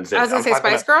Boys and NSYNC. I was gonna say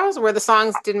Spice Girls, where the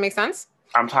songs didn't make sense.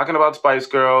 I'm talking about Spice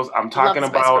Girls. I'm talking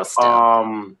about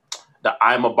the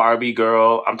I'm a Barbie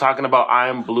Girl. I'm talking about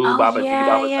I'm Blue, Baba Dee,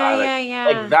 Baba Dee.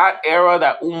 Like that era,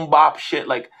 that bop shit.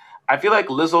 Like, I feel like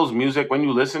Lizzo's music, when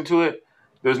you listen to it,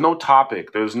 there's no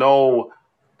topic. There's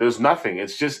nothing.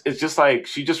 It's just like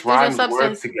she just rhymes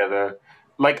words together.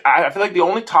 Like I feel like the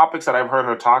only topics that I've heard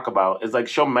her talk about is like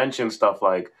she'll mention stuff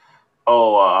like,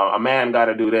 oh, a man got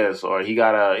to do this or he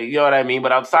got to, you know what I mean?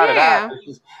 But outside of that,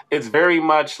 it's very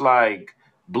much like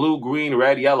blue, green,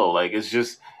 red, yellow. Like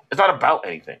it's not about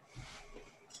anything.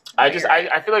 I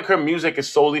feel like her music is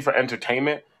solely for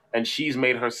entertainment, and she's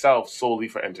made herself solely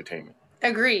for entertainment.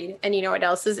 Agreed. And you know what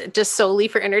else is just solely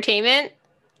for entertainment?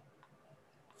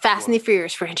 Fast and the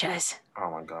Furious franchise. Oh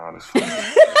my God.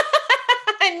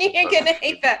 I knew you're going to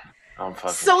hate that.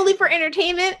 Solely for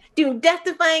entertainment, doing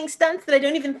death-defying stunts that I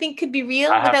don't even think could be real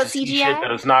without CGI. Shit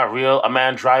that is not real. A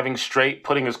man driving straight,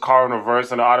 putting his car in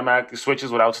reverse, and it automatically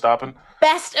switches without stopping.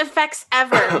 Best effects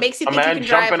ever. Makes you think you can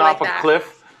drive like that. A man jumping off a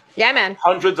cliff. Yeah, man.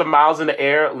 Hundreds of miles in the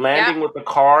air, landing with the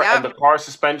car, and the car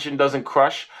suspension doesn't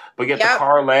crush, but yet the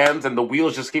car lands and the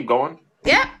wheels just keep going.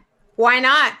 Yeah. Why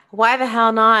not? Why the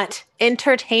hell not?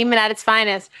 Entertainment at its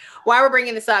finest. Why we're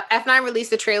bringing this up, F9 released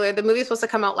the trailer. The movie was supposed to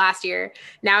come out last year.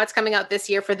 Now it's coming out this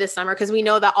year for this summer because we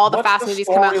know that all the Fast movies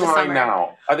come out this summer.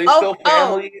 Now? Are they still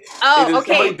family?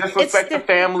 Okay. Somebody disrespect the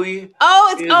family?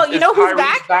 You know who's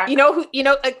back? You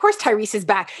know, of course Tyrese is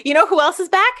back. You know who else is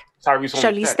back?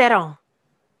 Charlize Theron.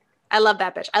 I love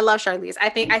that bitch. I love Charlize. I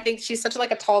think she's such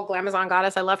like a tall glamazon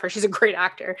goddess. I love her. She's a great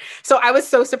actor. So I was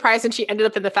so surprised when she ended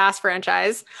up in the Fast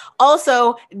franchise.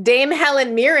 Also, Dame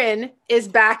Helen Mirren is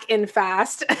back in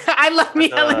Fast. I love me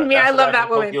Helen Mirren. I love that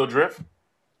woman. Tokyo Drift?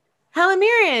 Helen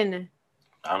Mirren.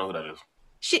 I don't know who that is.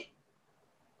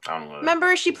 I don't know.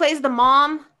 Remember she plays the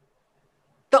mom?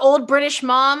 The old British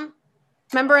mom?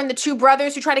 Remember in The Two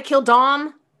Brothers who try to kill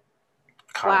Dom?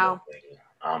 Wow.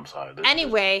 I'm sorry.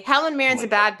 Anyway, Helen Mirren's a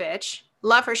bad bitch.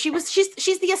 Love her. She's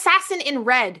the assassin in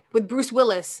Red with Bruce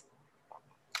Willis.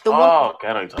 Dame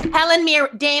Helen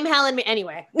Mirren.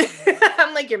 Anyway,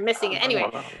 I'm like, you're missing it. Anyway,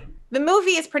 the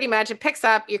movie is pretty much, it picks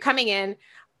up, you're coming in.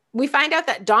 We find out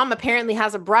that Dom apparently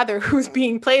has a brother who's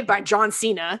being played by John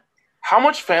Cena. How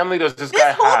much family does this guy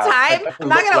have? This whole time, I'm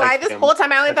not going to lie, this whole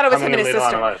time I only thought it was him and his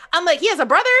sister. I'm like, he has a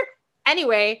brother?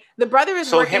 Anyway, the brother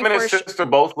is working him and his sister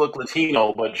both look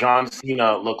Latino, but John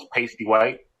Cena looks pasty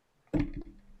white.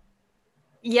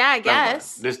 Yeah, I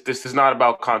guess. This is not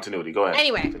about continuity. Go ahead.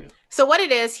 Anyway, so what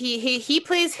it is, he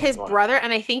plays his brother,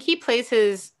 and I think he plays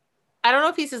his, I don't know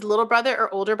if he's his little brother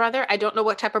or older brother. I don't know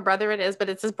what type of brother it is, but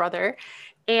it's his brother.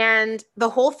 And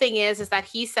the whole thing is that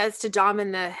he says to Dom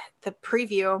in the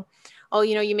preview, oh,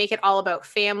 you know, you make it all about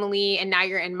family and now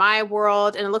you're in my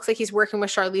world. And it looks like he's working with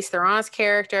Charlize Theron's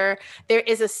character. There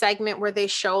is a segment where they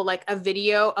show like a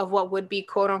video of what would be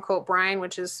quote unquote Brian,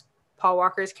 which is Paul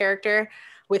Walker's character,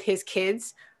 with his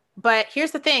kids. But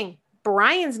here's the thing.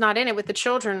 Brian's not in it with the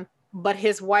children, but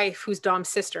his wife, who's Dom's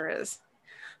sister, is.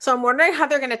 So I'm wondering how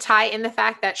they're going to tie in the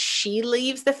fact that she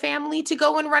leaves the family to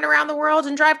go and run around the world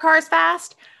and drive cars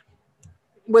fast,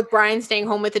 with Brian staying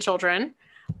home with the children.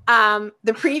 The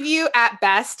preview at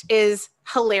best is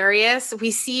hilarious.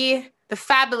 We see the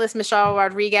fabulous Michelle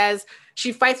Rodriguez.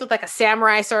 She fights with like a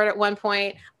samurai sword at one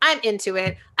point. I'm into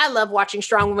it. I love watching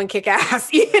strong women kick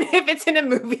ass, even if it's in a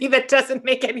movie that doesn't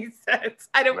make any sense.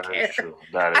 I don't care.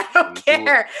 I don't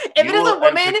care. If it is a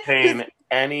woman,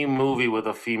 any movie with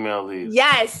a female lead.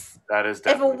 Yes. That is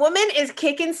definitely. If a woman is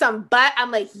kicking some butt,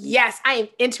 I'm like, yes, I am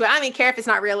into it. I don't even care if it's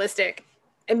not realistic.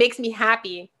 It makes me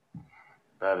happy.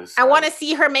 I want to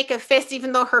see her make a fist,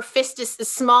 even though her fist is as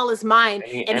small as mine,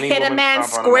 and hit a man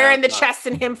square in the chest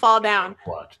and him fall down.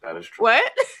 Watch. That is true.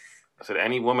 What? I said,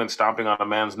 any woman stomping on a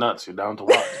man's nuts, you're down to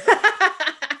watch.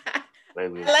 I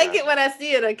like it when I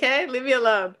see it. Okay, leave me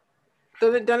alone.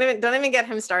 Don't even get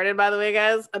him started. By the way,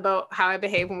 guys, about how I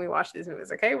behave when we watch these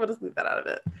movies. Okay, we'll just leave that out of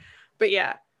it. But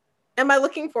yeah. Am I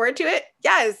looking forward to it?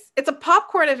 Yes. It's a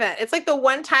popcorn event. It's like the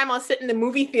one time I'll sit in the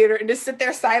movie theater and just sit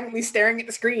there silently staring at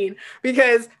the screen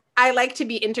because I like to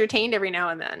be entertained every now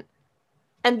and then.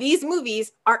 And these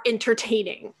movies are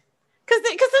entertaining. Because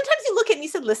sometimes you look at it and you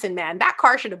said, listen, man, that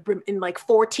car should have been in like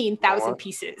 14,000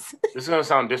 pieces. This is going to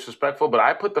sound disrespectful, but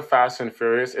I put the Fast and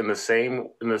Furious in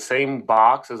the same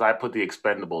box as I put the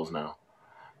Expendables now.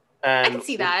 And I can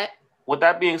see that. With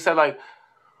that being said, like,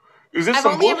 is this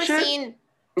some bullshit?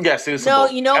 Yes, it is. No,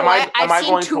 you know what? I've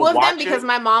seen two of them because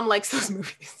my mom likes those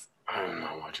movies. I'm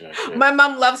not watching that shit. My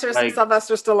mom loves her some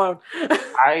Sylvester Stallone.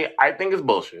 I think it's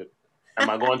bullshit. Am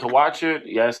I going to watch it?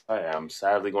 Yes, I am.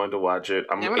 Sadly going to watch it.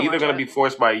 I'm either going to be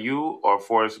forced by you or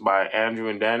forced by Andrew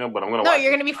and Daniel, but I'm going to watch it. No,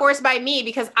 you're going to be forced by me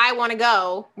because I want to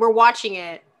go. We're watching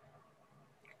it.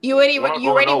 You already went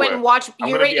and watched. I'm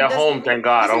going to be at home, thank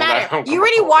God. You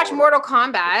already watched Mortal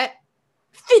Kombat.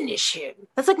 Finish him.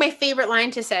 That's like my favorite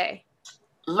line to say.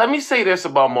 Let me say this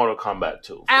about Mortal Kombat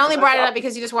 2. I only brought it up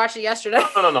because you just watched it yesterday.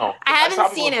 No. I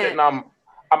haven't seen it. I'm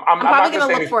probably going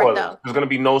to look for it, though. There's going to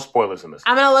be no spoilers in this.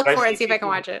 I'm going to look for it and see if I can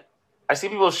watch it. I see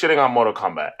people shitting on Mortal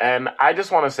Kombat, and I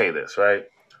just want to say this, right?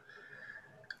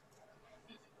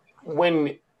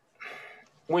 When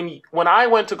I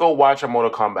went to go watch a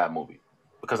Mortal Kombat movie,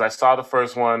 because I saw the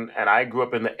first one, and I grew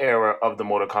up in the era of the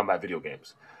Mortal Kombat video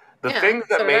games. The thing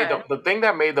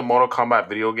that made the Mortal Kombat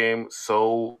video game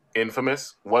so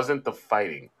infamous wasn't the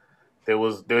fighting.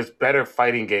 There's better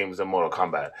fighting games than Mortal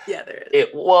Kombat. Yeah, there is.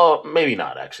 Well, maybe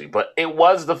not actually, but it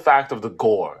was the fact of the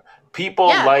gore. People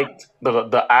liked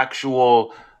the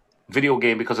actual video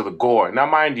game because of the gore. Now,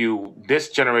 mind you, this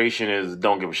generation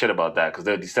don't give a shit about that because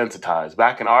they're desensitized.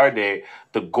 Back in our day,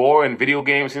 the gore in video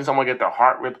games, seeing someone get their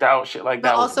heart ripped out, shit like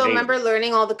that. But also remember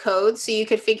learning all the codes so you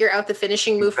could figure out the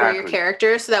finishing move for your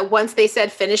character, so that once they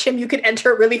said finish him, you could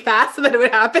enter really fast so that it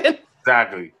would happen.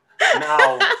 Exactly.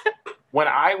 Now, when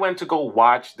I went to go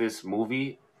watch this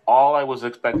movie, all I was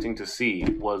expecting to see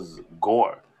was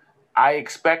gore. I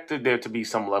expected there to be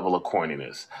some level of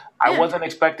corniness. I wasn't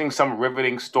expecting some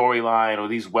riveting storyline or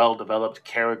these well-developed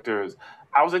characters.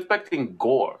 I was expecting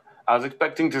gore. I was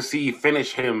expecting to see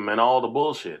finish him and all the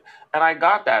bullshit. And I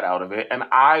got that out of it. And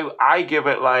I give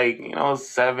it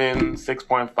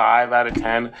 6.5 out of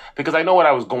 10 because I know what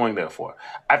I was going there for.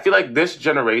 I feel like this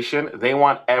generation, they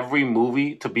want every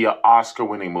movie to be an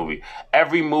Oscar-winning movie.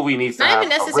 Every movie needs to have a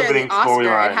riveting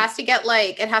storyline. It has to get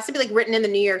it has to be written in the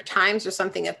New York Times or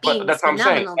something. But that's what I'm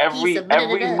saying.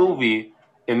 Every movie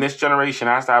in this generation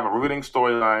has to have a riveting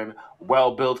storyline,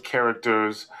 well-built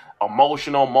characters,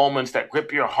 emotional moments that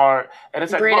grip your heart. And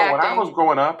it's like, when I was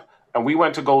growing up and we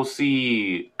went to go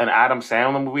see an Adam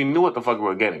Sandler movie, we knew what the fuck we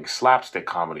were getting. Slapstick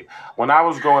comedy. When I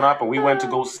was growing up and we went to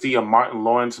go see a Martin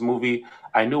Lawrence movie,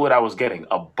 I knew what I was getting.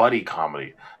 A buddy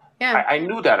comedy. Yeah. I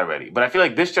knew that already. But I feel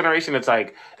like this generation, it's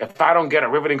like, if I don't get a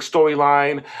riveting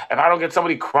storyline, if I don't get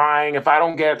somebody crying, if I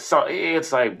don't get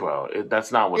it's like, bro,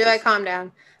 that's not what you're like, calm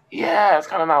down. Yeah, it's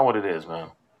kind of not what it is, man.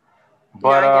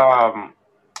 But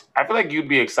I feel like you'd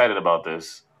be excited about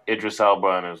this. Idris Elba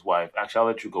and his wife. Actually, I'll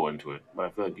let you go into it, but I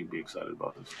feel like you'd be excited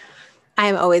about this. I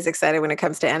am always excited when it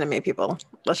comes to anime people.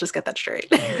 Let's just get that straight.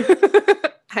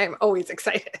 I am always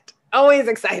excited. Always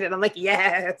excited. I'm like,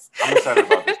 yes. I'm excited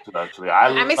about this too, actually.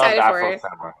 I'm excited for it.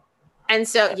 And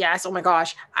so, yes, oh my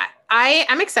gosh.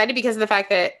 I'm excited because of the fact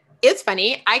that it's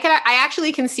funny. I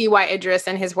actually can see why Idris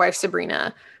and his wife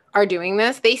Sabrina are doing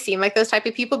this. They seem like those type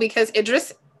of people because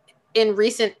Idris, in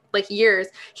recent years,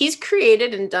 he's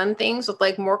created and done things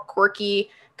with more quirky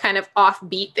kind of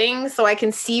offbeat things. So I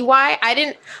can see why. I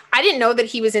didn't know that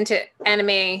he was into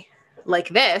anime like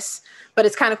this, but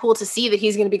it's kind of cool to see that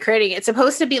he's going to be creating. It's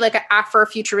supposed to be like an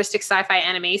Afro-futuristic sci-fi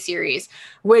anime series,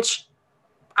 which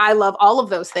I love all of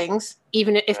those things,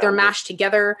 even if they're mashed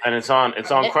together. And it's on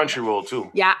Crunchyroll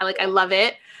too. Yeah, I love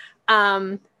it.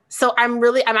 So I'm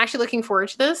actually looking forward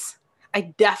to this.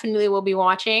 I definitely will be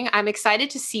watching. I'm excited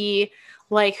to see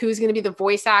who's going to be the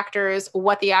voice actors,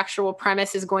 what the actual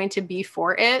premise is going to be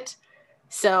for it.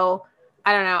 So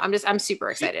I don't know. I'm super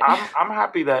excited. I'm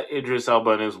happy that Idris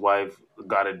Elba and his wife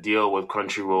got a deal with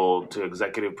Crunchyroll to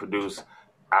executive produce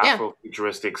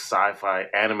Afro-futuristic sci-fi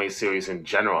anime series in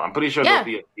general. I'm pretty sure there'll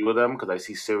be a few of them because I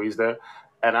see series there.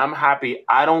 And I'm happy.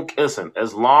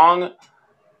 As long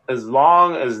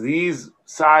as these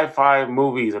sci-fi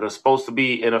movies that are supposed to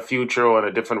be in a future or in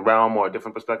a different realm or a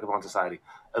different perspective on society,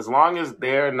 as long as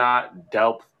they're not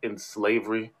dealt in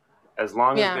slavery, as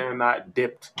long as they're not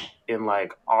dipped in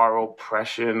our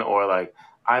oppression or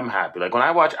I'm happy. When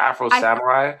I watch Afro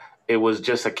Samurai, it was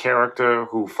just a character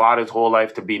who fought his whole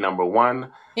life to be number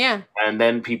one. Yeah. And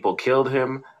then people killed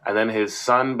him, and then his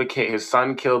son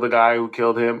killed the guy who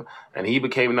killed him, and he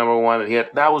became number one. And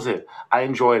that was it. I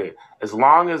enjoyed it. As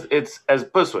long as as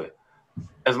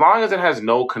long as it has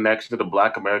no connection to the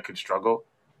Black American struggle,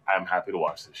 I'm happy to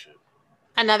watch this shit.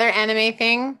 Another anime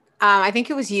thing. I think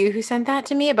it was you who sent that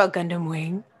to me about Gundam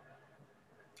Wing.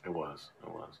 It was.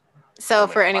 So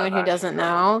for anyone who doesn't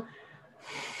know,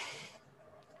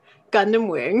 Gundam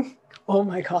Wing. Oh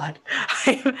my god,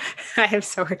 I am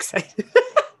so excited.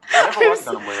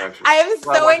 I am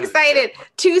so excited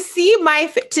to see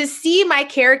my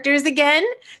characters again,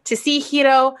 to see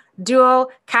Hiro, Duo,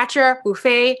 Katra,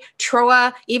 Ufei,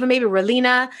 Troa, even maybe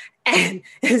Relina, and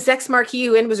Zex Marquis,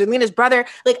 who was Relina's brother.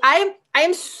 I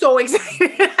am so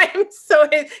excited.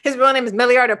 His real name is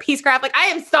Milliardo Peacecraft. I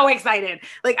am so excited.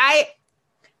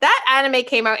 That anime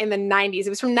came out in the 90s. It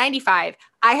was from 95.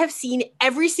 I have seen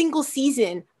every single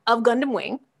season of Gundam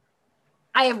Wing.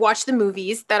 I have watched the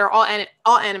movies that are all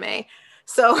anime.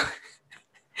 So,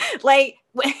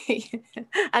 I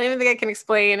don't even think I can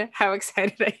explain how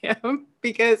excited I am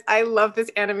because I love this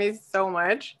anime so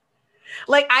much.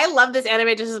 Like, I love this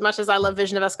anime just as much as I love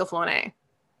Vision of Escaflowne.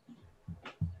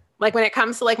 Like, when it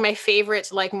comes to like my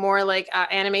favorite, like more like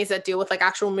animes that deal with like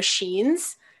actual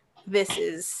machines, this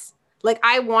is like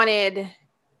I wanted.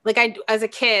 Like as a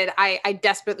kid, I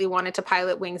desperately wanted to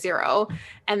pilot Wing Zero,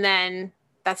 and then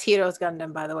that's Hero's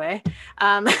Gundam, by the way.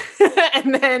 And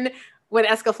then when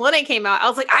Escaflowne came out, I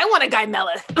was like, I want a Guy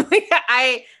Melith. Like,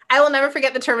 I will never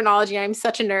forget the terminology. I'm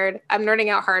such a nerd. I'm nerding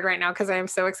out hard right now because I am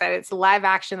so excited. It's live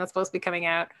action that's supposed to be coming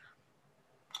out.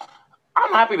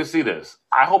 I'm happy to see this.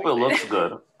 I hope it looks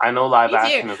good. I know live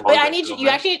action is. But I need you. You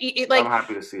actually like. I'm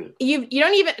happy to see it. You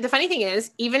don't even. The funny thing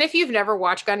is, even if you've never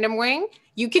watched Gundam Wing,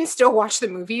 you can still watch the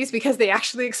movies because they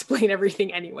actually explain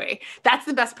everything anyway. That's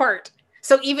the best part.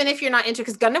 So even if you're not into,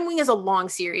 because Gundam Wing is a long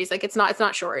series, like it's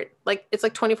not short. Like it's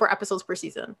like 24 episodes per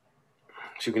season.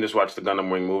 So you can just watch the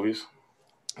Gundam Wing movies.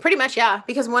 Pretty much, yeah.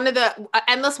 Because one of the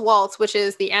Endless Waltz, which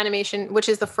is the animation, which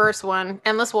is the first one,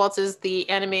 Endless Waltz is the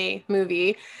anime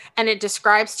movie, and it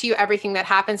describes to you everything that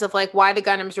happens of like why the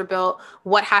Gundams were built,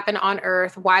 what happened on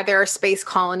Earth, why there are space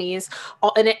colonies,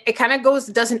 and it kind of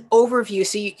does an overview,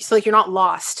 so like you're not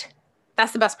lost.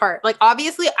 That's the best part. Like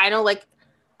obviously, I know like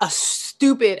a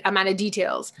stupid amount of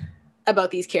details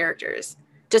about these characters.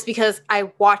 Just because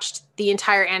I watched the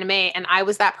entire anime and I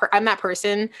was I'm that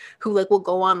person who like will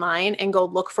go online and go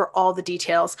look for all the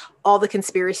details, all the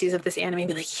conspiracies of this anime and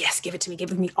be like, yes, give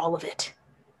give me all of it.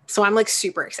 So I'm like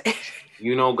super excited.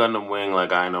 You know Gundam Wing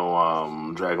like I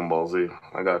know Dragon Ball Z.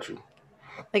 I got you.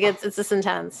 Like it's just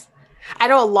intense. I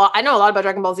know a lot about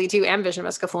Dragon Ball Z too and Vision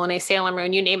of Escaflowne, Sailor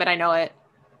Moon, you name it, I know it.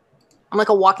 I'm like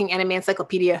a walking anime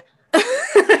encyclopedia.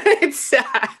 It's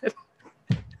sad.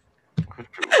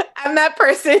 I'm that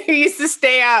person who used to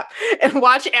stay up and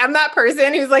watch. I'm that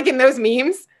person who's like in those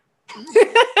memes,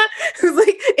 who's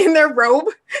like in their robe,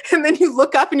 and then you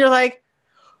look up and you're like,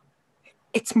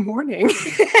 it's morning,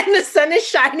 and the sun is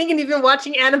shining, and you've been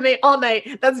watching anime all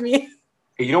night. That's me.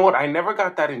 You know what? I never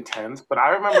got that intense, but I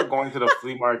remember going to the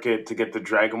flea market to get the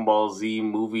Dragon Ball Z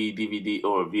movie DVD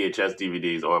or VHS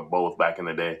DVDs or both back in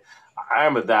the day. I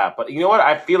remember that, but you know what?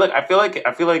 I feel like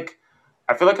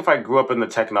if I grew up in the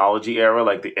technology era,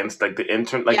 like the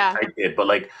internet, like yeah. I did, but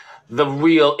like the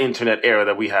real internet era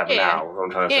that we have now, what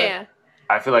I'm trying to say,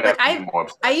 I feel like I'd be more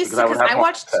obsessed. I used to, because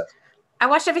I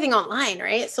watched everything online,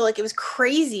 right? So like it was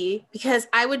crazy because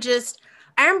I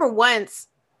remember once,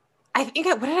 what did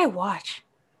I watch?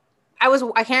 I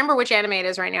can't remember which anime it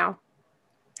is right now,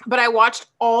 but I watched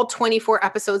all 24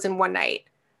 episodes in one night.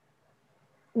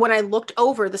 When I looked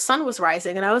over, the sun was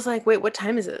rising and I was like, wait, what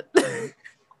time is it?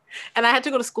 And I had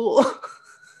to go to school.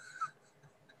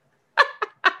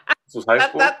 This was high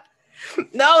school?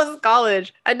 No, it was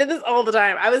college. I did this all the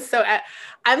time. I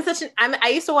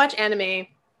used to watch anime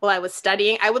while I was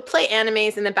studying. I would play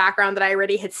animes in the background that I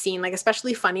already had seen, like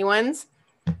especially funny ones.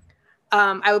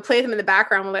 I would play them in the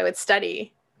background while I would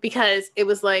study because it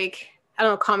was like, I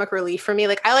don't know, comic relief for me.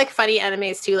 Like I like funny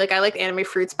animes too. Like I like Anime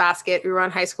Fruits Basket. We were on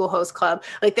High School Host Club.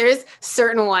 Like there's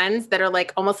certain ones that are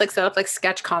like almost like set up like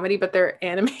sketch comedy, but they're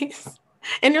animes.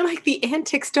 And you're like, the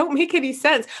antics don't make any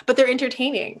sense, but they're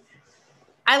entertaining.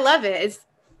 I love it. It's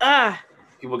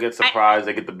people get surprised.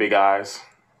 They get the big eyes.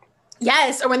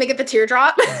 Yes, or when they get the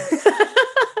teardrop.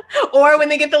 Or when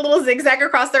they get the little zigzag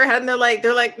across their head and they're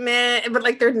like, man, but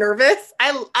like they're nervous.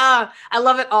 I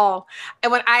love it all.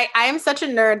 And when I am such a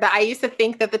nerd that I used to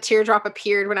think that the teardrop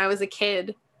appeared when I was a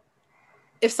kid.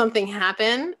 If something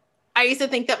happened, I used to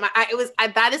think that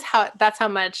that's how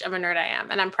much of a nerd I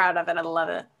am. And I'm proud of it. I love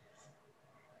it.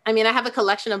 I mean, I have a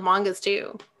collection of mangas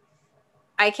too.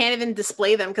 I can't even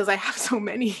display them because I have so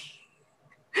many.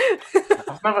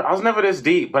 I was never this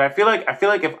deep, but I feel like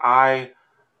if I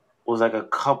was like a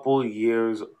couple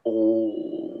years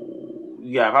old,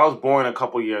 if I was born a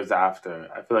couple years after,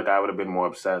 I feel like I would have been more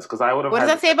obsessed because I would have. What does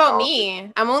that say about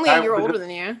me? I'm only a year older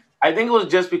than you. I think it was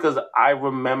just because I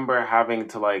remember having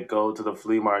to like go to the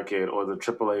flea market or the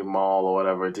AAA mall or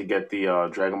whatever to get the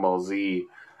Dragon Ball Z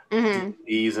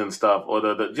DVDs and stuff,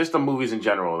 or just the movies in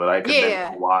general that I could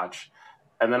then watch.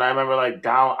 And then I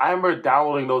remember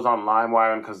downloading those on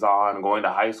LimeWire and Kazaa and going to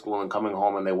high school and coming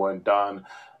home and they weren't done.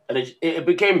 And it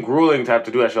became grueling to have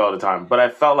to do that shit all the time. But I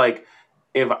felt like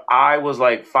if I was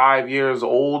like 5 years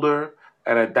older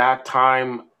and at that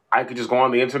time I could just go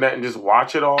on the internet and just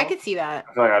watch it all. I could see that.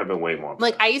 I feel like I'd have been way more.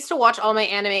 Like I used to watch all my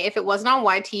anime. If it wasn't on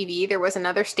YTV, there was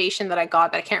another station that I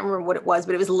got that I can't remember what it was,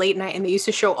 but it was late night and they used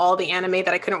to show all the anime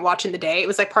that I couldn't watch in the day. It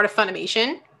was like part of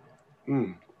Funimation.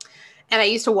 And I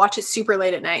used to watch it super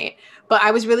late at night. But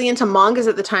I was really into mangas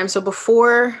at the time. So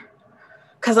before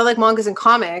because I like mangas and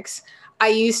comics, I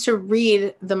used to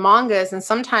read the mangas, and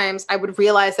sometimes I would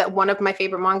realize that one of my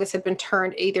favorite mangas had been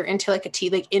turned either into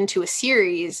into a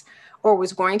series or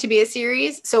was going to be a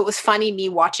series. So it was funny me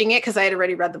watching it because I had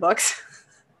already read the books.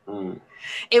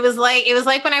 It was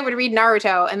like when I would read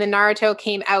Naruto, and then Naruto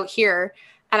came out here,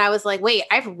 and I was like, wait,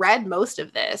 I've read most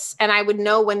of this, and I would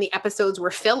know when the episodes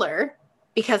were filler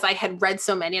because I had read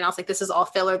so many, and I was like, this is all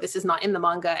filler. This is not in the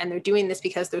manga, and they're doing this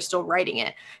because they're still writing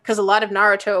it. Because a lot of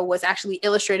Naruto was actually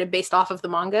illustrated based off of the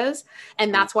mangas,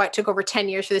 and that's why it took over 10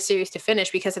 years for the series to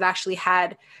finish, because it actually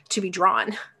had to be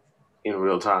drawn in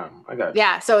real time. I got you.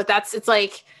 Yeah, so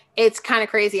it's kind of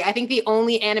crazy. I think the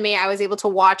only anime I was able to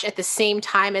watch at the same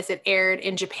time as it aired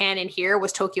in Japan and here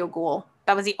was Tokyo Ghoul.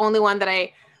 That was the only one that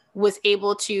I was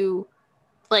able to,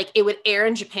 it would air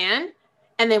in Japan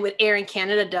and then would air in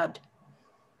Canada dubbed.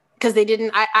 Because they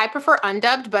didn't, I prefer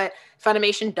undubbed, but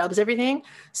Funimation dubs everything.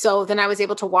 So then I was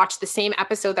able to watch the same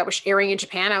episode that was airing in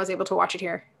Japan. I was able to watch it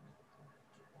here.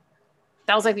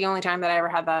 That was the only time that I ever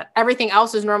had that. Everything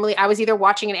else was normally, I was either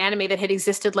watching an anime that had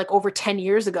existed over 10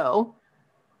 years ago,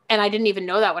 and I didn't even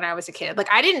know that when I was a kid.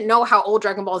 I didn't know how old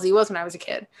Dragon Ball Z was when I was a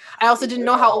kid. I also didn't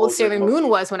know how old Sailor Moon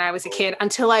was when I was a kid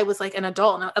until I was an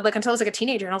adult, and until I was a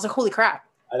teenager, and I was like, holy crap.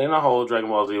 I didn't know how old Dragon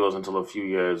Ball Z was until a few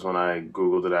years when I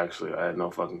Googled it, actually. I had no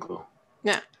fucking clue.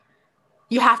 Yeah.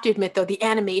 You have to admit, though, the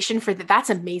animation for that's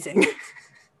amazing.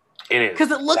 It is. Because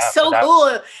it looks so cool.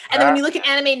 And then when you look at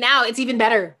anime now, it's even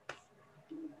better.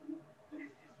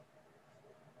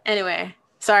 Anyway,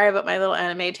 sorry about my little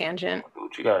anime tangent.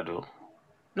 What you gotta do?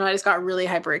 No, I just got really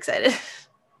hyper excited.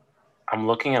 I'm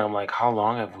looking and I'm like, how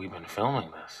long have we been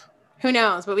filming this? Who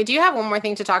knows? But we do have one more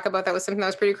thing to talk about that was something that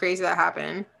was pretty crazy that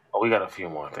happened. Oh, we got a few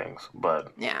more things,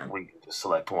 but yeah, we can just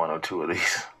select one or two of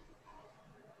these.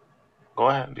 Go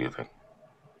ahead. Do you think?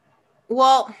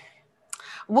 Well,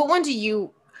 what one do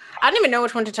you... I don't even know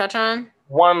which one to touch on.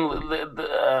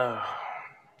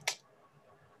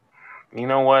 You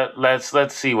know what?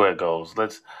 Let's see where it goes.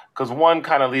 Because one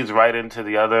kind of leads right into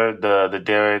the other. The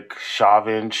Derek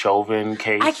Chauvin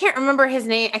case. I can't remember his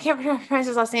name. I can't pronounce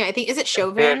his last name. I think is it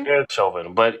Chauvin? Derek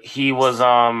Chauvin, but he was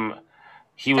found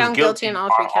guilty on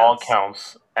all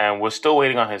counts, and we're still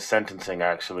waiting on his sentencing.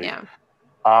 Actually,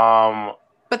 yeah.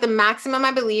 But the maximum,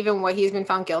 I believe, in what he's been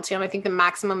found guilty on, I think the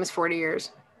maximum is 40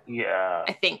 years. Yeah,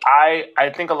 I think.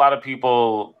 I think a lot of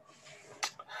people,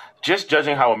 just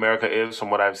judging how America is from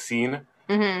what I've seen,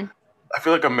 I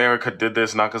feel like America did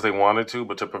this not because they wanted to,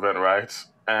 but to prevent riots.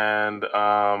 And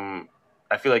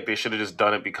I feel like they should have just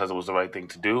done it because it was the right thing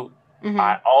to do.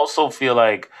 I also feel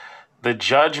like the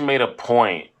judge made a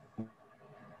point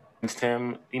against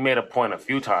him. He made a point a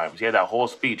few times. He had that whole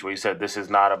speech where he said, "This is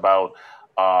not about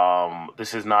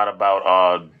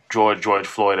George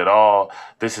Floyd at all.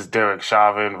 This is Derek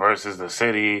Chauvin versus the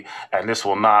city, and this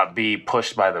will not be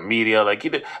pushed by the media." Like he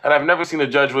did, and I've never seen a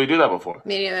judge really do that before.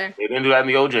 Me neither. They didn't do that in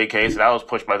the OJ case, and that was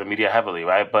pushed by the media heavily,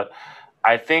 right? But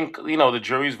I think, the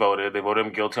jury's voted. They voted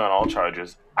him guilty on all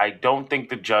charges. I don't think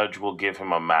the judge will give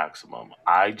him a maximum.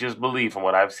 I just believe, from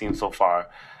what I've seen so far,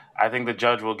 I think the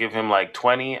judge will give him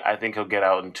 20. I think he'll get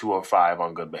out in 2 or 5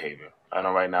 on good behavior. I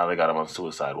know right now they got him on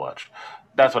suicide watch.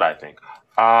 That's what I think.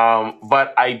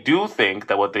 But I do think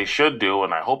that what they should do,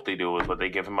 and I hope they do, is what they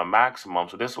give him a maximum.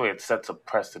 So this way it sets a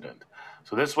precedent.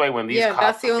 So this way when these cops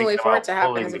that's the only way for it to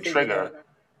happen is the trigger,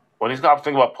 when these cops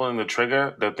think about pulling the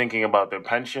trigger, they're thinking about their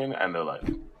pension and their life.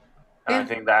 And I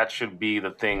think that should be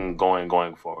the thing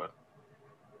going forward.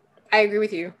 I agree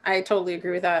with you. I totally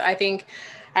agree with that.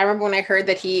 I remember when I heard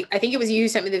that I think it was you who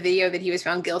sent me the video that he was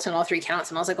found guilty on all 3 counts.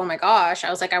 And I was like, oh my gosh. I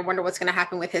was like, I wonder what's going to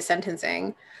happen with his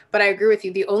sentencing. But I agree with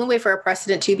you. The only way for a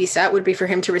precedent to be set would be for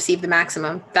him to receive the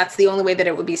maximum. That's the only way that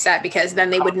it would be set, because then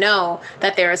they would know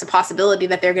that there is a possibility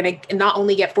that they're going to not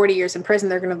only get 40 years in prison,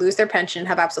 they're going to lose their pension,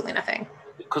 have absolutely nothing.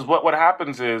 Because what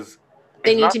happens is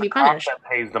they need to be punished. That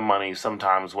pays the money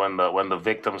sometimes when the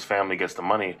victim's family gets the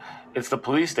money. It's the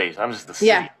police station. I'm just the city.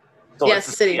 Yeah. So yes, it's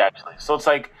the city. Actually. So it's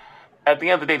at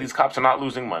the end of the day, these cops are not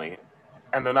losing money,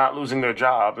 and they're not losing their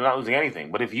job. They're not losing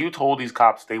anything. But if you told these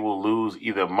cops they will lose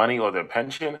either money or their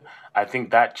pension, I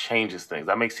think that changes things.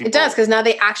 That makes people... It does, because now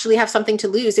they actually have something to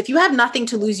lose. If you have nothing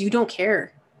to lose, you don't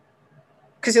care.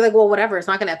 Because you're like, well, whatever. It's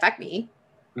not going to affect me.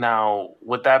 Now,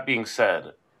 with that being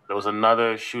said, there was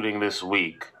another shooting this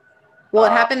week. Well,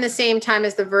 it happened the same time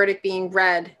as the verdict being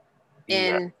read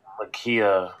in...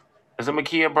 Ma'Khia. Is it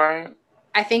Ma'Khia Bryant?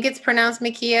 I think it's pronounced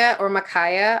Ma'Khia or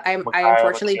Ma'Khia. I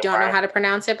unfortunately don't know how to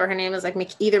pronounce it, but her name is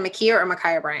either Ma'Khia or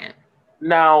Ma'Khia Bryant.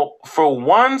 Now, for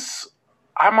once,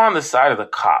 I'm on the side of the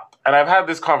cop. And I've had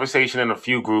this conversation in a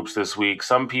few groups this week.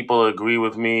 Some people agree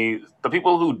with me. The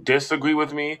people who disagree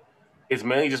with me, it's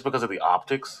mainly just because of the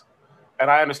optics. And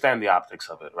I understand the optics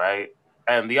of it, right?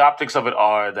 And the optics of it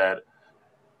are that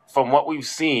from what we've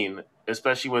seen,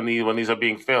 especially when these are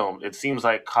being filmed, it seems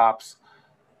like cops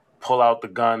pull out the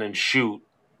gun and shoot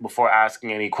before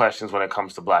asking any questions when it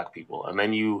comes to black people. And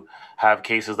then you have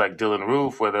cases like Dylan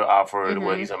Roof where they're offered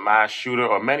where he's a mass shooter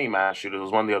or many mass shooters. There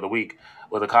was one the other week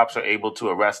where the cops are able to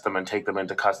arrest them and take them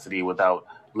into custody without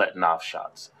letting off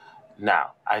shots.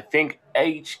 Now, I think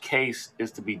each case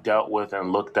is to be dealt with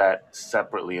and looked at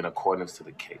separately in accordance to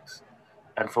the case.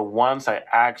 And for once, I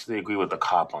actually agree with the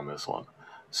cop on this one.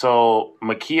 So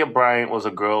Ma'Khia Bryant was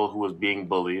a girl who was being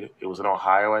bullied. It was in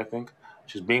Ohio, I think.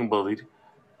 She was being bullied.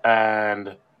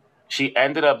 And she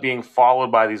ended up being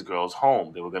followed by these girls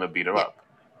home. They were going to beat her up.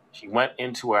 She went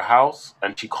into her house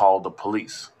and she called the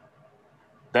police.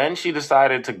 Then she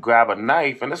decided to grab a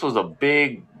knife, and this was a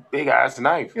big ass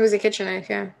knife. It was a kitchen knife,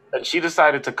 yeah. And she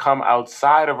decided to come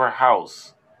outside of her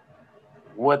house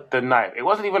with the knife. It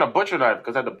wasn't even a butcher knife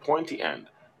because it had the pointy end.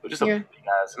 It was just a big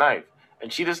ass knife.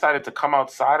 And she decided to come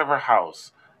outside of her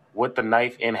house with the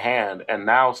knife in hand and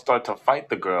now start to fight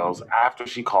the girls after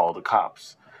she called the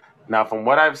cops. Now, from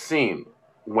what I've seen,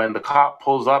 when the cop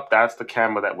pulls up, that's the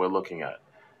camera that we're looking at.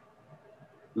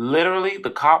 Literally, the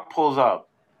cop pulls up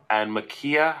and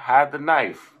Ma'Khia had the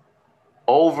knife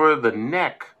over the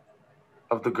neck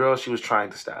of the girl she was trying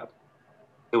to stab.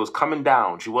 It was coming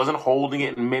down. She wasn't holding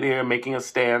it in midair, making a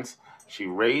stance. She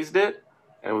raised it,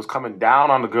 and it was coming down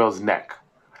on the girl's neck.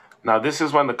 Now, this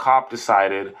is when the cop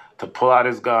decided to pull out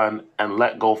his gun and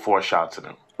let go 4 shots at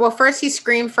him. Well, first he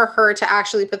screamed for her to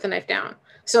actually put the knife down.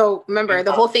 So remember,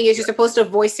 the whole thing is you're supposed to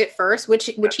voice it first, which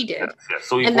he did. Yes.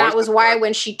 So and that was why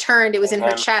when she turned, it was in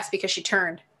her chest because she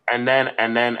turned. And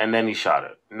then he shot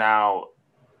her. Now,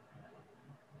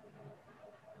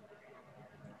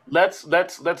 let's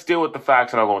deal with the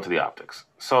facts and I'll go into the optics.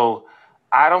 So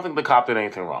I don't think the cop did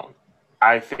anything wrong.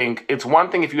 I think it's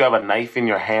one thing if you have a knife in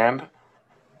your hand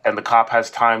and the cop has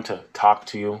time to talk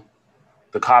to you.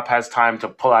 The cop has time to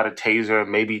pull out a taser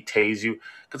and maybe tase you.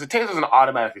 Because the taser doesn't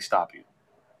automatically stop you.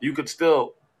 You could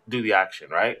still do the action,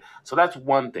 right? So that's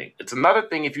one thing. It's another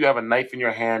thing if you have a knife in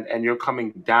your hand and you're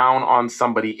coming down on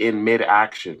somebody in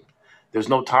mid-action. There's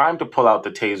no time to pull out the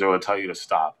taser or tell you to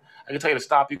stop. I can tell you to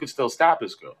stop, you could still stab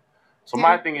this girl. So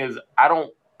my thing is, I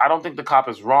don't think the cop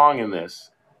is wrong in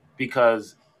this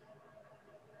because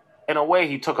in a way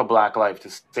he took a black life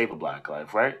to save a black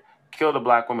life, right? Killed a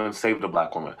black woman and saved a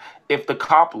black woman. If the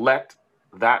cop let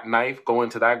that knife go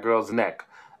into that girl's neck,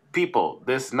 people,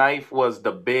 this knife was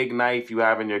the big knife you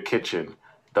have in your kitchen.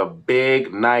 The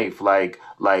big knife, like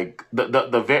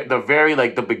the very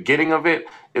like the beginning of it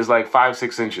is like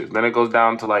 5-6 inches. Then it goes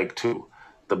down to like 2.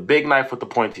 The big knife with the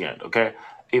pointy end. Okay,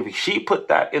 if she put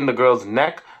that in the girl's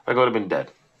neck, that would have been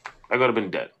dead. That would have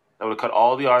been dead. That would have cut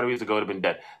all the arteries. The girl would have been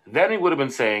dead. Then he would have been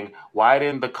saying, "Why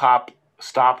didn't the cop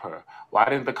stop her? Why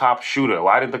didn't the cop shoot her?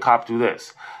 Why didn't the cop do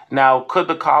this?" Now, could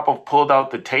the cop have pulled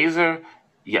out the taser?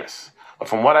 Yes. But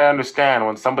from what I understand,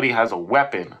 when somebody has a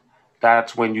weapon,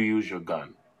 that's when you use your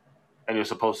gun. And you're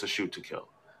supposed to shoot to kill.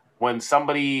 When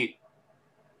somebody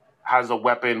has a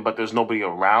weapon but there's nobody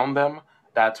around them,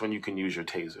 that's when you can use your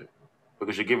taser.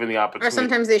 Because you're given the opportunity. Or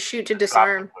sometimes they shoot to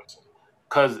disarm.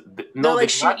 Because no, they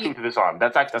not shoot to disarm.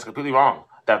 That's completely wrong.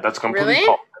 That's completely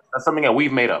false. That's something that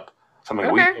we've made up.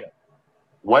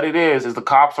 What it is the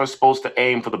cops are supposed to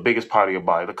aim for the biggest part of your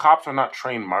body. The cops are not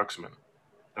trained marksmen.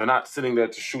 They're not sitting there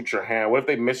to shoot your hand. What if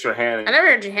they miss your hand? I never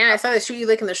heard your hand. I saw they shoot you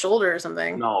like in the shoulder or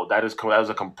something. No, that is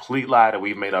a complete lie that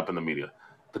we've made up in the media.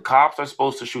 The cops are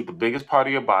supposed to shoot the biggest part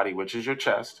of your body, which is your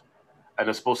chest, and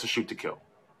they're supposed to shoot to kill.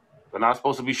 They're not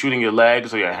supposed to be shooting your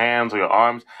legs or your hands or your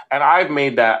arms. And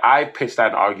I've pitched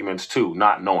that in arguments too,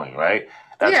 not knowing, right?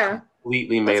 That's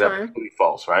completely made up, completely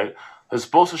false, right? They're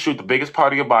supposed to shoot the biggest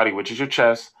part of your body, which is your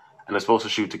chest, and they're supposed to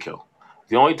shoot to kill.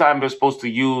 The only time they're supposed to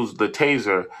use the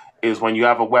taser is when you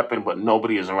have a weapon but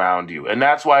nobody is around you. And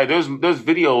that's why there's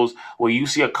videos where you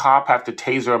see a cop have to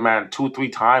taser a man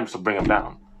 2-3 times to bring him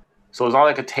down. So it's not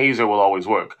like a taser will always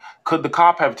work. Could the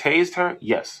cop have tased her?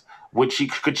 Yes.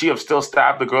 Could she have still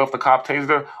stabbed the girl if the cop tased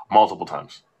her? Multiple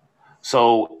times.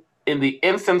 So in the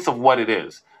instance of what it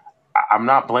is, I'm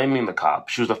not blaming the cop.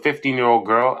 She was a 15-year-old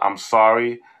girl. I'm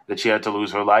sorry that she had to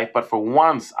lose her life. But for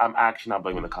once, I'm actually not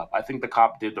blaming the cop. I think the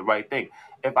cop did the right thing.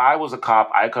 If I was a cop,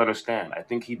 I could understand. I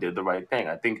think he did the right thing.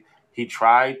 I think he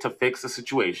tried to fix the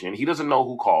situation. He doesn't know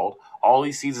who called. All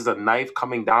he sees is a knife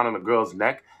coming down on the girl's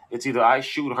neck. It's either I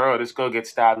shoot her or this girl gets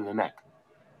stabbed in the neck.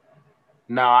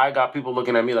 Now I got people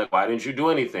looking at me like, why didn't you do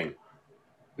anything?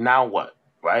 Now what?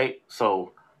 Right?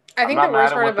 So I think the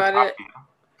worst part about it.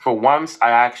 for once,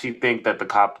 I actually think that the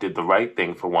cop did the right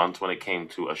thing for once when it came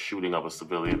to a shooting of a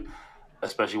civilian,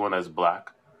 especially one that's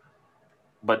black.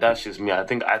 But that's just me. I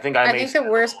think the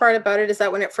worst part about it is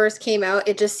that when it first came out,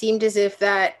 it just seemed as if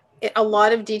that a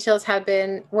lot of details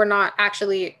were not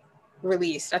actually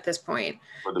released at this point,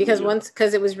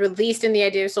 because it was released in the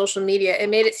idea of social media, it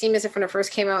made it seem as if when it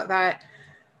first came out that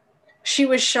she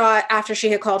was shot after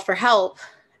she had called for help,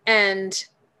 and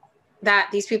that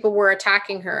these people were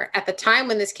attacking her. At the time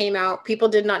when this came out, people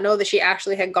did not know that she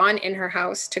actually had gone in her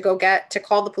house to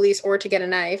call the police or to get a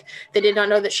knife. They did not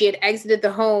know that she had exited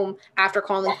the home after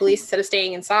calling the police instead of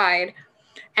staying inside.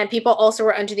 And people also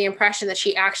were under the impression that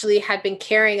she actually had been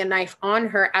carrying a knife on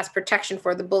her as protection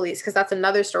for the bullies, because that's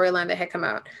another storyline that had come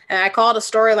out. And I call it a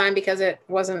storyline because it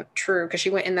wasn't true, because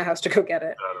she went in the house to go get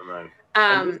it.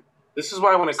 This is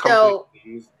why when it comes to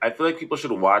these, I feel like people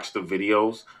should watch the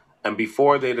videos and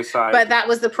before they decide. But that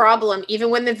was the problem. Even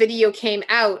when the video came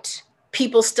out,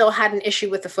 people still had an issue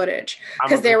with the footage,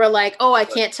 because they were like, oh, I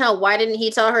can't tell. Why didn't he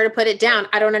tell her to put it down?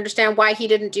 I don't understand why he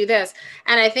didn't do this.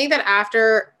 And I think that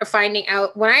after finding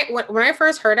out, when I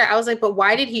first heard it, I was like, but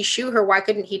why did he shoot her? Why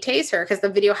couldn't he tase her? Because the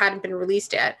video hadn't been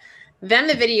released yet. Then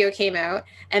the video came out,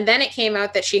 and then it came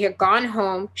out that she had gone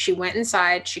home. She went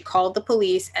inside, she called the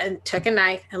police and took a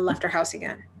knife and left her house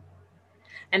again.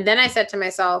 And then I said to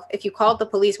myself, if you called the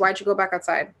police, why'd you go back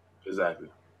outside? Exactly.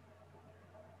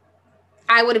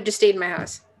 I would have just stayed in my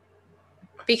house.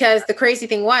 Because the crazy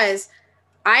thing was,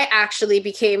 I actually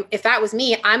became, if that was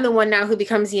me, I'm the one now who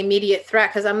becomes the immediate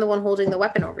threat, because I'm the one holding the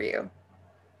weapon over you.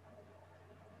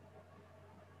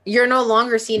 You're no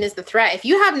longer seen as the threat. If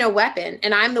you have no weapon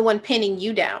and I'm the one pinning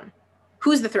you down,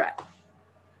 who's the threat?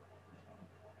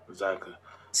 Exactly.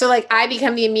 So like I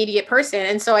become the immediate person.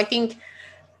 And so I think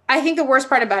the worst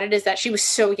part about it is that she was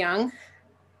so young.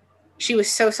 She was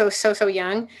so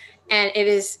young. And it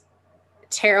is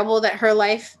terrible that her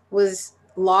life was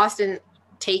lost and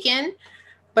taken.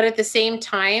 But at the same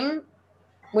time,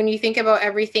 when you think about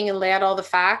everything and lay out all the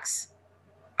facts,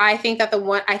 I think the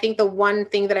one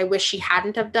thing that I wish she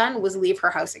hadn't have done was leave her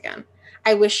house again.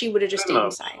 I wish she would have just stayed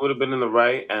inside. She would have been in the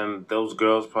right, and those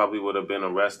girls probably would have been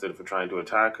arrested for trying to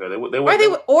attack her. They would or they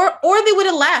would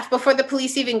have left before the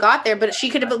police even got there. But she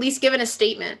could have at least given a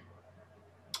statement.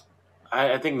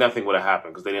 I think nothing would have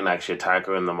happened because they didn't actually attack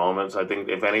her in the moment. So I think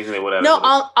if anything, they would have. No,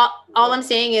 all I'm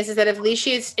saying is that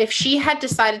if she had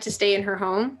decided to stay in her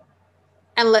home,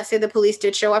 and let's say the police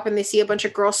did show up and they see a bunch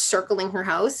of girls circling her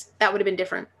house, that would have been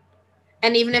different.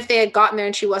 And even if they had gotten there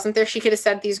and she wasn't there, she could have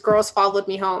said, these girls followed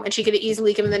me home. And she could have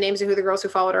easily given the names of who the girls who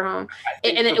followed her home.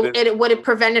 It would have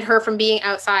prevented her from being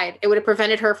outside. It would have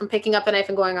prevented her from picking up the knife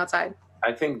and going outside.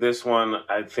 I think this one,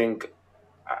 I think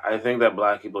that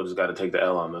black people just got to take the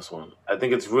L on this one. I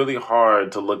think it's really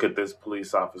hard to look at this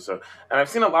police officer. And I've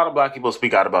seen a lot of black people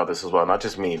speak out about this as well, not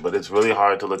just me, but it's really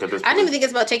hard to look at this. I don't even think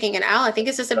it's about taking an L. I think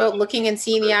it's just about looking and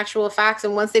seeing the actual facts.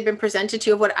 And once they've been presented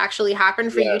to you of what actually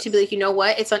happened, for you to be like, you know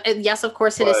what? Yes, of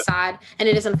course, it is sad and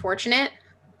it is unfortunate.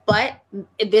 But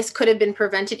this could have been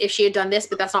prevented if she had done this,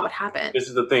 but that's not what happened. This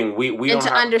is the thing. We and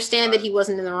to understand that he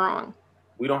wasn't in the wrong.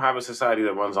 We don't have a society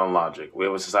that runs on logic. We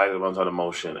have a society that runs on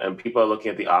emotion. And people are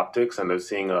looking at the optics and they're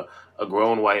seeing a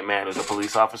grown white man who's a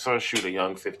police officer shoot a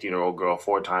young 15-year-old girl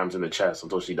 4 times in the chest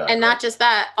until she died. And not just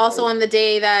that, also on the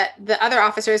day that the other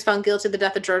officers found guilty of the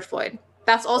death of George Floyd.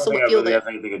 That's also what fueled it. Has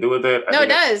anything to do with it? No, it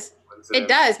does. It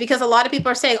does, because a lot of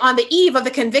people are saying on the eve of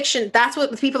the conviction, that's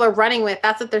what people are running with.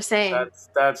 That's what they're saying.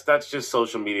 That's just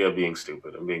social media being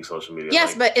stupid and being social media.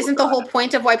 Yes, but isn't the whole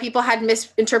point of why people had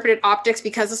misinterpreted optics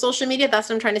because of social media? That's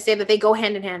what I'm trying to say, that they go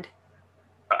hand in hand.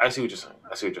 I see what you're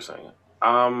saying.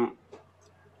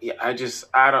 Yeah,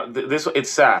 I don't.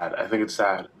 It's sad. I think it's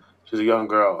sad. She's a young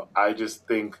girl. I just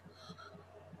think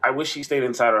I wish she stayed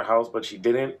inside her house, but she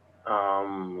didn't.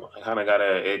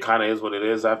 It kind of is what it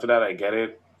is. After that, I get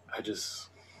it.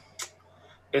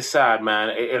 It's sad,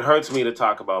 man. It hurts me to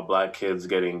talk about black kids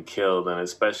getting killed, and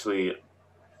especially,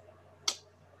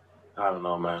 I don't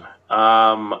know, man.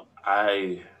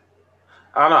 I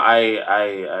don't know.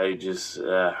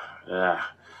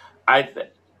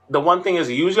 The one thing is,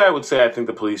 usually I would say I think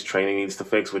the police training needs to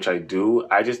fix, which I do.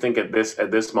 I just think at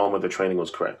this moment the training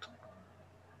was correct.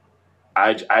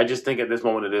 I just think at this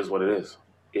moment it is what it is.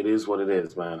 It is what it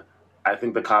is, man. I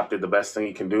think the cop did the best thing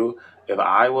he can do. If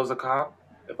I was a cop,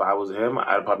 if I was him, I'd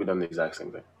have probably done the exact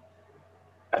same thing.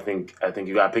 I think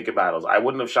you gotta pick your battles. I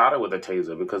wouldn't have shot her with a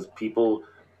taser because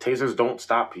tasers don't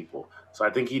stop people. So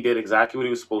I think he did exactly what he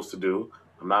was supposed to do.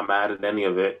 I'm not mad at any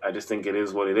of it. I just think it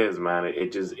is what it is, man.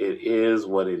 It is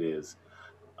what it is.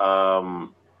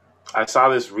 I saw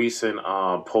this recent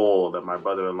poll that my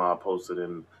brother-in-law posted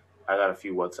in I got a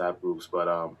few WhatsApp groups, but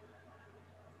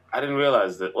I didn't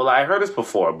realize that. Well, I heard this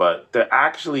before, but there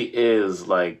actually is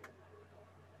like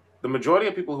the majority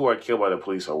of people who are killed by the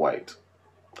police are white.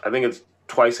 I think it's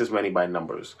twice as many by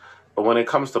numbers. But when it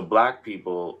comes to black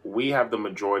people, we have the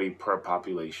majority per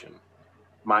population.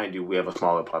 Mind you, we have a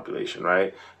smaller population,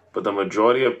 right? But the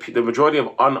majority of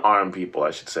unarmed people,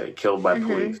 I should say, killed by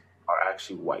police are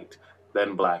actually white.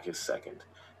 Then black is second.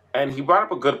 And he brought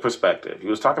up a good perspective. He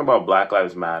was talking about Black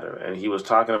Lives Matter, and he was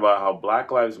talking about how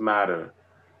Black Lives Matter,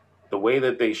 the way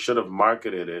that they should have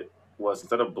marketed it was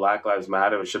instead of Black Lives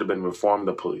Matter, it should have been reform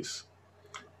the police.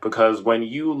 Because when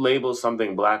you label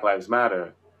something Black Lives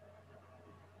Matter,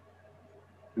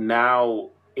 now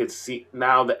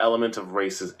now the element of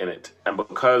race is in it, and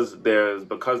because if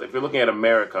you're looking at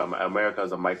America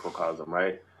is a microcosm,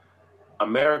 right?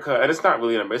 America, and it's not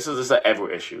really this is an ever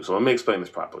issue. So let me explain this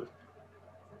properly.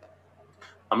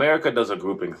 America does a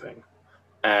grouping thing,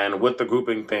 and with the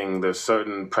grouping thing, there's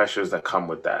certain pressures that come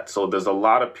with that. So there's a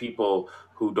lot of people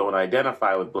who don't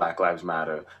identify with Black Lives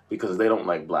Matter because they don't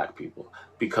like black people,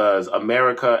 because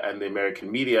America and the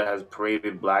American media has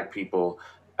paraded black people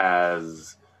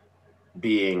as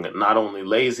being not only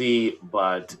lazy,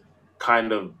 but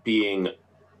kind of being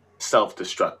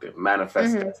self-destructive,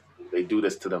 manifesting. They do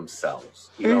this to themselves.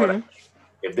 You know what I mean?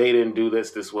 If they didn't do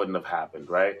this, this wouldn't have happened,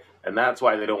 right? And that's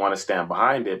why they don't want to stand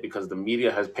behind it, because the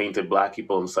media has painted black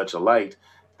people in such a light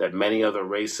that many other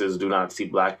races do not see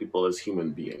black people as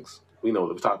human beings. We know,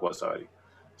 we've talked about this already.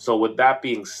 So with that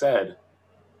being said,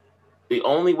 the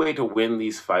only way to win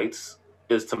these fights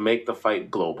is to make the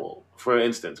fight global. For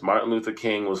instance, Martin Luther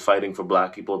King was fighting for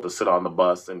black people to sit on the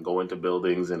bus and go into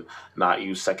buildings and not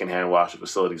use secondhand washer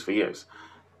facilities for years.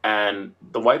 And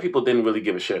the white people didn't really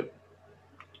give a shit.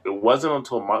 It wasn't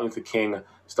until Martin Luther King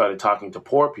started talking to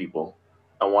poor people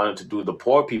and wanted to do the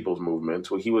poor people's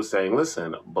movement where he was saying,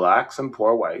 listen, blacks and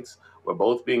poor whites, we're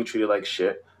both being treated like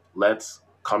shit. Let's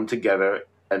come together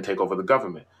and take over the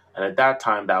government. And at that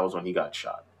time, that was when he got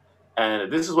shot.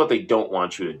 And this is what they don't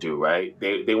want you to do, right?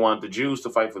 They want the Jews to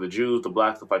fight for the Jews, the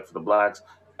blacks to fight for the blacks,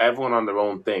 everyone on their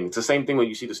own thing. It's the same thing when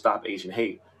you see the Stop Asian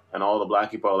Hate, and all the black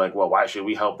people are like, well, why should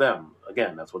we help them?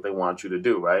 Again, that's what they want you to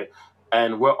do, right?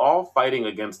 And we're all fighting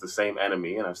against the same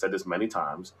enemy, and I've said this many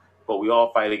times, but we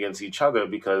all fight against each other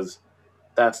because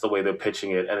that's the way they're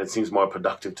pitching it, and it seems more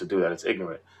productive to do that. It's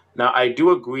ignorant. Now, I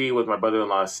do agree with my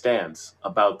brother-in-law's stance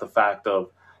about the fact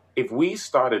of, if we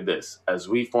started this as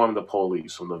we formed the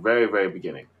police from the very, very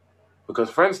beginning, because,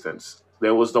 for instance,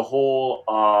 there was the whole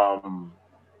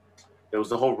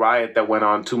riot that went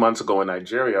on 2 months ago in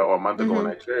Nigeria, or a month ago in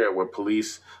Nigeria, where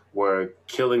police were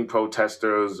killing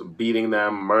protesters, beating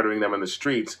them, murdering them in the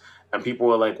streets, and people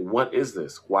were like, "What is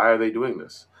this? Why are they doing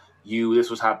this?" This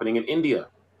was happening in India.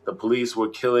 The police were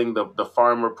killing the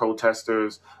farmer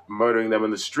protesters, murdering them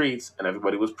in the streets, and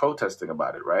everybody was protesting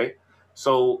about it, right?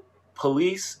 So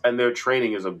police and their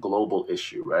training is a global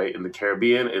issue, right? In the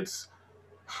Caribbean, it's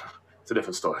a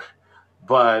different story.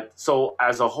 But so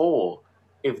as a whole,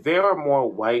 if there are more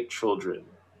white children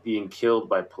being killed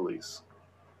by police,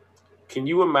 can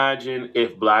you imagine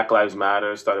if Black Lives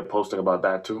Matter started posting about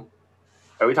that too?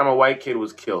 Every time a white kid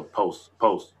was killed, post,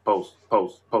 post, post,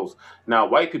 post, post. Now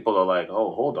white people are like,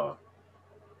 oh, hold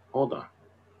on.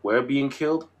 We're being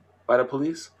killed by the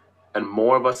police, and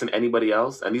more of us than anybody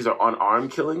else, and these are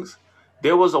unarmed killings.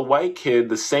 There was a white kid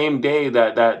the same day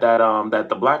that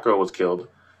the black girl was killed,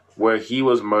 where he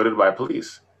was murdered by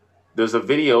police. There's a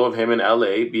video of him in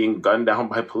LA being gunned down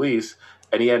by police,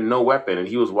 and he had no weapon, and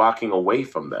he was walking away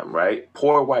from them, right?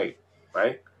 Poor white,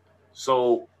 right?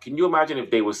 So can you imagine if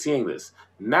they were seeing this?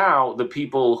 Now the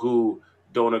people who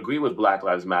don't agree with Black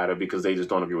Lives Matter because they just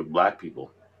don't agree with black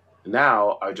people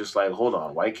now are just like, hold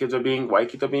on, white kids are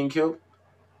being killed.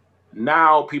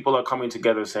 Now people are coming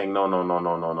together saying, no, no, no,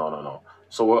 no, no, no, no, no.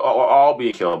 So we're all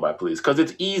being killed by police, because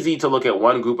it's easy to look at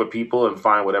one group of people and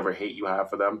find whatever hate you have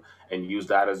for them and use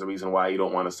that as the reason why you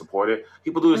don't want to support it.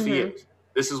 People do this for years.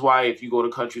 This is why if you go to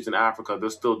countries in Africa, they're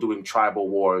still doing tribal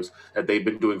wars that they've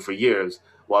been doing for years,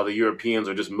 while the Europeans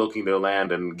are just milking their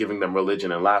land and giving them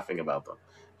religion and laughing about them.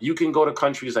 You can go to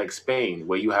countries like Spain,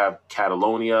 where you have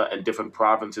Catalonia and different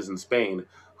provinces in Spain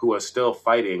who are still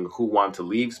fighting, who want to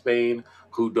leave Spain,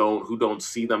 who don't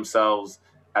see themselves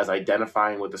as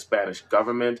identifying with the Spanish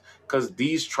government, because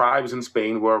these tribes in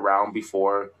Spain were around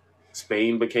before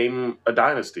Spain became a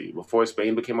dynasty, before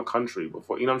Spain became a country,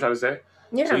 before, you know what I'm trying to say?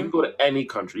 Yeah. So you can go to any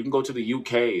country. You can go to the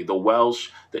UK, the Welsh,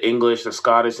 the English, the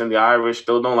Scottish, and the Irish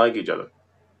still don't like each other,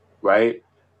 right?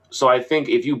 So I think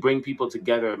if you bring people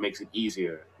together, it makes it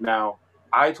easier. Now,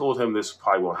 I told him this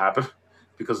probably won't happen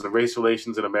because the race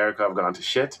relations in America have gone to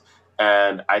shit,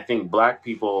 And I think black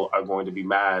people are going to be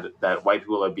mad that white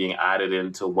people are being added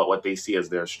into what they see as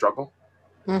their struggle.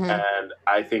 And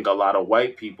I think a lot of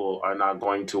white people are not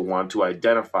going to want to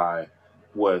identify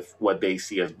with what they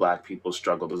see as black people's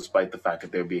struggle, despite the fact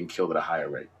that they're being killed at a higher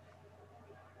rate.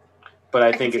 But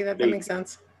I think that makes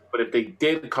sense. But if they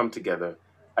did come together,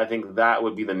 I think that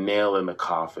would be the nail in the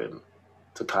coffin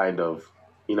to kind of,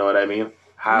 you know what I mean?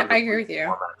 I agree with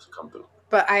you. Come through.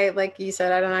 But like you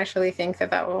said, I don't actually think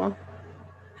that will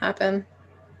happen.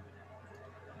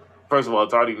 First of all,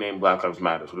 it's already named Black Lives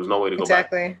Matter, so there's no way to go back.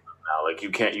 Exactly. Now, like you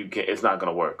can't. It's not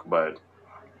gonna work. But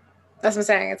that's what I'm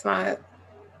saying. It's not.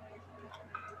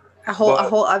 A whole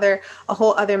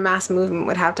other mass movement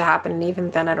would have to happen, and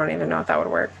even then, I don't even know if that would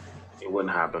work. It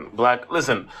wouldn't happen.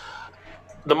 Listen.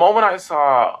 The moment I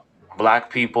saw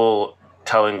black people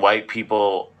telling white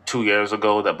people 2 years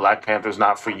ago that Black Panther's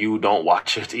not for you, don't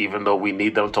watch it, even though we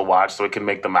need them to watch so it can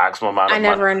make the maximum amount of money.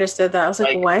 I never understood that. I was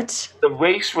like, what? The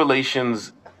race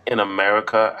relations in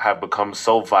America have become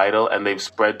so vital, and they've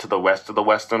spread to the rest of the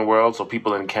Western world. So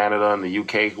people in Canada and the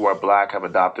UK who are black have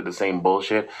adopted the same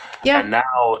bullshit. Yeah. And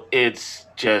now it's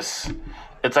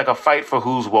like a fight for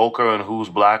who's woker and who's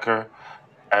blacker.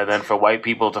 And then for white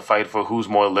people to fight for who's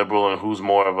more liberal and who's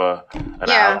more of an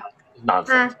ally.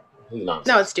 Nonsense. Nonsense.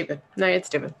 No, it's stupid. No, it's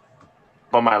stupid.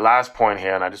 But my last point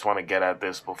here, and I just want to get at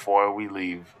this before we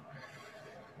leave.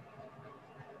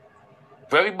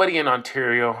 For everybody in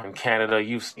Ontario and Canada,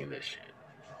 you've seen this shit.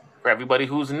 For everybody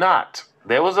who's not,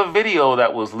 there was a video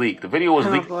that was leaked. The video was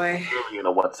leaked in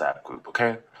a WhatsApp group,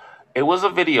 okay? It was a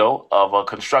video of a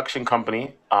construction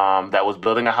company that was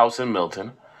building a house in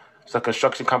Milton. It's a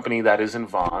construction company that is in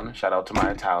Vaughan. Shout out to my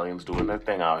Italians doing their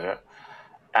thing out here.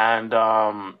 And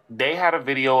they had a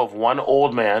video of one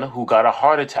old man who got a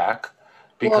heart attack.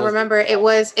 Well, remember, it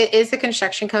is a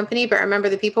construction company, but remember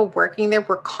the people working there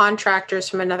were contractors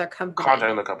from another company.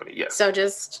 Contracting the company, yes. So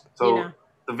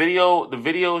the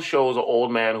video shows an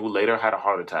old man who later had a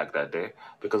heart attack that day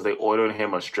because they ordered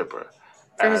him a stripper.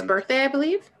 For his birthday, I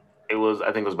believe?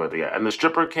 I think it was birthday, yeah. And the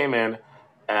stripper came in,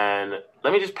 and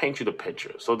let me just paint you the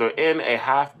picture. So they're in a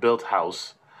half-built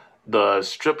house. The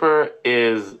stripper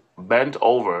is bent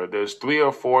over. There's 3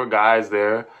 or 4 guys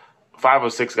there, 5 or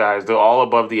 6 guys. They're all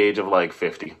above the age of like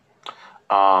 50.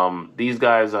 These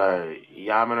guys are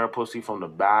yamming her pussy from the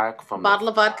back. Bottle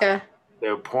of vodka.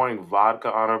 They're pouring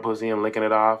vodka on her pussy and licking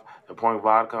it off. They're pouring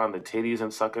vodka on the titties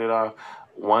and sucking it off.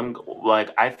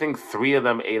 I think 3 of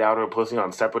them ate out her pussy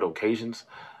on separate occasions.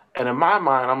 And in my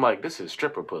mind, I'm like, this is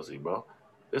stripper pussy, bro.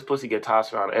 This pussy get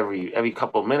tossed around every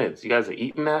couple of minutes. You guys are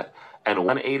eating that, and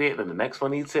one ate it, and the next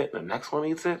one eats it, and the next one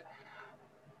eats it.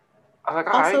 I was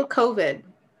like, all also right. COVID,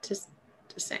 just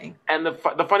saying. And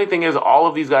the funny thing is, all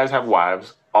of these guys have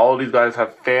wives. All of these guys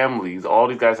have families. All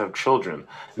these guys have children.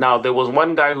 Now, there was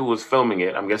one guy who was filming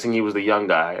it. I'm guessing he was the young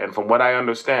guy. And from what I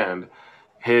understand,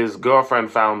 his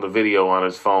girlfriend found the video on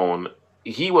his phone.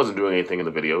 He wasn't doing anything in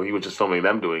the video. He was just filming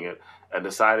them doing it and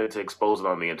decided to expose it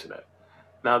on the internet.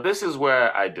 Now, this is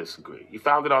where I disagree. You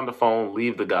found it on the phone,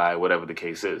 leave the guy, whatever the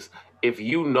case is. If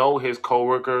you know his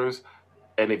coworkers,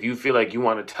 and if you feel like you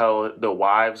want to tell the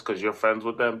wives because you're friends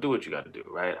with them, do what you got to do,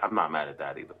 right? I'm not mad at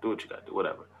that either. Do what you got to do,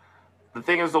 whatever. The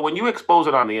thing is, though, when you expose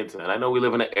it on the internet, I know we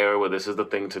live in an era where this is the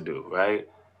thing to do, right?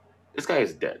 This guy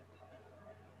is dead.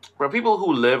 For people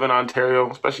who live in Ontario,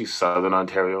 especially Southern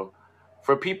Ontario,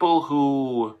 for people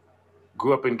who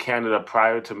grew up in Canada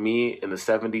prior to me in the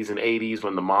 70s and 80s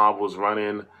when the mob was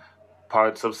running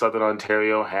parts of Southern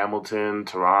Ontario, Hamilton,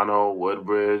 Toronto,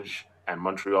 Woodbridge, and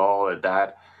Montreal at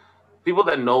that. People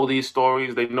that know these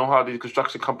stories, they know how these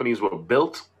construction companies were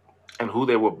built and who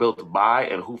they were built by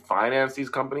and who financed these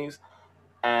companies.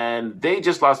 And they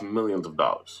just lost millions of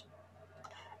dollars.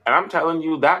 And I'm telling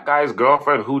you, that guy's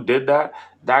girlfriend who did that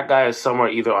guy is somewhere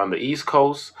either on the East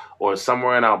Coast or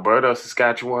somewhere in Alberta or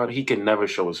Saskatchewan. He can never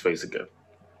show his face again.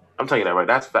 I'm telling you that, right?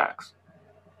 That's facts.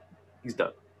 He's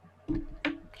done.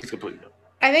 He's completely done.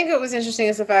 I think what was interesting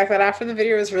is the fact that after the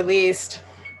video was released,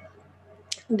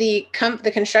 the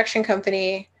construction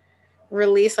company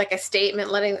released like a statement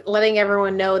letting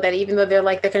everyone know that even though they're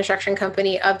like the construction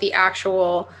company of the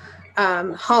actual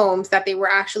homes, that they were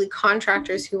actually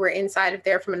contractors who were inside of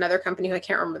there from another company who I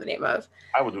can't remember the name of.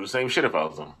 I would do the same shit if I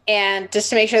was them. And just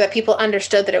to make sure that people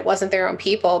understood that it wasn't their own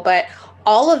people, but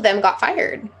all of them got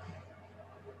fired.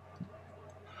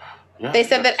 Yeah, they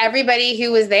said that everybody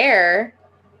who was there,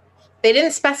 they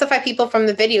didn't specify people from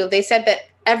the video. They said that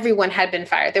everyone had been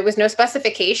fired. There was no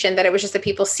specification that it was just the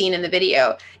people seen in the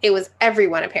video. It was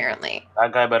everyone, apparently.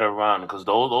 That guy better run, because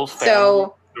those families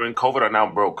during COVID are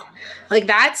now broke. Like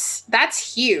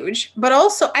that's huge. But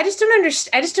also, I just don't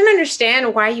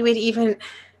understand why you would even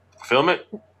Film it?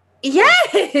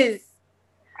 Yes.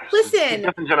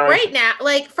 Listen, right now,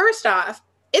 like, first off,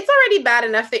 it's already bad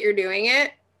enough that you're doing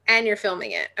it and you're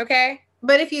filming it, okay?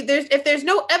 But if there's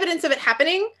no evidence of it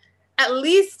happening, at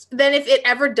least then if it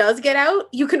ever does get out,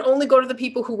 you can only go to the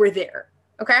people who were there,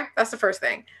 okay? That's the first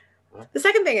thing. The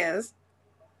second thing is,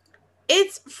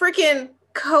 it's freaking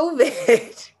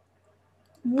COVID.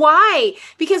 Why?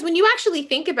 Because when you actually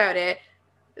think about it,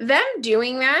 them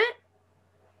doing that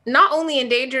not only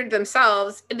endangered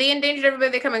themselves, they endangered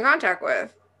everybody they come in contact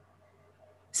with.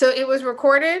 So it was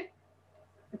recorded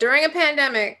during a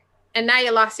pandemic, and now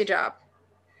you lost your job.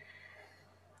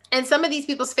 And some of these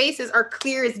people's faces are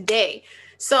clear as day.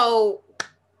 So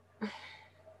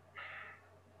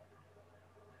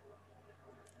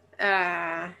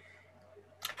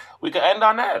we can end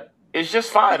on that. It's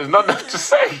just fine. There's nothing to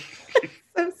say.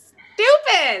 So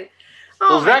stupid.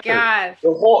 Oh my reckless. God.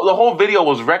 The whole video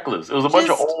was reckless. It was a bunch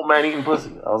of old men eating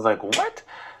pussy. I was like, what?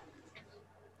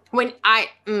 When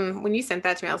you sent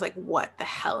that to me, I was like, what the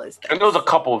hell is that? And there was a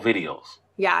couple of videos.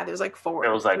 Yeah, there was like 4.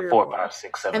 There was like 4, 5,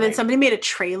 6, 7. And then somebody made a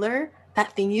trailer.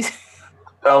 That thing you.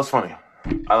 That was funny.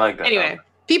 I like that. Anyway,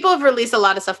 people have released a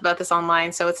lot of stuff about this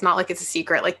online, so it's not like it's a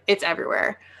secret. Like, it's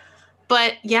everywhere.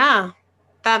 But yeah,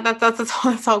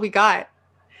 that's all we got.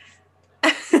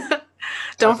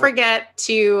 Don't forget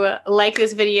to like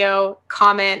this video,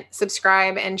 comment,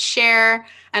 subscribe, and share.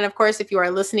 And of course, if you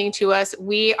are listening to us,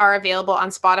 we are available on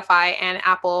Spotify and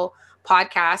Apple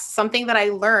Podcasts. Something that I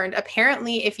learned,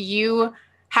 apparently, if you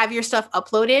have your stuff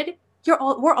uploaded,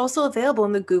 we're also available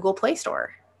in the Google Play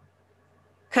Store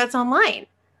because it's online.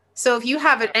 So if you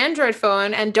have an Android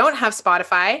phone and don't have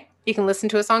Spotify, you can listen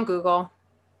to us on Google.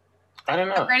 I don't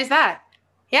know. How great is that?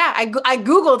 Yeah, I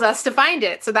Googled us to find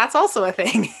it. So that's also a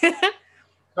thing.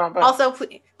 Also,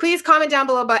 please comment down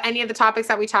below about any of the topics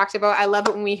that we talked about. I love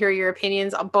it when we hear your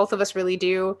opinions. Both of us really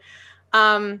do.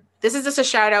 This is just a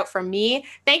shout out from me.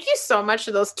 Thank you so much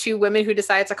to those 2 women who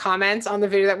decided to comment on the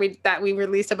video that we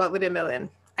released about Lydia Millen.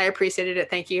 I appreciated it.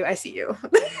 Thank you. I see you.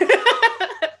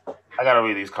 I gotta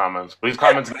read these comments. Were these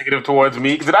comments negative towards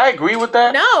me? Did I agree with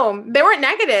that? No, they weren't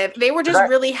negative. They were just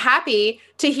really happy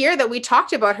to hear that we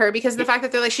talked about her because of the fact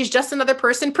that they're like, she's just another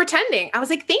person pretending. I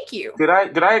was like, thank you. Did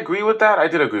I agree with that? I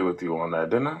did agree with you on that,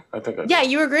 didn't I? I think I did. Yeah,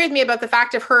 you agreed with me about the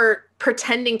fact of her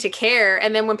pretending to care,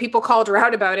 and then when people called her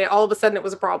out about it, all of a sudden it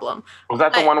was a problem. Was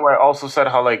that the one where I also said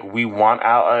how like we want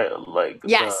out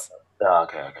yes.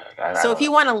 Okay. So if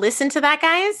you want to listen to that,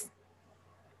 guys,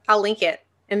 I'll link it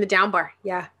in the down bar.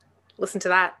 Yeah. Listen to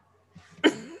that.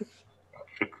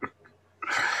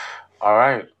 All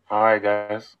right,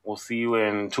 guys. We'll see you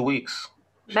in 2 weeks.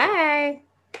 Bye.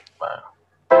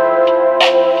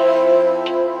 Bye.